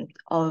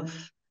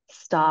of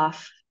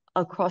staff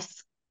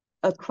across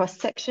a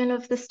cross-section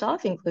of the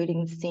staff,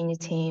 including the senior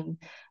team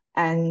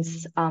and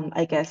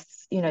I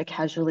guess,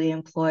 casually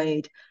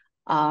employed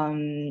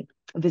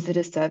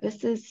visitor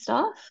services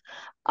staff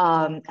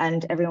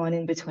and everyone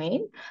in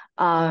between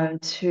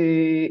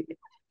to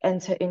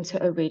enter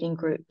into a reading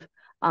group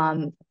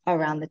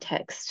around the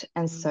text.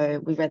 And so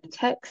we read the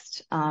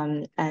text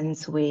and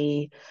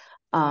we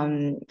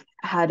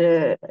had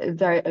a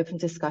very open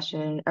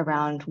discussion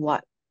around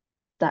what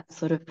that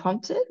sort of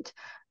prompted.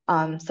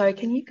 Sorry,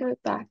 can you go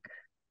back?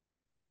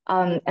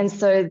 And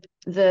so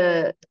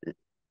the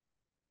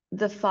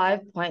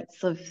 5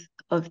 points of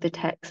the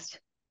text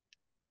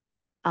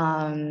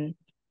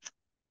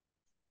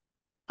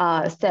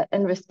set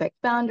and respect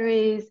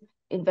boundaries,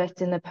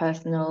 invest in the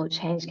personal,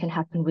 change can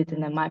happen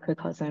within the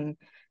microcosm,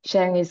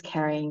 sharing is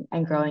caring,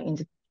 and growing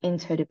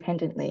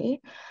interdependently.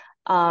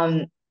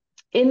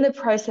 In the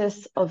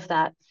process of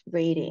that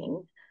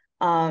reading,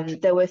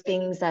 there were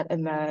things that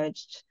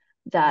emerged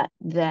that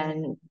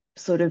then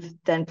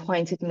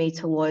pointed me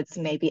towards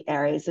maybe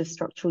areas of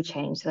structural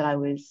change that I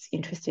was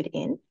interested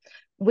in,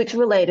 which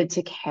related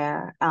to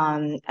care.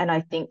 And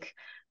I think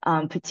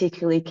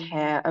particularly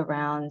care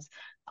around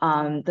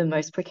the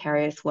most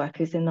precarious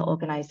workers in the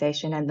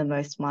organization and the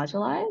most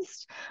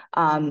marginalized.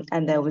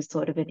 And there was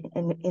sort of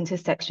an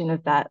intersection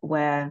of that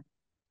where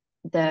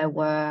there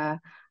were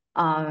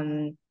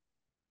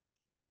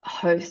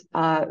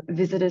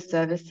visitor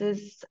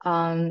services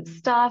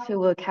staff who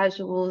were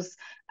casuals,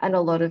 and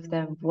a lot of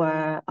them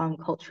were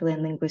culturally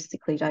and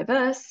linguistically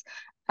diverse,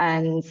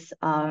 and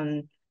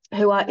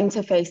who are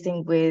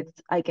interfacing with,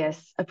 I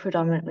guess, a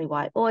predominantly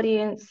white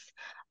audience,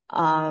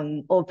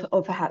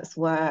 or perhaps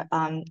were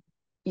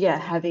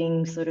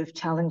having sort of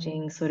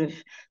challenging sort of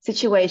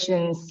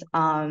situations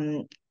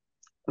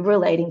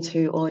relating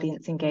to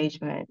audience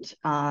engagement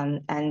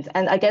and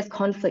I guess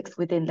conflicts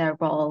within their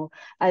role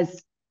and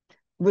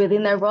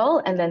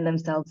then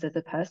themselves as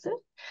a person.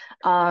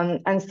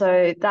 And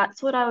so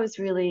that's what I was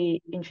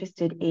really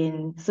interested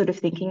in sort of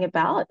thinking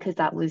about, because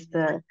that was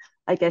the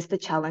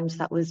challenge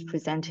that was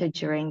presented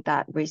during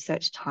that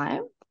research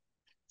time.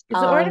 Is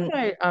it all right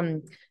if I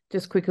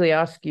just quickly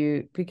ask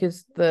you,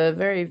 because the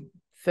very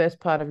first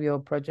part of your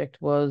project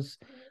was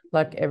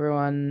like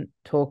everyone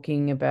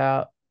talking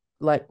about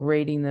like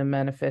reading the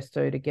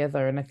manifesto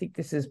together, and I think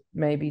this is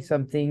maybe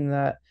something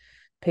that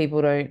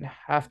people don't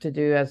have to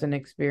do as an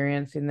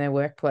experience in their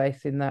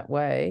workplace in that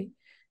way.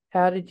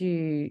 How did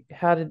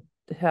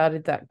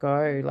that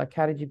go? Like,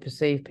 how did you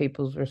perceive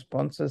people's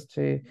responses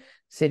to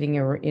sitting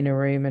in a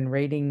room and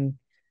reading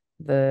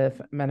the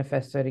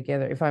manifesto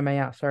together? If I may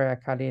ask, sorry I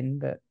cut in,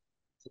 but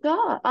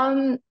Sure.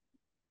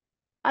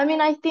 I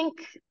mean, I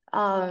think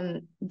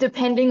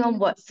depending on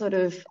what sort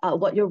of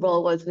what your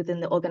role was within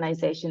the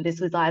organization, this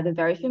was either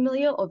very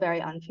familiar or very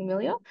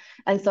unfamiliar.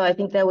 And so I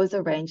think there was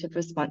a range of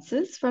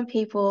responses from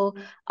people.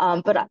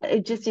 But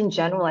just in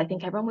general, I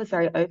think everyone was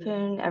very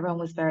open, everyone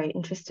was very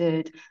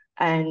interested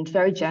and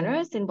very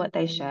generous in what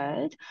they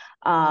shared.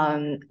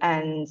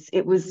 And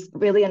it was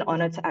really an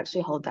honor to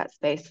actually hold that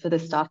space for the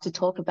staff to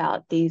talk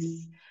about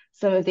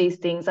some of these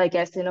things, I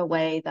guess, in a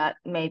way that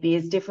maybe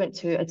is different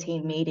to a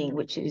team meeting,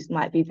 which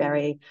might be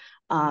very,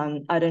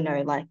 I don't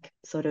know, like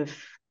sort of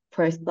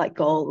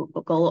goal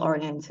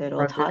oriented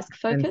or task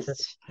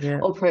focused,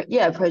 or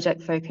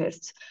project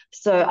focused.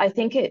 So I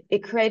think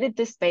it created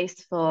this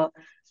space for,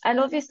 and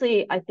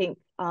obviously I think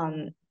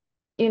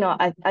you know,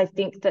 I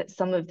think that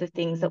some of the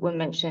things that were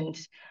mentioned,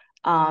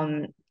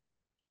 you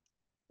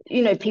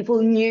know,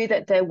 people knew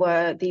that there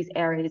were these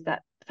areas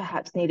that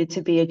perhaps needed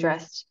to be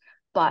addressed.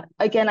 But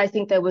again, I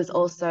think there was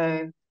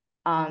also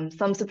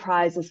some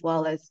surprise as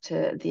well as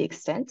to the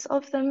extent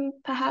of them,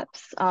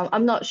 perhaps.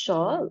 I'm not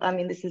sure. I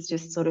mean, this is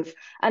just sort of,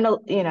 and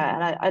you know,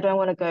 and I don't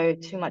want to go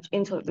too much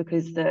into it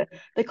because the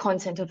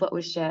content of what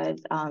was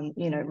shared,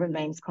 you know,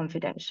 remains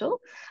confidential.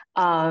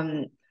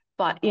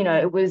 But you know,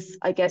 it was,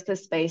 I guess, a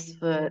space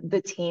for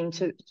the team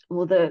to,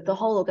 well, the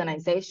whole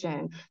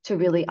organization to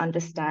really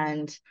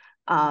understand,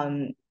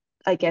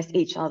 I guess,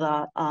 each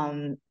other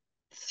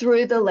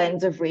through the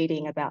lens of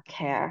reading about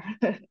care.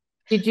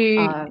 Did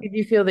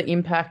you feel the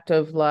impact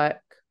of, like,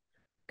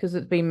 because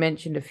it's been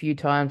mentioned a few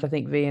times, I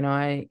think V and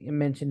I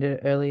mentioned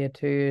it earlier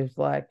too, is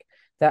like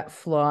that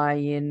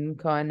fly-in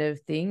kind of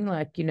thing,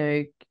 like, you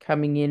know,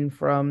 coming in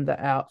from the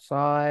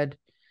outside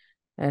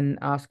and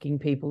asking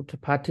people to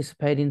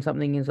participate in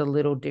something is a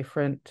little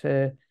different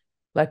to,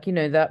 like, you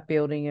know, that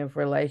building of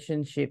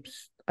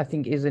relationships, I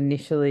think, is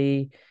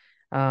initially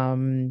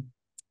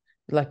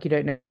like, you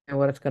don't know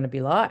what it's going to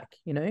be like,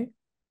 you know,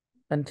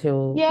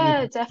 until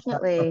yeah,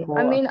 definitely.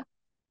 I mean,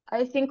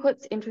 I think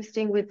what's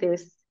interesting with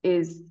this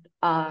is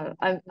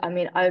I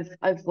mean,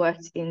 I've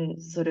worked in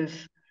sort of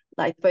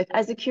like both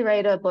as a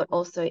curator but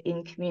also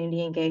in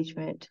community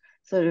engagement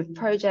sort of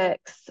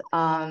projects.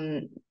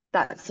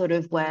 That's sort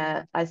of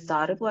where I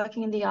started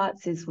working in the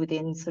arts, is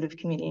within sort of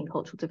community and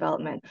cultural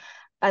development.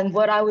 And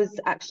what I was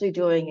actually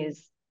doing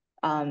is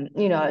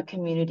you know, a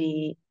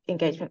community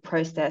engagement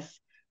process,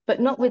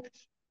 but not with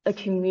a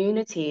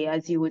community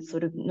as you would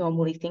sort of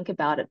normally think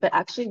about it, but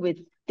actually with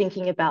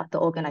thinking about the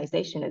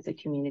organization as a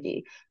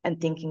community and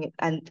thinking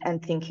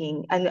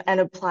and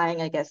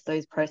applying, I guess,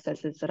 those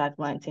processes that I've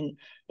learned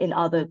in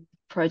other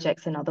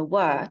projects and other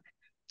work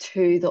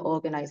to the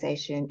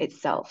organization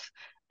itself.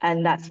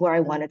 And that's where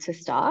I wanted to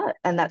start,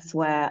 and that's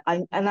where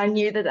I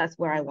knew that that's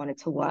where I wanted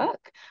to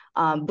work,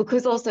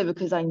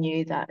 because I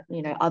knew that,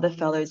 you know, other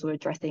fellows were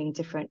addressing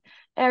different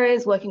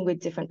areas, working with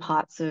different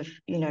parts of,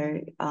 you know,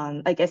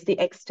 I guess the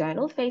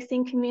external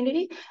facing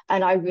community,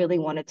 and I really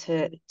wanted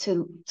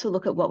to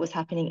look at what was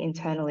happening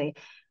internally,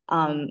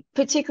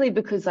 particularly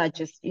because I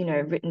just, you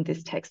know, written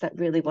this text that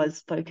really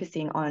was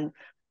focusing on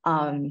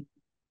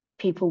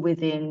people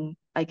within,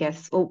 I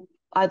guess, or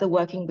either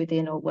working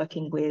within or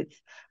working with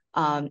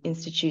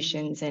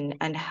institutions,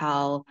 and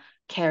how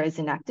care is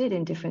enacted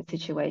in different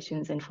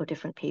situations and for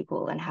different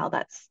people, and how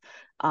that's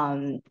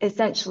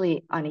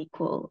essentially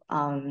unequal.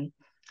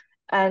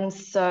 And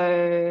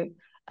so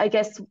I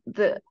guess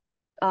the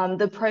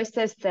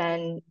process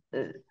then,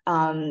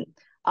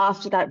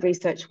 after that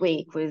research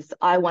week, was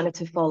I wanted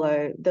to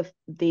follow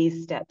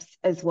these steps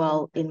as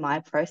well in my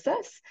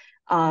process.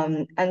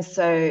 And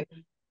so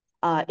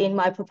in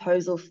my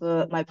proposal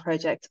for my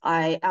project,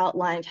 I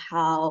outlined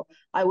how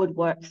I would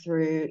work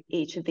through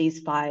each of these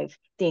 5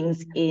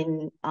 things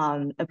in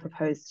a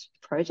proposed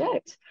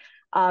project.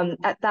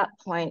 At that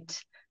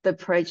point, the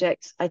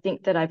project I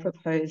think that I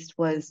proposed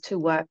was to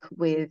work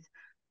with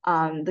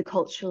the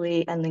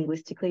culturally and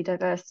linguistically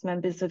diverse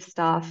members of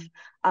staff,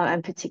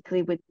 and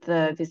particularly with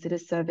the visitor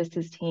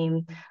services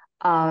team,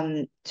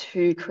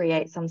 to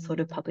create some sort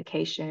of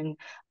publication,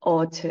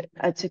 or to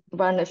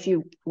run a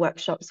few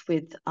workshops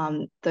with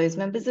those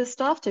members of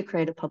staff to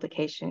create a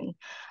publication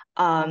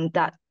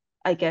that,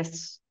 I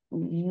guess,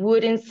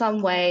 would in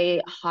some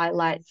way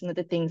highlight some of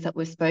the things that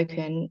were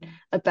spoken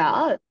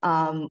about,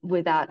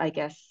 without, I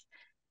guess,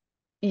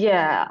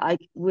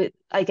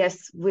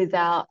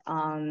 without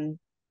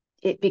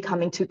it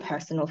becoming too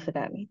personal for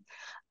them,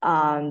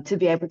 to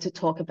be able to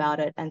talk about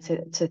it and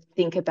to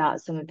think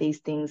about some of these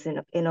things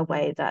in a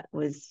way that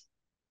was,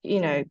 you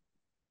know,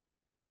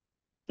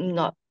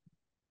 not,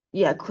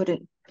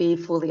 couldn't be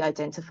fully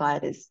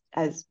identified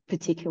as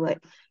particular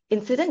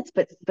incidents,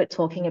 but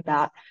talking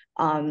about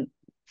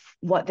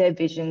what their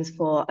visions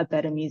for a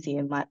better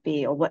museum might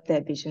be, or what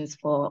their visions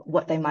for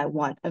what they might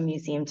want a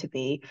museum to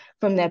be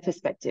from their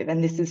perspective.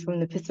 And this is from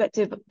the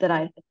perspective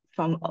that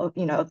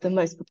you know, of the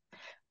most,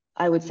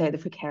 I would say, the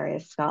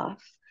precarious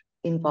staff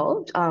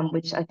involved,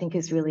 which I think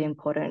is really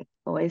important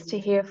always to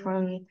hear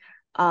from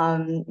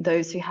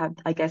those who have,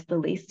 I guess, the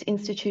least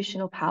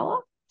institutional power.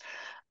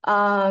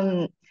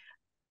 I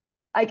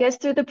guess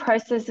through the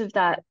process of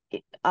that,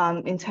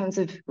 in terms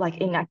of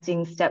like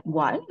enacting step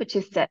one, which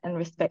is set and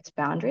respect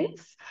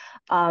boundaries,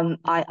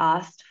 I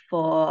asked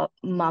for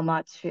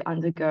Mama to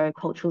undergo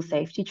cultural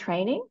safety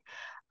training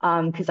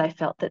because I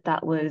felt that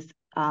that was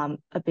a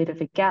bit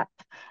of a gap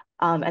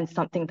and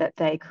something that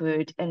they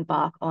could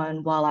embark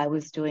on while I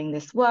was doing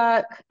this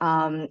work,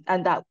 and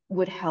that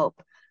would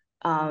help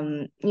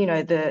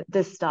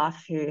the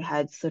staff who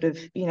had sort of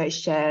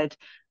shared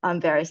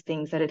various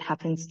things that had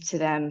happened to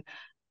them,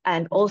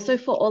 and also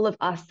for all of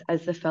us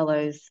as the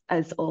fellows,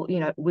 as all,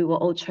 we were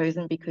all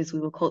chosen because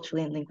we were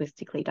culturally and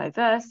linguistically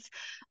diverse.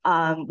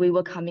 We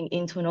were coming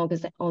into an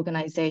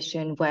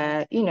organization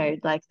where,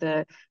 like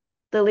the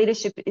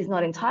leadership is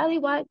not entirely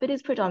white, but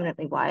is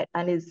predominantly white,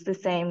 and is the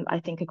same, I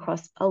think,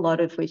 across a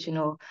lot of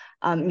regional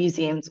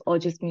museums or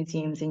just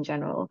museums in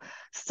general.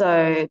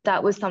 So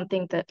that was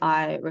something that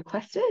I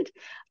requested,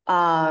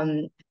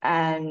 and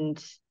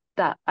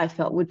that I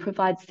felt would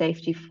provide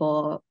safety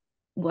for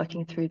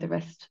working through the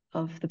rest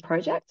of the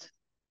project.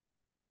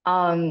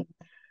 I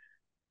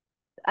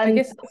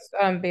guess it's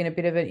been a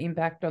bit of an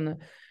impact on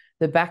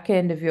the back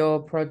end of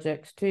your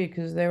projects too,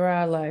 because there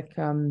are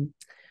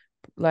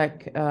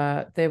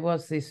there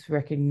was this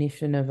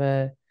recognition of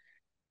a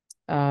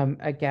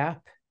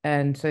gap,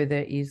 and so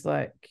there is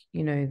the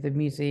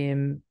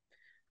museum,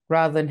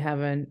 rather than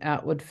have an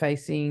outward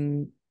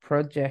facing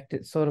project,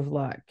 it's sort of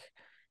like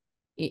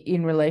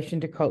in relation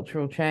to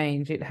cultural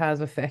change, it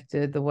has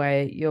affected the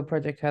way your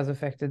project has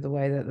affected the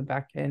way that the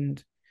back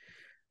end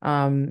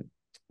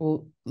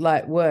will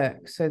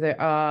work. So there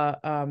are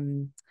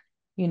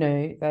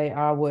they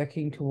are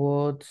working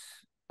towards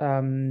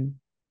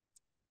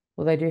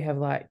they do have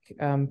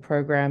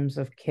programs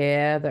of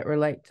care that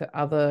relate to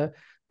other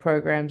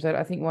programs. That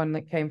I think one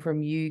that came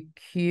from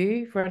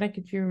UQ.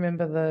 Verónica, do you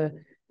remember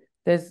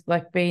there's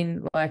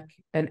been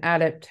an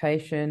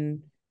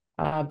adaptation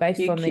based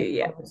UQ, on the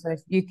yeah.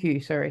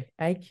 UQ, sorry.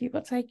 AQ,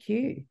 what's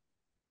AQ?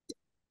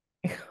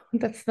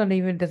 That's not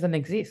even, doesn't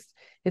exist.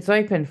 It's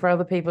open for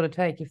other people to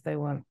take if they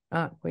want.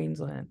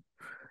 Queensland.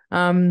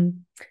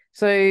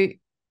 So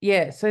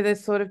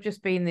there's sort of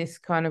just been this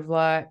kind of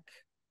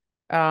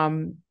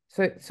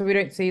so we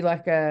don't see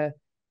a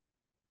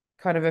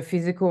kind of a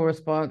physical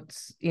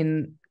response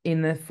in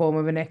the form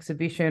of an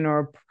exhibition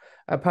or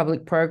a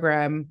public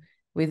program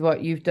with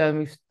what you've done.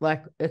 With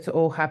it's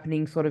all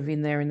happening sort of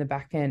in there in the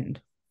back end.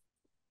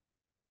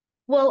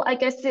 Well, I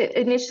guess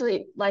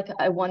initially, I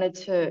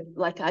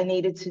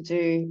needed to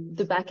do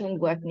the back end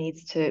work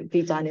needs to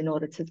be done in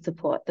order to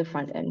support the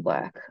front end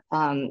work.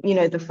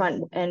 The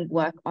front end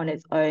work on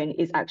its own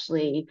is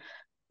actually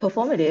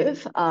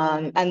performative,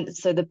 and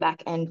so the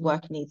back end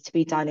work needs to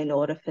be done in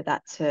order for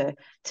that to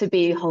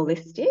be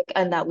holistic.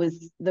 And that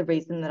was the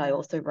reason that I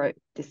also wrote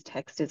this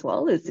text as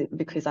well, is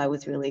because I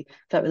was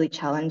felt really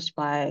challenged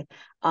by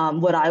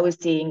what I was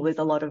seeing was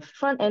a lot of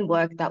front end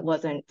work that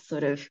wasn't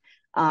sort of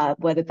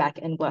where the back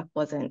end work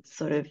wasn't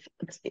sort of,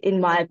 in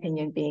my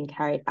opinion, being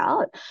carried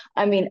out.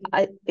 I mean,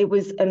 it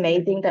was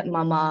amazing that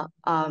Mama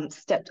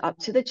stepped up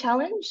to the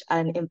challenge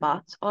and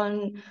embarked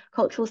on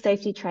cultural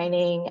safety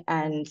training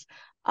and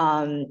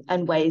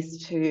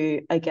ways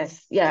to, I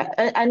guess,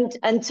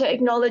 and to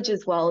acknowledge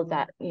as well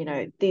that,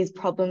 these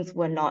problems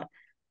were not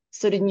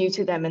sort of new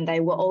to them and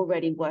they were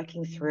already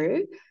working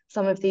through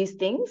some of these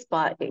things,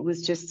 but it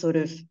was just sort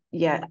of,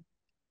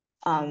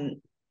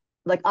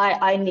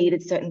 I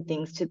needed certain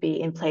things to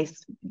be in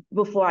place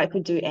before I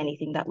could do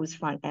anything that was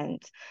front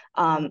end.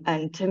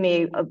 And to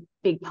me, a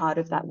big part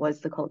of that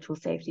was the cultural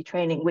safety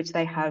training, which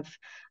they have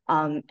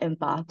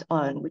embarked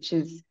on, which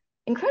is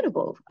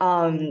incredible.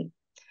 And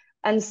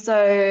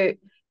so,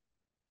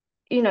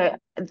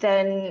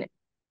 then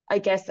I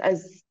guess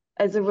as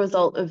a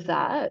result of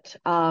that,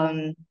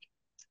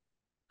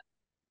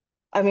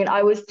 I mean,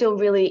 I was still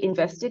really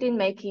invested in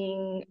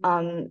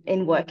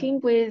in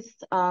working with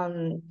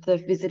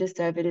the visitor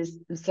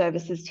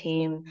services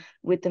team,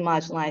 with the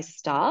marginalized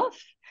staff.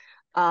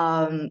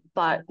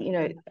 But,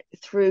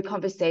 through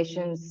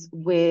conversations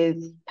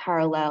with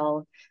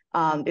Parallel,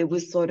 it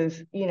was sort of,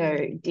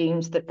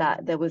 deemed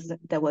that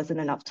there wasn't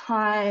enough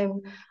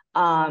time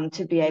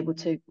to be able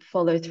to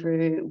follow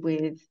through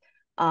with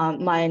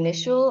my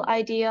initial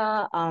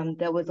idea.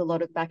 There was a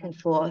lot of back and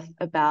forth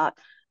about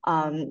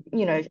I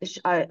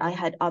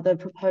had other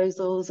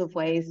proposals of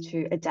ways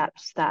to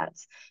adapt that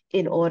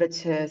in order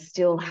to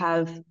still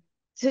I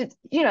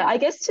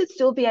guess to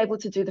still be able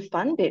to do the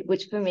fun bit,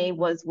 which for me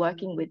was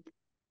working with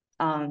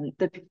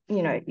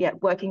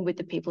working with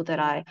the people that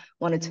I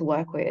wanted to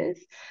work with.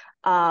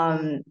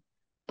 But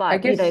I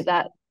guess,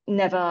 that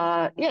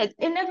never, it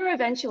never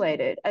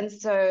eventuated. And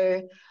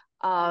so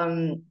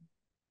I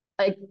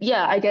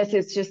guess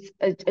it's just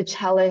a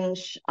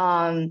challenge,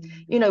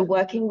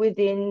 working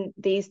within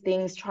these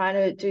things, trying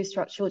to do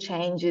structural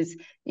changes.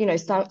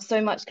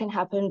 So much can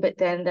happen, but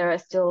then there are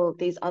still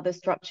these other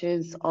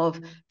structures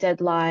of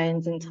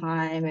deadlines and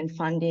time and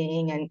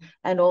funding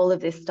and all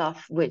of this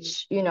stuff,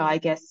 which, I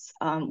guess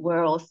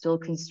we're all still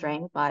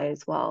constrained by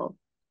as well.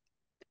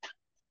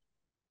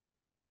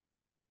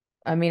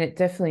 I mean, it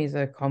definitely is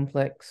a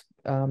complex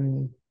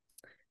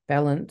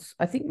balance.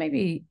 I think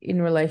maybe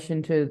in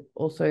relation to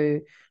also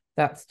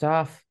that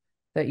staff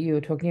that you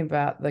were talking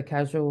about, the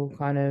casual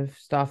kind of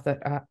staff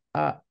that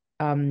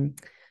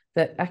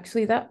that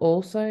actually that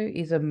also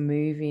is a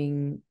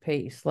moving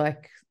piece.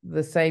 Like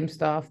the same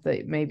staff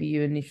that maybe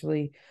you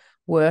initially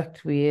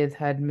worked with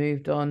had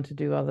moved on to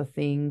do other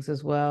things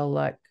as well.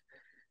 Like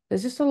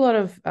there's just a lot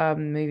of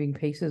moving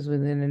pieces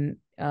within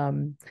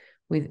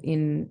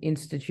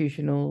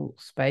institutional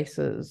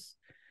spaces.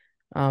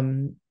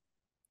 And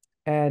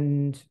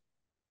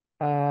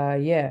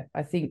yeah,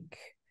 I think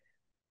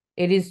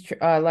it is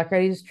like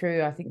it is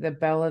true. I think the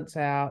balance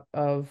out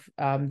of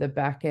the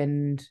back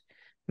end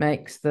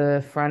makes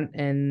the front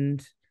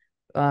end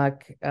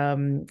like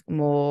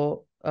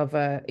more of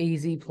a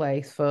easy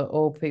place for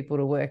all people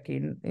to work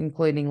in,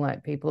 including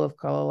like people of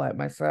color like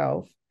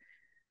myself.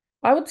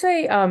 I would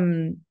say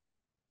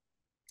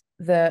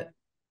that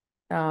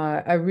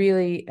I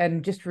really,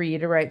 and just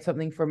reiterate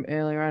something from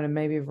earlier on, and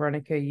maybe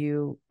Veronica,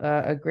 you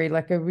agree,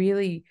 like a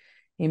really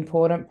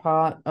important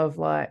part of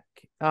like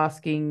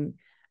asking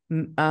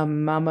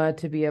Mama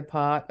to be a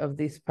part of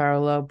this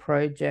parallel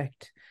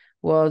project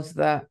was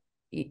that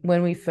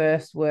when we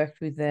first worked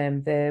with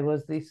them, there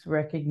was this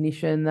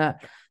recognition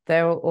that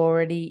they were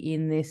already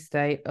in this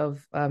state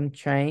of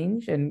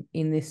change and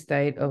in this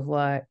state of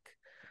like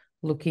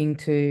looking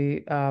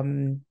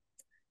to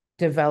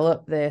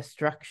develop their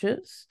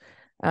structures.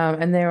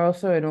 And they're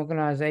also an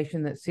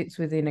organization that sits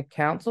within a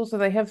council. So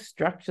they have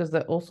structures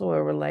that also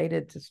are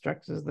related to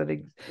structures that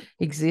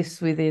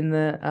exist within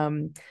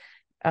the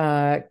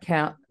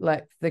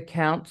like the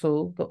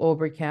council, the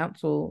Albury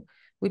Council,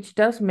 which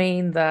does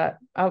mean that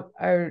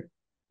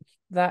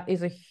that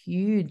is a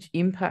huge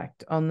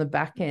impact on the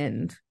back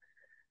end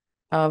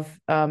of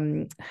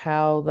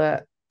how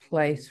that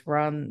place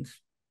runs.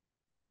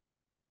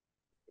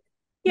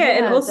 Yeah,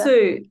 and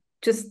also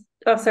just,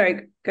 oh,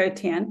 sorry, go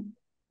Tian.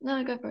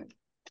 No, go for it.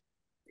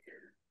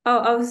 Oh,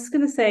 I was just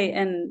going to say,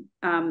 and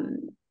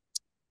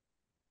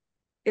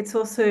it's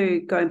also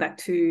going back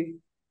to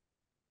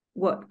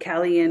what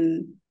Callie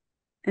and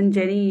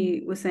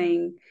Jenny were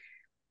saying,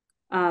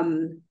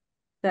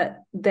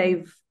 that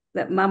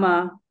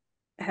Mama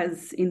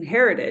has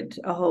inherited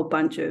a whole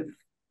bunch of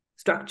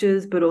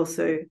structures, but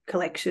also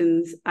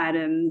collections,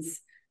 items,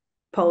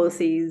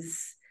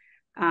 policies,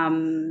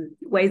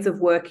 ways of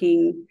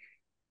working,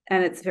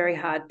 and it's very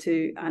hard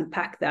to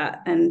unpack that.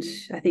 And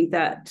I think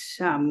that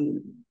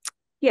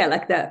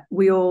like that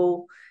we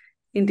all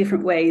in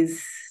different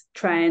ways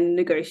try and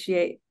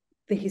negotiate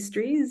the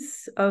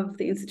histories of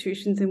the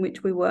institutions in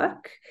which we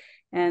work,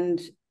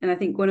 and I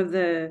think one of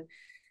the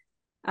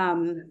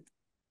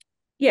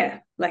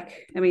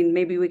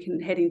maybe we can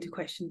head into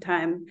question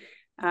time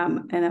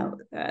and I'll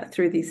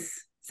through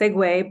this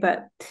segue,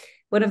 but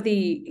one of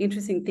the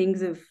interesting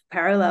things of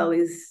parallel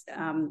is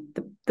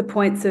the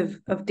points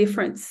of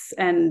difference,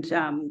 and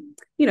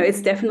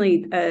it's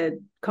definitely a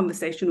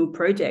conversational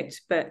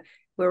project, but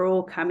we're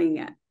all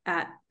coming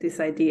at this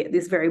idea,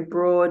 this very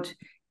broad,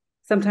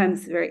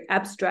 sometimes very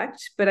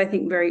abstract, but I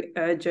think very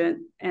urgent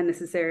and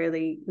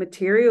necessarily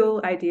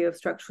material idea of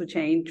structural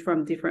change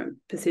from different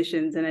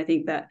positions. And I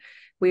think that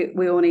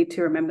we all need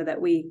to remember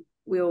that we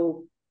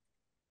all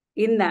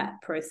in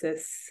that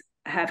process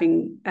have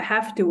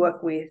to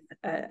work with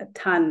a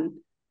ton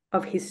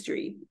of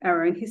history,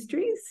 our own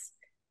histories,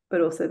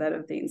 but also that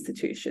of the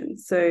institution.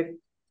 So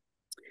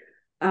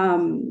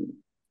I'm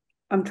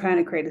trying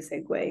to create a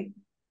segue.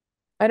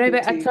 I know,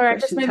 but sorry, I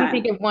just made me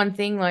think of one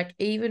thing, like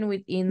even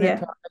within the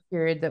time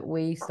period that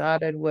we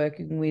started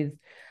working with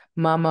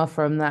Mama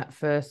from that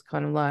first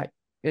kind of like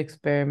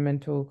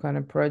experimental kind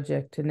of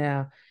project to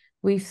now,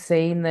 we've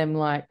seen them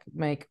like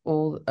make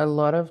a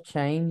lot of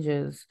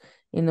changes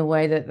in the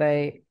way that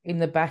they, in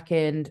the back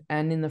end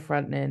and in the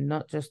front end,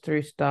 not just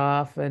through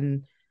staff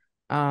and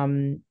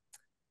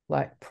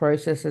like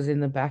processes in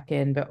the back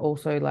end, but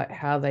also like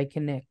how they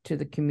connect to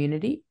the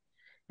community.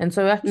 And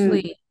so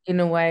actually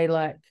in a way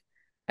like,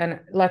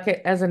 and like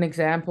as an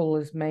example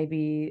is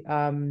maybe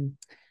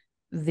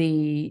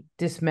the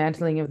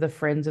dismantling of the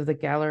Friends of the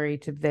Gallery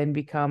to then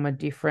become a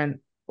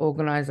different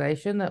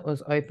organization that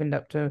was opened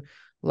up to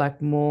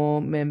like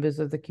more members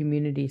of the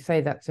community.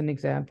 Say that's an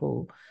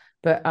example.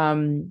 But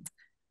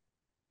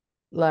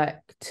like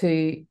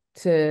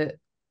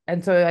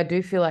and so I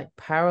do feel like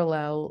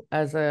parallel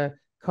as a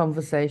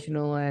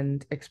conversational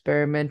and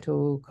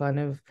experimental kind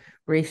of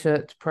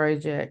research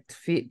project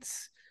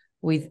fits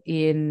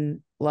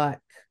within like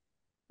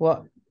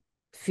what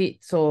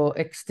fits or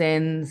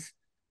extends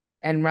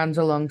and runs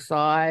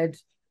alongside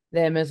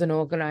them as an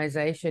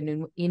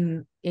organization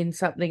in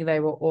something they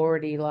were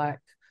already like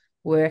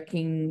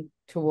working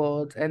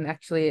towards. And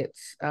actually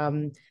it's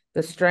the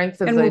strength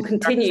of those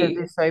structures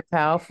is so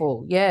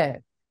powerful. Yeah.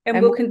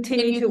 And we'll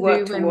continue to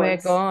work when we're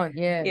gone.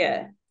 Yeah.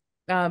 Yeah.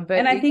 But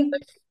and I think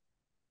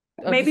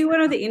maybe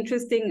one of the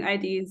interesting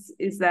ideas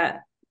is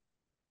that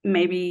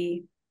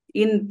maybe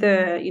in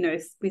the,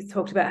 we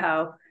talked about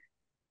how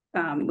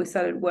we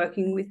started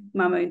working with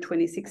Mama in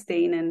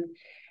 2016,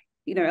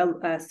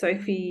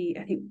 Sophie,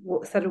 I think,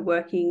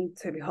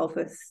 Sophie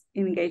Holfus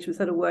in engagement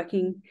started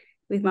working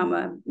with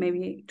Mama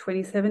maybe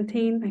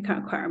 2017. I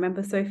can't quite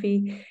remember,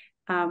 Sophie.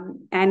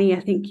 Annie, I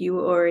think you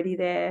were already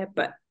there,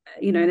 but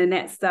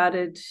Nanette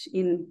started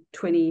in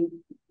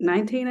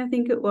 2019, I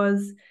think it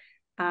was.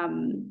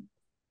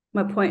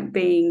 My point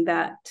being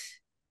that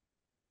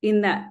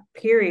in that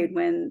period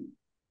when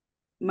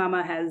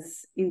Mama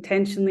has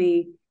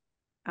intentionally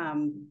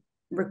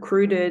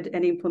recruited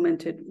and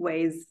implemented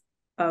ways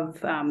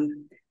of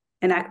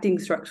enacting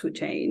structural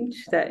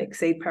change that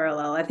exceed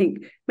parallel, I think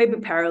maybe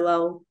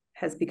parallel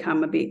has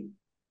become a bit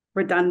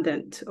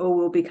redundant, or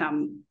will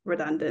become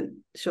redundant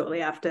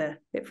shortly after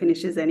it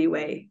finishes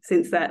anyway,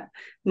 since that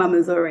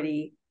Mama's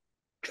already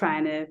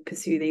trying to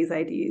pursue these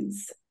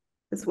ideas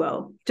as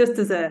well, just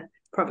as a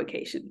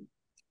provocation.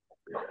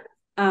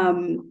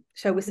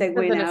 Shall we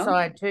segue now?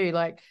 Aside too,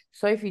 like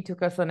Sophie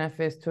took us on our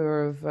first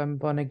tour of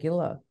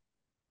Bonagilla.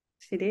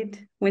 She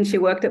did, when she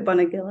worked at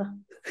Bonagilla.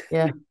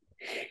 Yeah.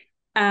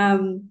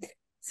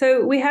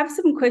 So we have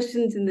some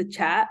questions in the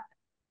chat.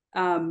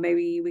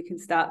 Maybe we can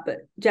start,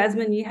 but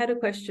Jasmine, you had a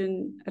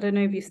question. I don't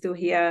know if you're still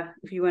here,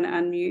 if you want to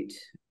unmute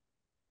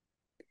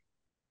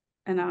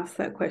and ask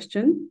that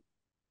question.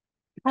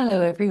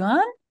 Hello,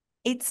 everyone.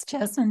 It's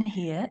Jasmine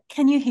here.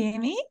 Can you hear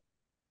me?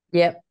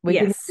 Yep, we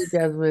can Yes. hear you,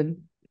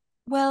 Jasmine.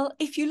 Well,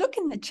 if you look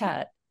in the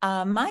chat,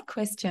 my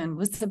question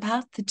was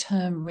about the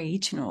term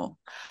regional.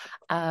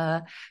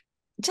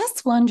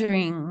 Just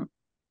wondering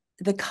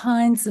the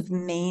kinds of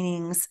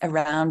meanings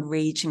around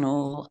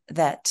regional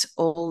that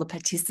all the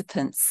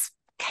participants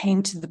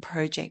came to the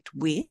project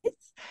with,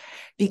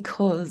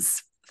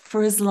 because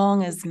for as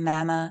long as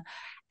MAMA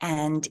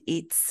and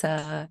its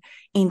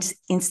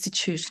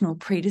institutional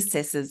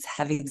predecessors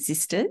have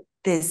existed,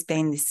 there's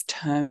been this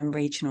term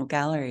regional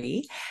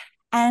gallery.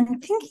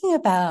 And thinking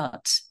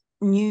about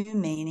new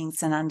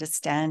meanings and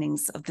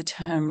understandings of the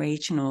term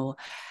regional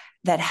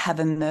that have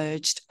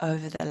emerged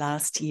over the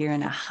last year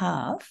and a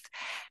half.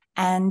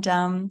 And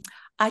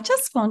I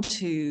just want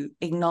to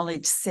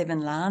acknowledge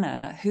Seven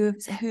Lana,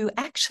 who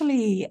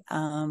actually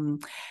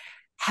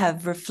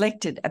have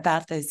reflected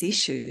about those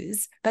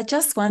issues, but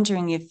just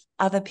wondering if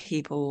other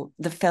people,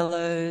 the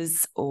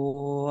fellows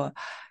or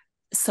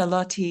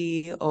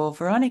Salote or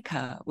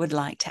Verónica, would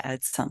like to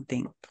add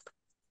something.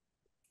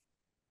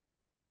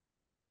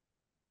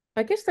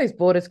 I guess those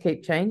borders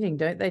keep changing,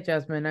 don't they,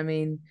 Jasmine? I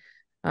mean,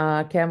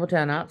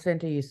 Campbelltown Art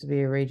Centre used to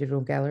be a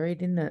regional gallery,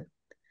 didn't it?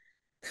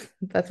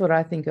 That's what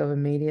I think of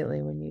immediately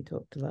when you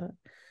talk to that.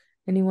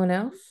 Anyone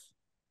else?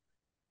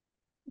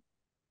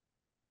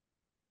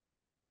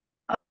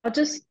 I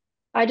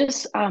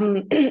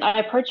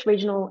approach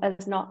regional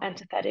as not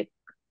antithetic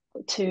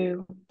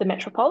to the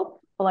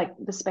metropole, or like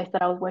the space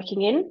that I was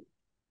working in,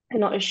 and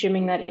not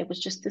assuming that it was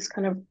just this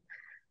kind of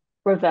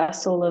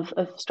reversal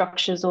of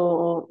structures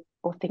or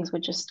things were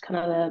just kind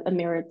of a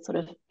mirrored sort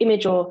of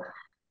image, or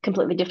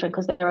completely different,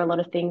 because there are a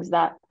lot of things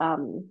that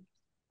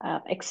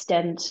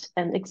extend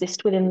and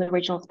exist within the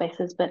regional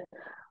spaces, but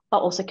are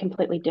also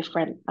completely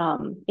different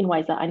in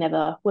ways that I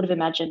never would have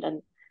imagined.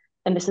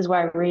 And this is where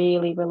I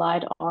really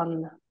relied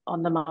on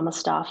the MAMA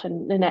staff,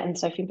 and Nanette and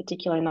Sophie in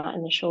particular, in that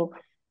initial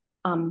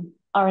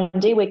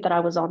R&D week that I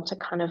was on, to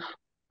kind of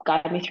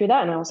guide me through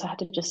that. And I also had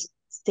to just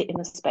sit in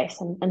the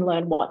space and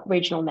learn what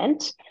regional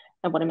meant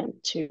and what it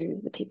meant to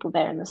the people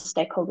there and the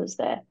stakeholders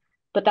there.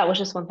 But that was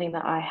just one thing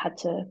that I had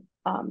to,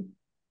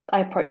 I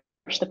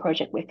approached the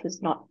project with,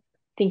 was not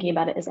thinking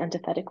about it as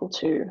antithetical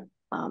to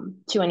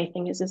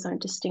anything, as its own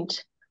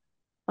distinct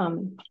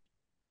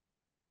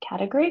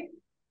category,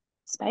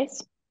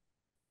 space.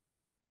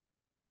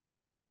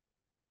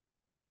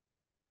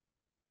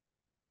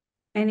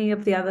 Any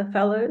of the other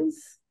fellows?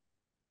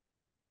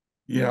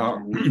 Yeah,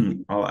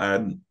 I'll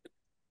add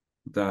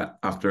that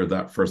after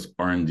that first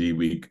R&D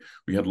week,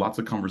 we had lots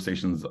of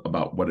conversations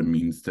about what it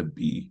means to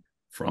be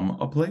from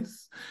a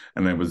place.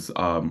 And it was,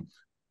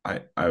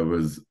 I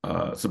was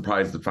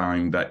surprised to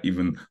find that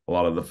even a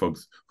lot of the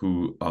folks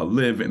who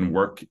live and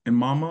work in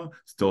MAMA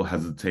still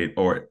hesitate,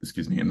 or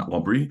excuse me, in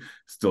Albury,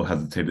 still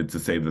hesitated to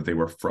say that they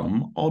were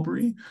from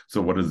Albury.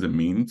 So what does it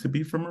mean to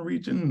be from a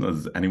region?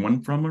 Is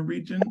anyone from a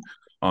region?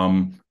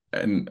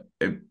 And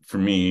for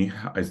me,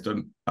 I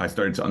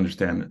started to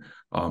understand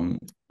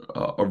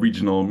a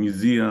regional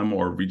museum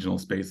or a regional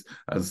space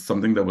as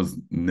something that was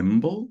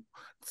nimble,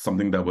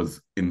 something that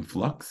was in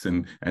flux,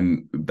 and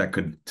that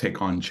could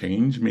take on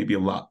change maybe a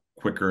lot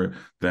quicker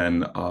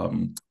than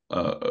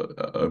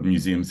a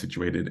museum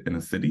situated in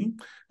a city,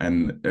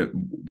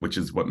 which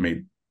is what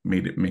made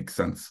it make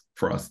sense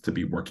for us to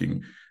be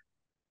working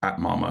at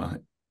MAMA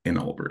in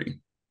Albury.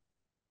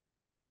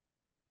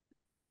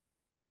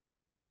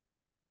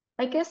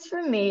 I guess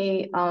for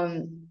me,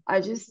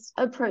 I just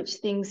approach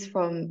things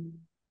from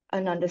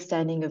an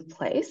understanding of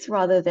place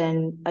rather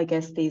than, I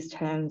guess, these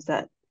terms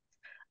that,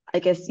 I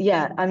guess,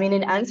 yeah, I mean,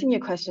 in answering your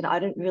question, I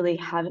didn't really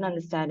have an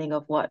understanding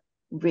of what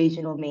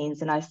regional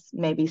means, and I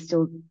maybe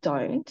still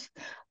don't.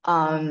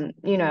 You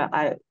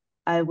know,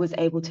 I was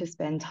able to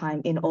spend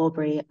time in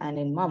Albury and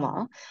in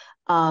MAMA,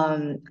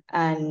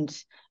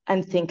 and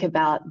and think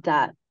about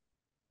that,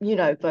 you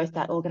know, both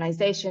that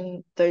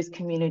organization, those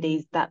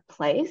communities, that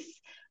place,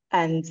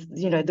 and,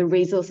 you know, the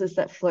resources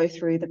that flow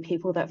through, the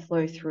people that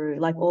flow through,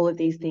 like all of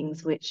these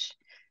things, which,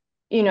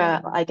 you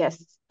know, I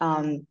guess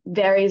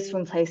varies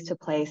from place to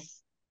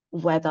place,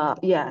 whether,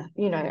 yeah,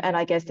 you know, and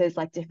I guess there's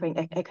like different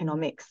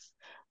economics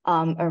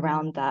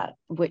around that,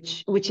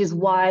 which is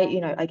why, you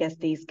know, I guess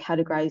these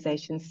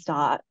categorizations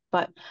start.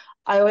 But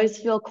I always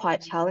feel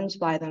quite challenged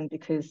by them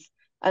because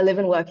I live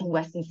and work in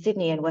Western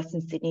Sydney, and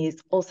Western Sydney is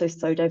also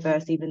so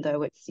diverse, even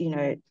though it's, you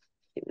know,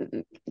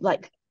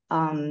 like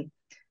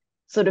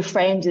sort of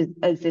framed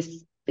as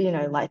this, you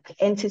know, like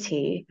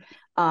entity.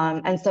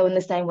 And so in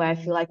the same way, I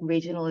feel like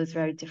regional is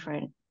very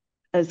different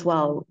as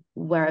well,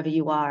 wherever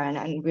you are.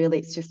 And really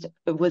it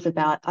was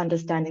about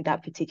understanding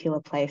that particular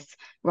place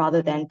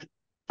rather than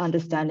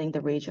understanding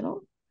the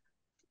regional.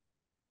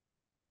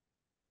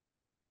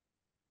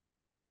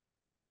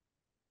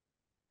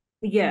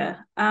 Yeah.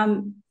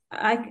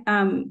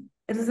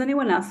 Does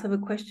anyone else have a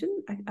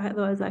question?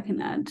 Otherwise I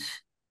can add.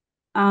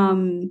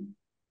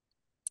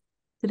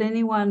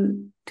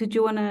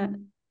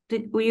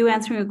 Were you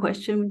answering a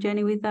question,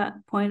 Jenny, with that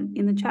point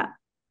in the chat?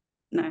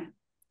 No. Do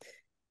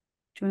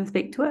you want to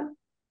speak to it?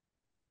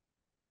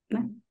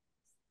 No?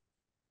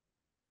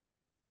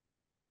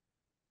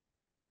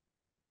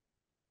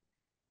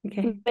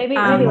 Okay. Maybe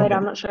later.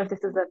 I'm not sure if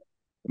this is a...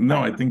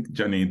 No, I think,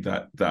 Jenny,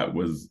 that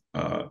was,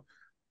 I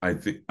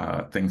think,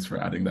 thanks for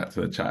adding that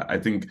to the chat. I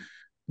think,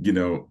 you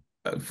know,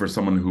 for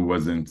someone who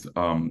wasn't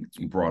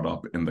brought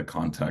up in the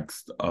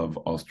context of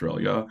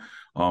Australia,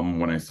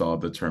 when I saw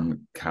the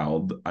term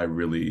CALD, I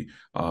really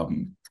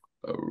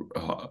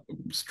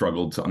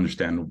struggled to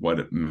understand what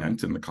it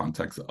meant in the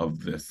context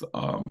of this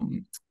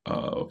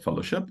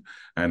fellowship,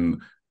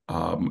 and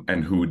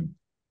who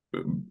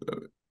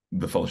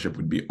the fellowship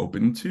would be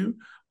open to.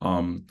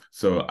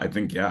 So I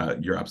think, yeah,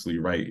 you're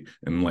absolutely right.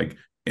 And like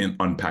in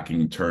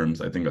unpacking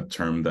terms, I think a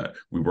term that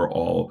we were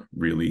all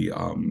really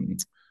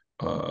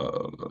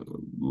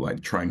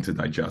like trying to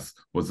digest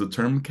was the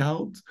term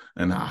CALD,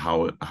 and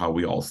how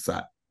we all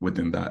sat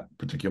within that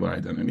particular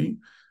identity.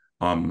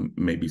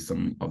 Maybe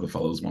some of the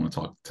fellows want to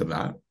talk to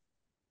that.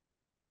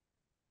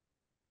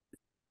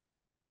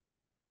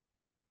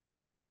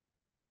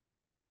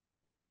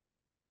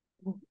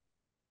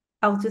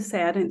 I'll just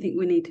say I don't think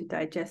we need to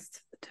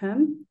digest the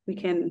term. We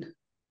can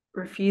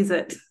refuse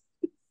it.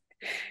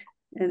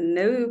 And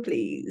no,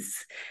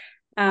 please.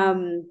 We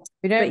don't.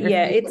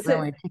 Yeah, it's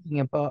we're picking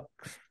a box.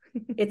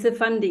 It's a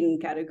funding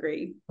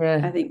category.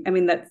 Yeah. I think. I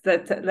mean,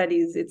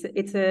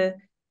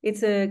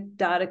 it's a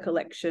data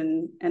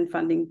collection and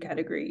funding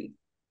category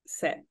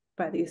set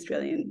by the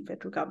Australian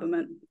federal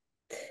government,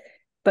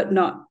 but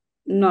not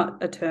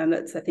a term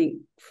that's, I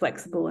think,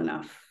 flexible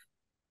enough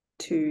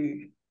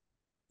to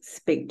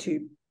speak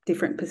to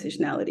different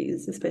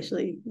positionalities,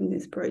 especially in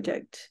this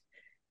project.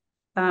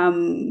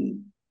 Does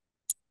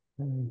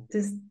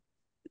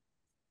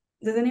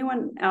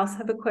anyone else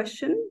have a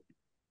question?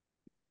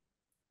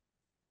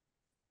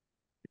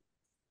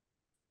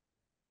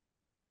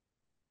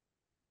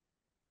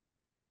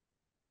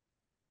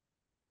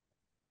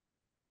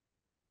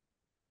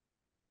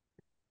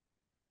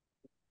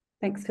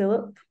 Thanks,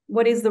 Philip.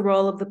 What is the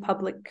role of the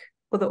public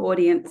or the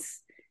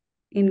audience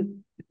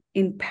in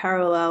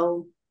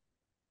parallel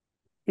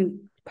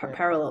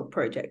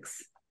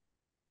projects?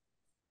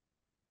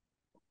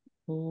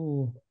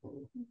 Ooh.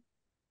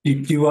 Do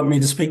you want me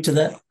to speak to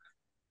that?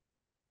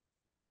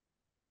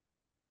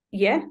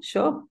 Yeah,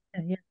 sure.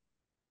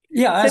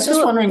 Yeah, I was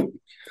just wondering.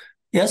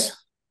 Yes.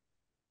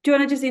 Do you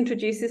want to just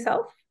introduce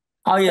yourself?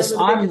 Oh yes,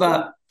 I'm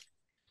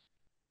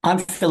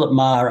Philip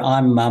Maher.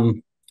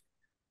 I'm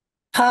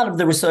part of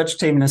the research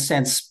team in a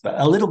sense, but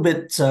a little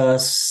bit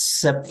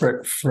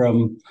separate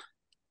from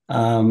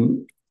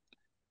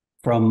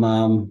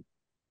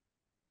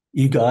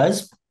you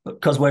guys,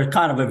 because we're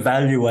kind of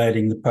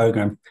evaluating the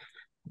program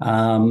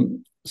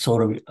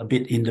sort of a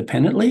bit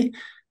independently.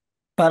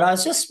 But I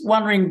was just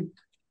wondering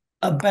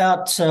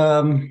about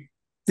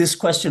this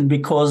question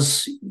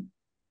because,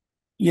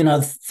 you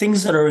know,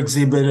 things that are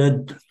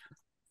exhibited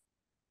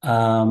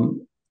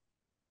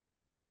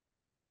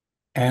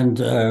and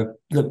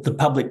the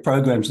public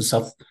programs and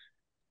stuff,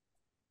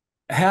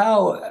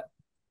 how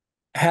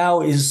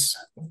is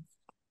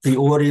the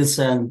audience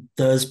and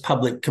those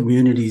public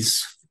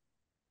communities,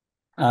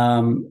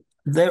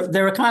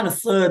 they're a kind of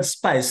third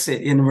space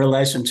in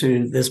relation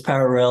to, there's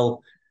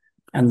Parallel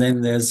and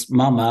then there's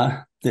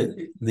Mama,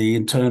 the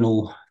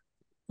internal,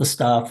 the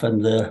staff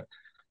and the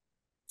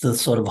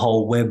sort of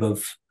whole web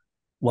of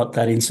what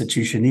that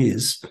institution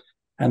is.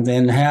 And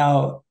then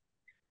how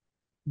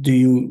do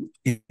you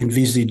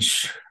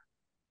envisage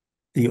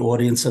the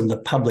audience and the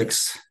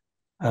public's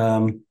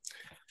kind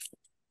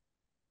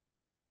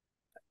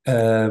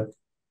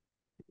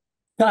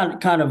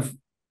of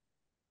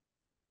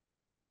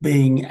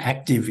being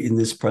active in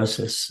this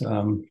process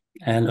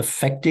and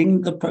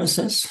affecting the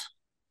process,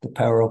 the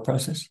parallel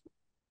process?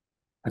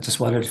 I just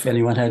wondered if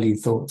anyone had any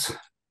thoughts.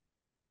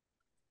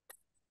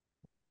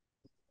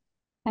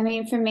 I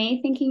mean, for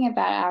me, thinking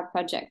about our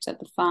project at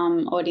the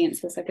farm,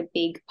 audience was like a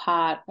big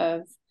part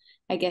of,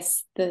 I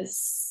guess, the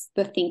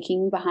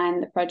thinking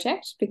behind the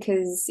project,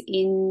 because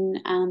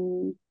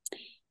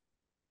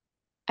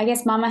I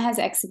guess Mama has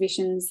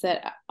exhibitions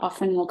that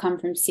often will come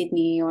from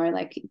Sydney or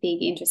like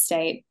big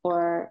interstate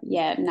or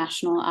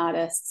national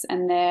artists,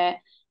 and they're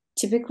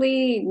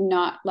typically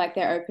not, like,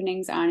 their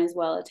openings aren't as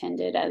well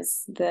attended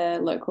as the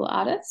local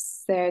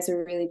artists. There's a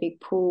really big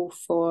pull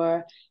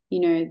for,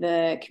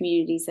 the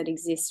communities that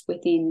exist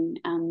within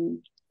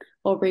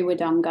Albury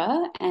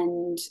Wodonga,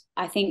 and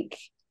I think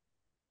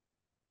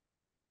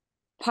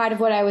part of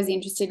what I was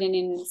interested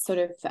in sort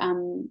of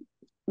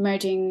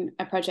merging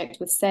a project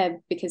with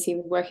Seb, because he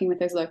was working with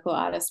those local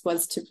artists,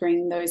 was to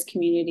bring those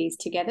communities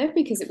together,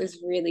 because it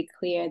was really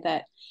clear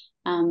that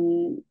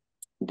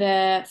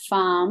the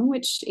farm,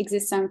 which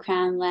exists on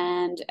Crown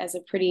land as a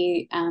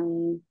pretty,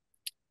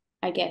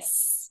 I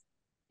guess,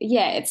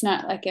 it's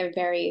not like a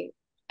very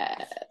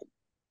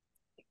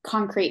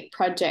concrete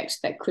project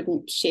that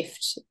couldn't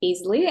shift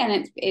easily,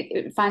 and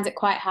it finds it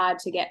quite hard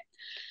to get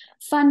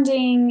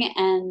funding,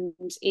 and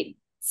it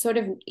sort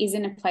of is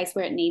in a place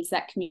where it needs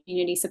that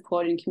community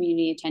support and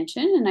community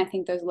attention. And I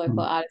think those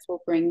local artists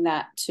will bring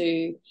that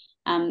to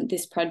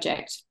this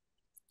project.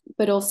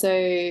 But also,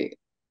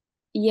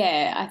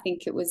 I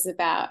think it was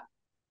about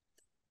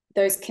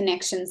those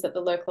connections that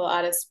the local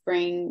artists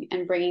bring,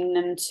 and bringing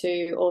them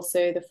to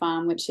also the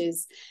farm, which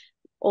is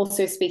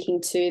also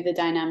speaking to the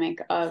dynamic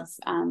of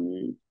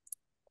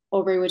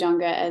Albury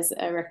Wodonga as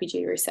a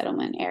refugee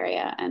resettlement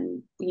area,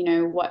 and,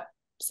 what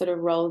sort of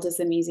role does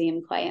the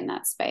museum play in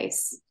that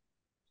space?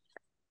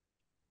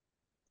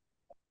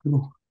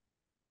 Cool.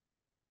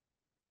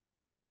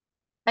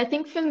 I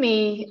think for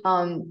me,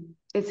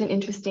 it's an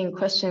interesting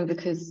question,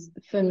 because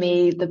for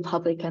me, the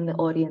public and the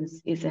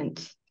audience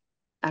isn't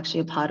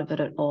actually a part of it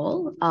at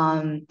all.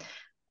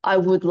 I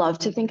would love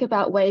to think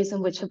about ways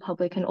in which a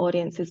public and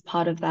audience is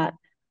part of that.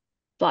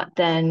 But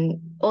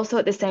then also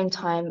at the same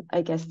time,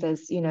 I guess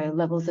there's,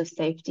 levels of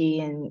safety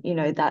and,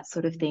 that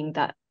sort of thing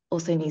that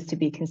also needs to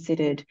be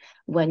considered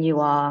when you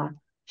are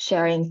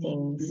sharing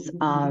things,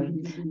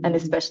 and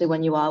especially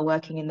when you are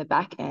working in the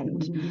back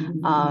end.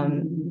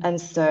 And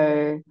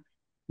so,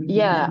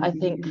 I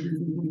think,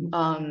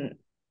 sorry,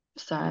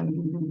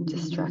 I'm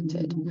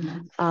distracted.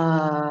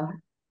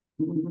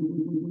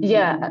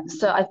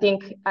 So I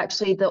think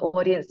actually the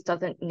audience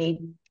doesn't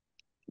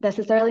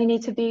necessarily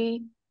need to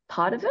be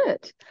part of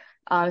it,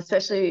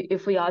 especially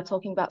if we are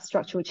talking about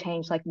structural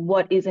change. Like,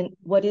 what is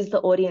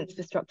the audience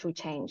for structural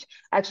change?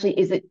 Actually,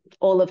 is it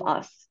all of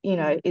us?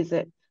 Is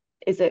it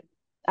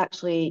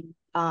actually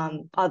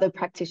other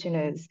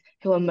practitioners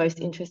who are most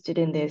interested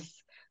in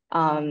this?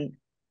 Do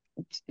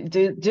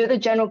the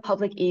general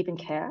public even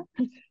care?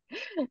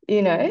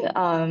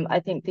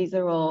 I think these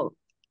are all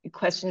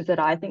questions that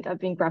I think I've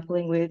been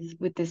grappling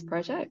with this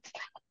project.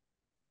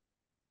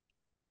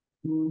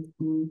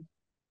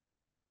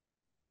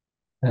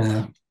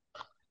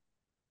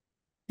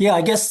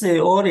 I guess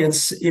the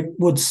audience, it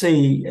would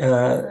see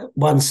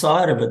one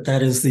side of it,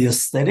 that is the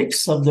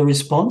aesthetics of the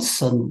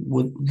response, and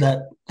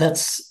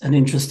that's an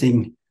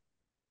interesting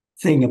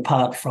thing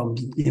apart from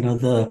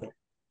the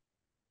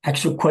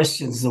actual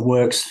questions the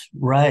works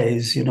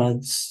raise.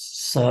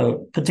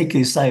 So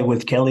particularly say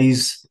with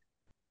Kelly's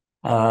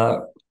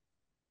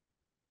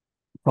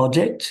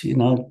project,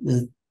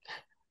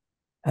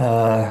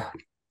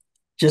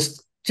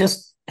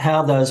 just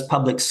how those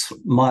publics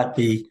might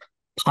be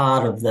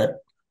part of that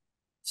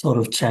sort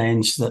of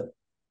change that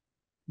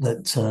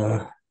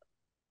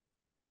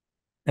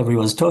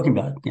everyone's talking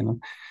about.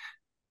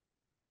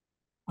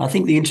 I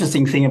think the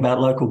interesting thing about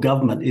local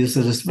government is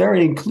that it's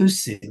very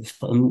inclusive,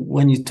 and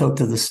when you talk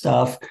to the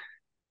staff,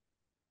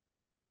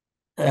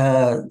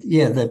 the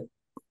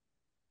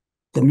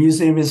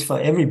museum is for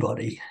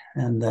everybody,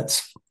 and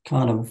that's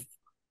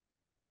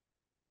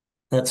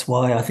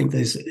why I think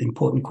there's an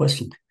important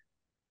question.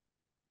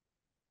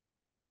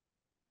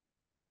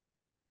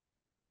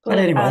 But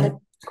anyway, add a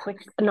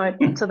quick note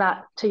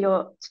to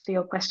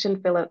your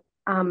question, Philip.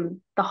 The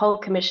whole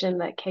commission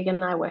that Keegan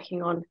and I are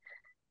working on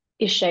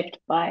is shaped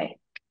by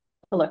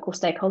a local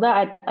stakeholder.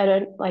 I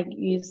don't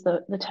use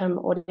the term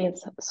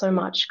audience so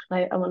much,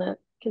 because I want to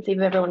conceive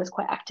of everyone as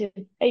quite active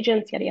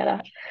agents, yada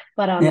yada.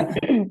 But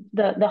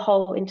the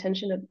whole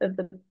intention of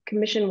the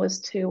commission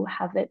was to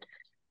have it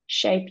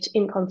shaped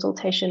in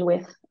consultation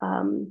with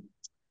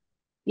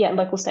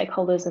local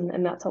stakeholders,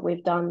 and that's what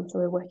we've done. So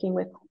we're working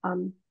with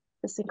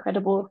this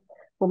incredible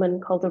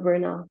woman called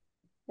Verónica,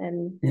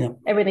 and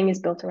everything is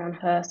built around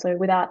her. So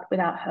without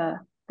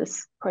her,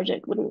 this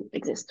project wouldn't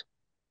exist.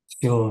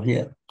 Sure.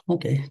 Yeah.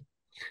 Okay.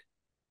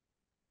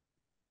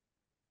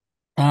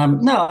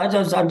 No,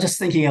 I'm just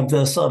thinking of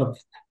the sort of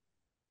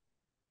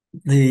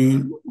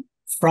the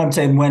front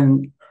end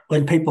when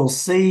people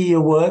see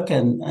your work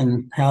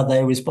and how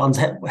they respond,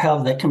 how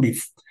that can be.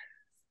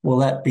 Will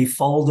that be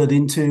folded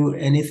into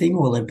anything?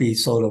 Will it be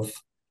sort of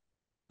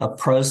a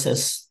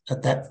process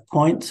at that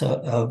point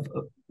of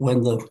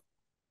when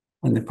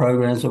the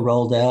programs are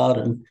rolled out,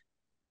 and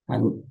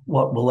And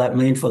what will that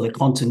mean for the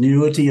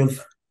continuity of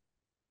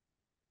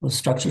the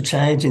structural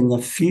change in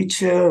the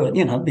future?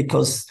 You know,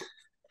 because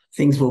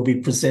things will be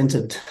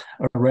presented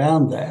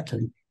around that.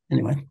 And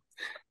anyway,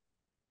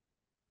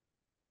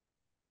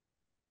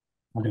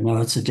 I don't know,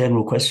 it's a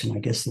general question, I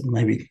guess, that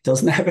maybe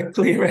doesn't have a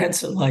clear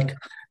answer like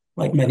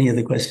many of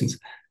the questions.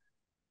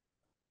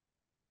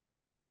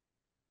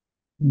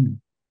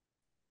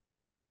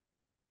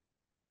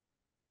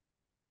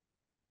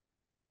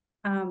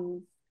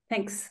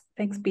 Thanks,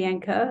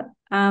 Bianca,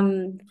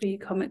 for your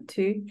comment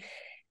too,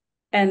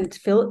 and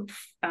Philip,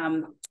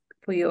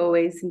 for your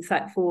always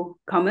insightful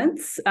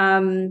comments.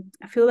 I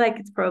feel like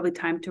it's probably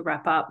time to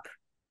wrap up.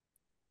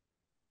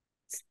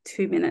 It's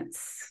 2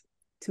 minutes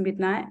to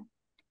midnight,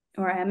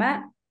 where I am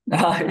at,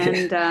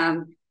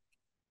 and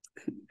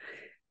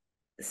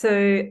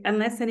so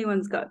unless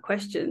anyone's got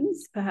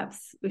questions,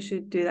 perhaps we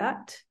should do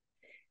that.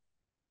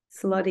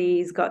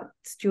 Salotte's got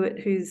Stuart,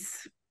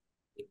 who's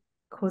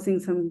causing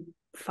some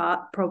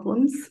fart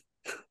problems.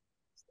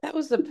 That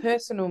was the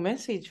personal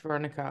message,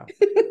 Veronica.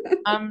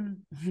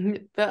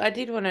 But I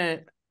did want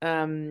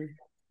to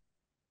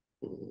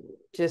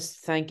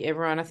just thank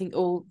everyone. I think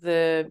all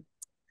the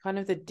kind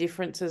of the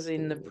differences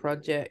in the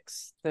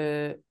projects,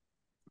 I've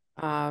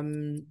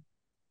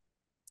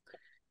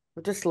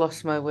just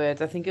lost my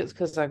words. I think it's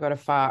because I got a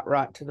fart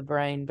right to the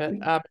brain,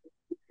 but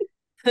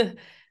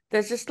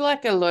there's just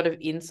like a lot of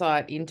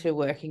insight into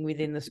working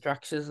within the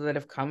structures that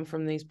have come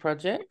from these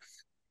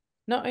projects,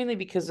 not only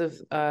because of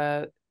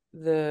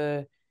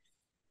the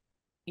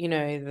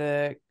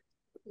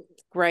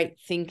great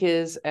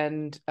thinkers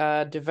and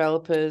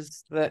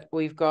developers that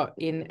we've got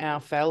in our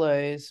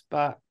fellows,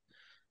 but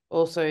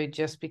also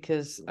just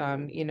because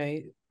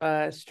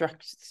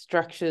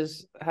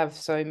structures have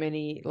so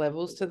many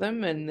levels to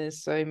them, and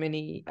there's so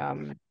many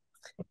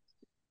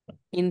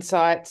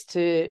insights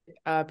to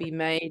be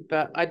made.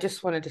 But I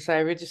just wanted to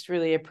say we just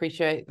really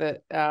appreciate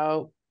that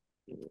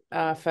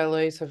our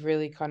fellows have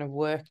really kind of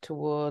worked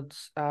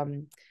towards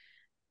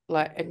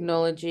like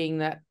acknowledging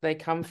that they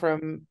come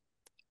from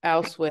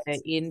elsewhere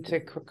in to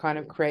kind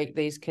of create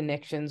these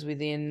connections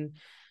within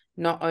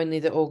not only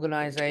the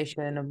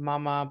organization of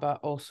Mama, but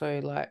also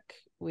like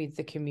with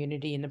the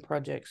community and the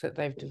projects that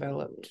they've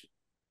developed.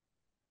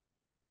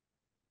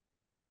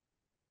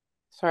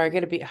 Sorry, I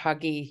get a bit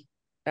huggy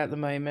at the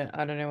moment.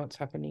 I don't know what's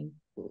happening,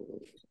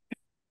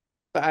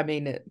 but I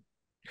mean it.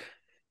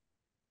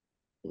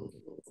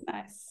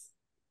 Nice.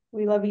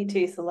 We love you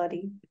too,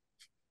 Salote.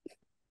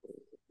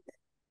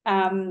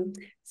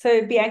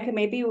 So Bianca,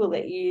 maybe we'll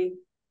let you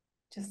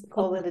just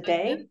call it a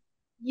day.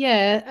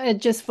 Yeah, I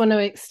just want to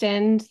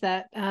extend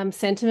that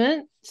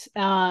sentiment.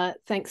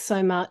 Thanks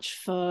so much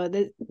for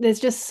there's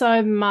just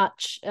so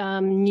much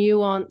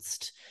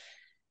nuanced,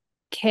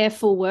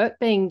 careful work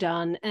being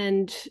done,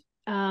 and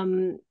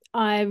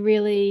I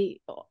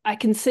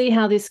can see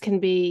how this can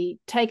be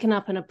taken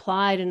up and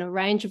applied in a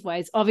range of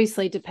ways,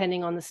 obviously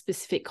depending on the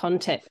specific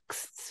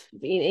contexts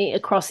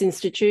across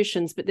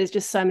institutions, but there's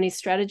just so many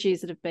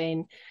strategies that have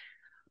been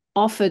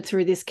offered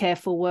through this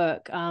careful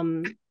work,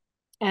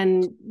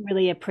 and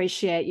really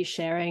appreciate you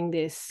sharing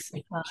this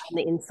and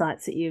the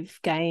insights that you've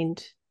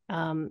gained.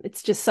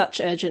 It's just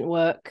such urgent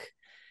work,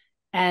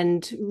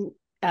 and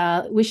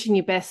wishing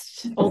you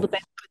all the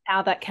best with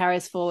how that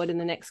carries forward in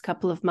the next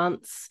couple of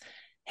months,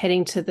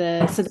 heading to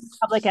the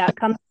public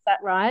outcomes. Is that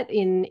right,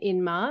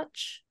 in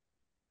March?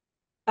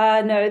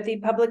 No, the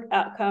public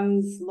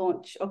outcomes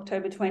launch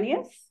October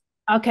 20th.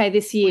 Okay,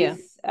 this year.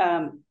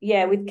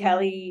 With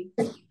Kelly.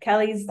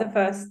 Kelly's the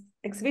first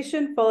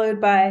exhibition,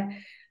 followed by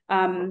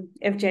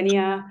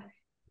Evgenia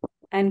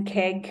and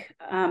Keg,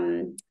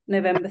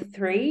 November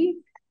 3,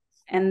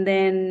 and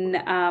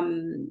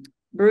then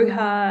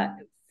Bruja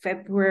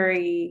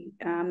February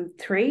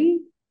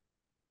 3,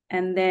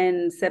 and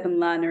then Seven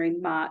Lana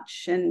in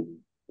March. And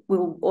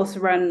we'll also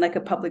run like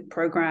a public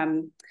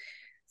program,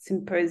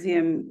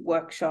 symposium,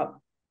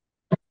 workshop,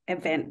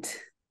 event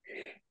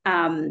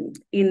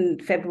in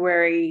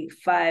February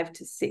 5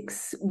 to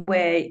 6,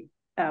 where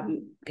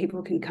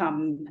people can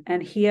come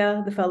and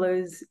hear the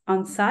fellows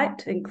on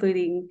site,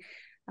 including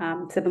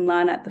Seven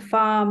Lana at the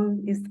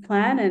farm is the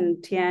plan.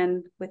 And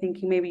Tian, we're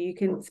thinking maybe you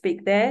can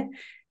speak there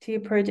to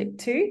your project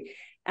too.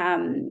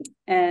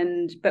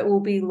 But we'll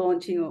be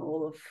launching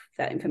all of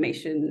that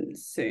information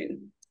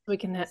soon. We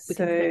can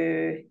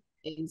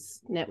these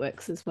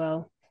networks as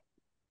well.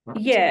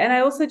 Yeah, and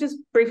I also just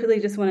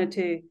briefly wanted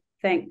to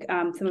thank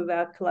some of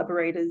our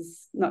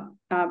collaborators, not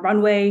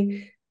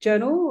Runway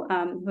Journal,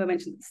 who I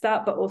mentioned at the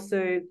start, but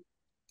also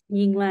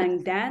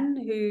Yinglang Dan,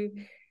 who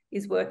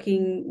is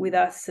working with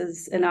us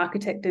as an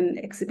architect and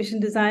exhibition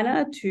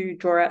designer to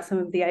draw out some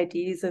of the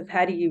ideas of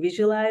how do you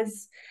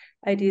visualize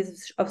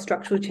ideas of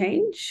structural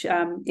change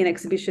in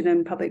exhibition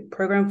and public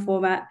program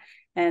format,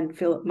 and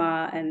Philip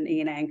Ma and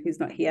Ian Ang,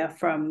 who's not here,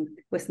 from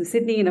Western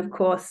Sydney, and of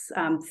course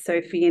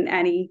Sophie and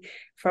Annie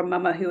from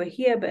Mama, who are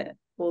here, but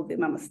all the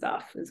Mama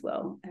staff as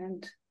well.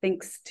 And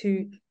thanks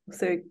to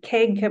also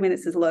Keg. I mean,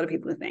 this is a lot of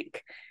people to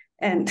thank.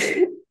 And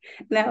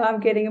now I'm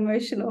getting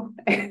emotional.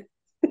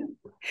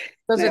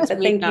 Because it's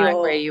midnight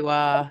where you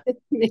are.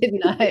 It's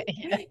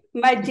midnight.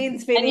 My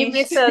gin's finished. And you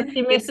miss us.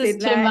 You miss us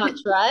too much,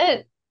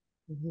 right?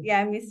 Yeah,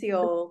 I miss you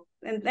all.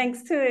 And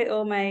thanks to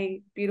all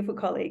my beautiful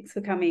colleagues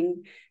for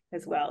coming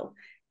as well,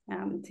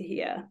 to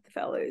hear the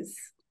fellows.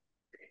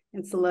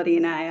 And Salote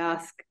and I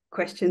ask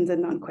questions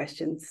and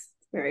non-questions.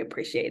 Very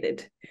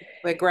appreciated.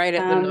 We're great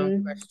at the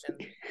non-questions.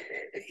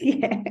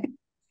 Yeah.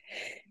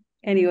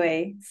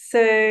 Anyway,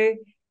 so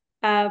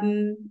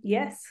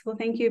yes, well,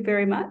 thank you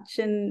very much.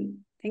 And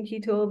thank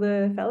you to all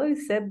the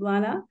fellows, Seb,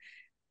 Lana,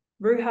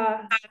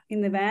 Ruha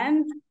in the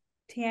van,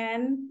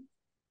 Tian,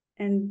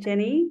 and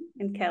Jenny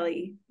and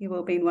Kelly. You've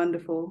all been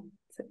wonderful.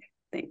 So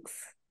thanks.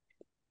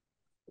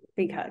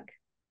 Big hug.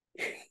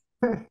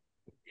 Bye-bye.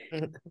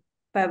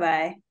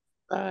 Bye.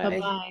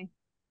 Bye-bye.